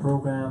different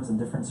programs and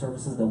different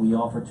services that we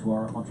offer to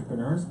our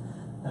entrepreneurs.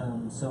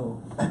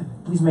 So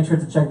please make sure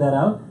to check that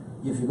out.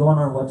 If you go on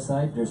our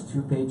website, there's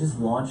 2 pages,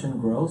 Launch and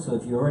Grow. So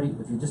if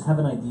you just have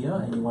an idea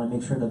and you want to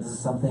make sure that this is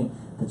something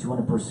that you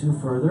want to pursue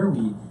further,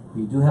 we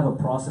do have a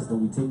process that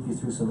we take you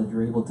through so that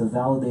you're able to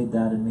validate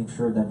that and make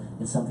sure that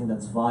it's something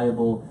that's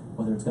viable,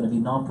 whether it's going to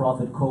be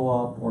nonprofit,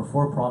 co-op, or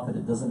for-profit,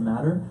 it doesn't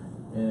matter.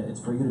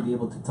 It's for you to be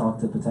able to talk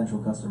to potential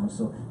customers.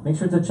 So make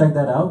sure to check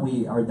that out.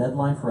 Our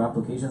deadline for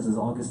applications is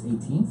August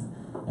 18th.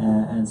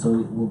 And so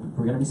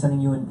we're going to be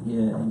sending you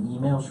an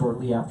email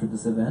shortly after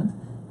this event,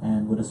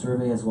 and with a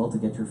survey as well to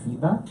get your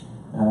feedback.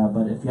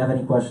 But if you have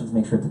any questions,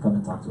 make sure to come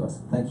and talk to us.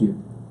 Thank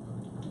you.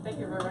 Thank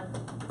you very much.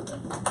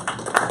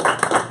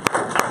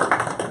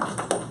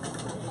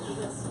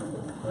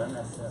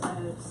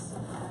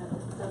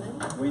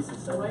 Oui, c'est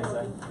ça,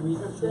 exact. Oui,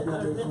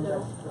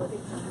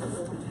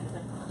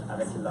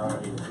 avec l'heure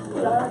et tout.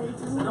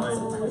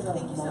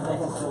 Thank you so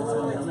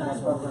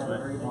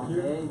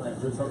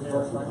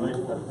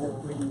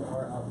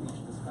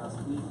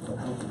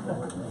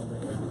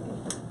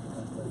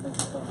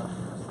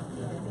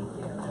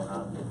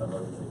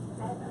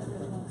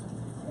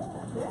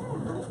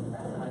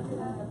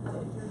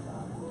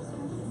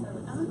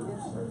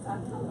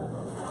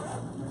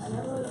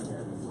much.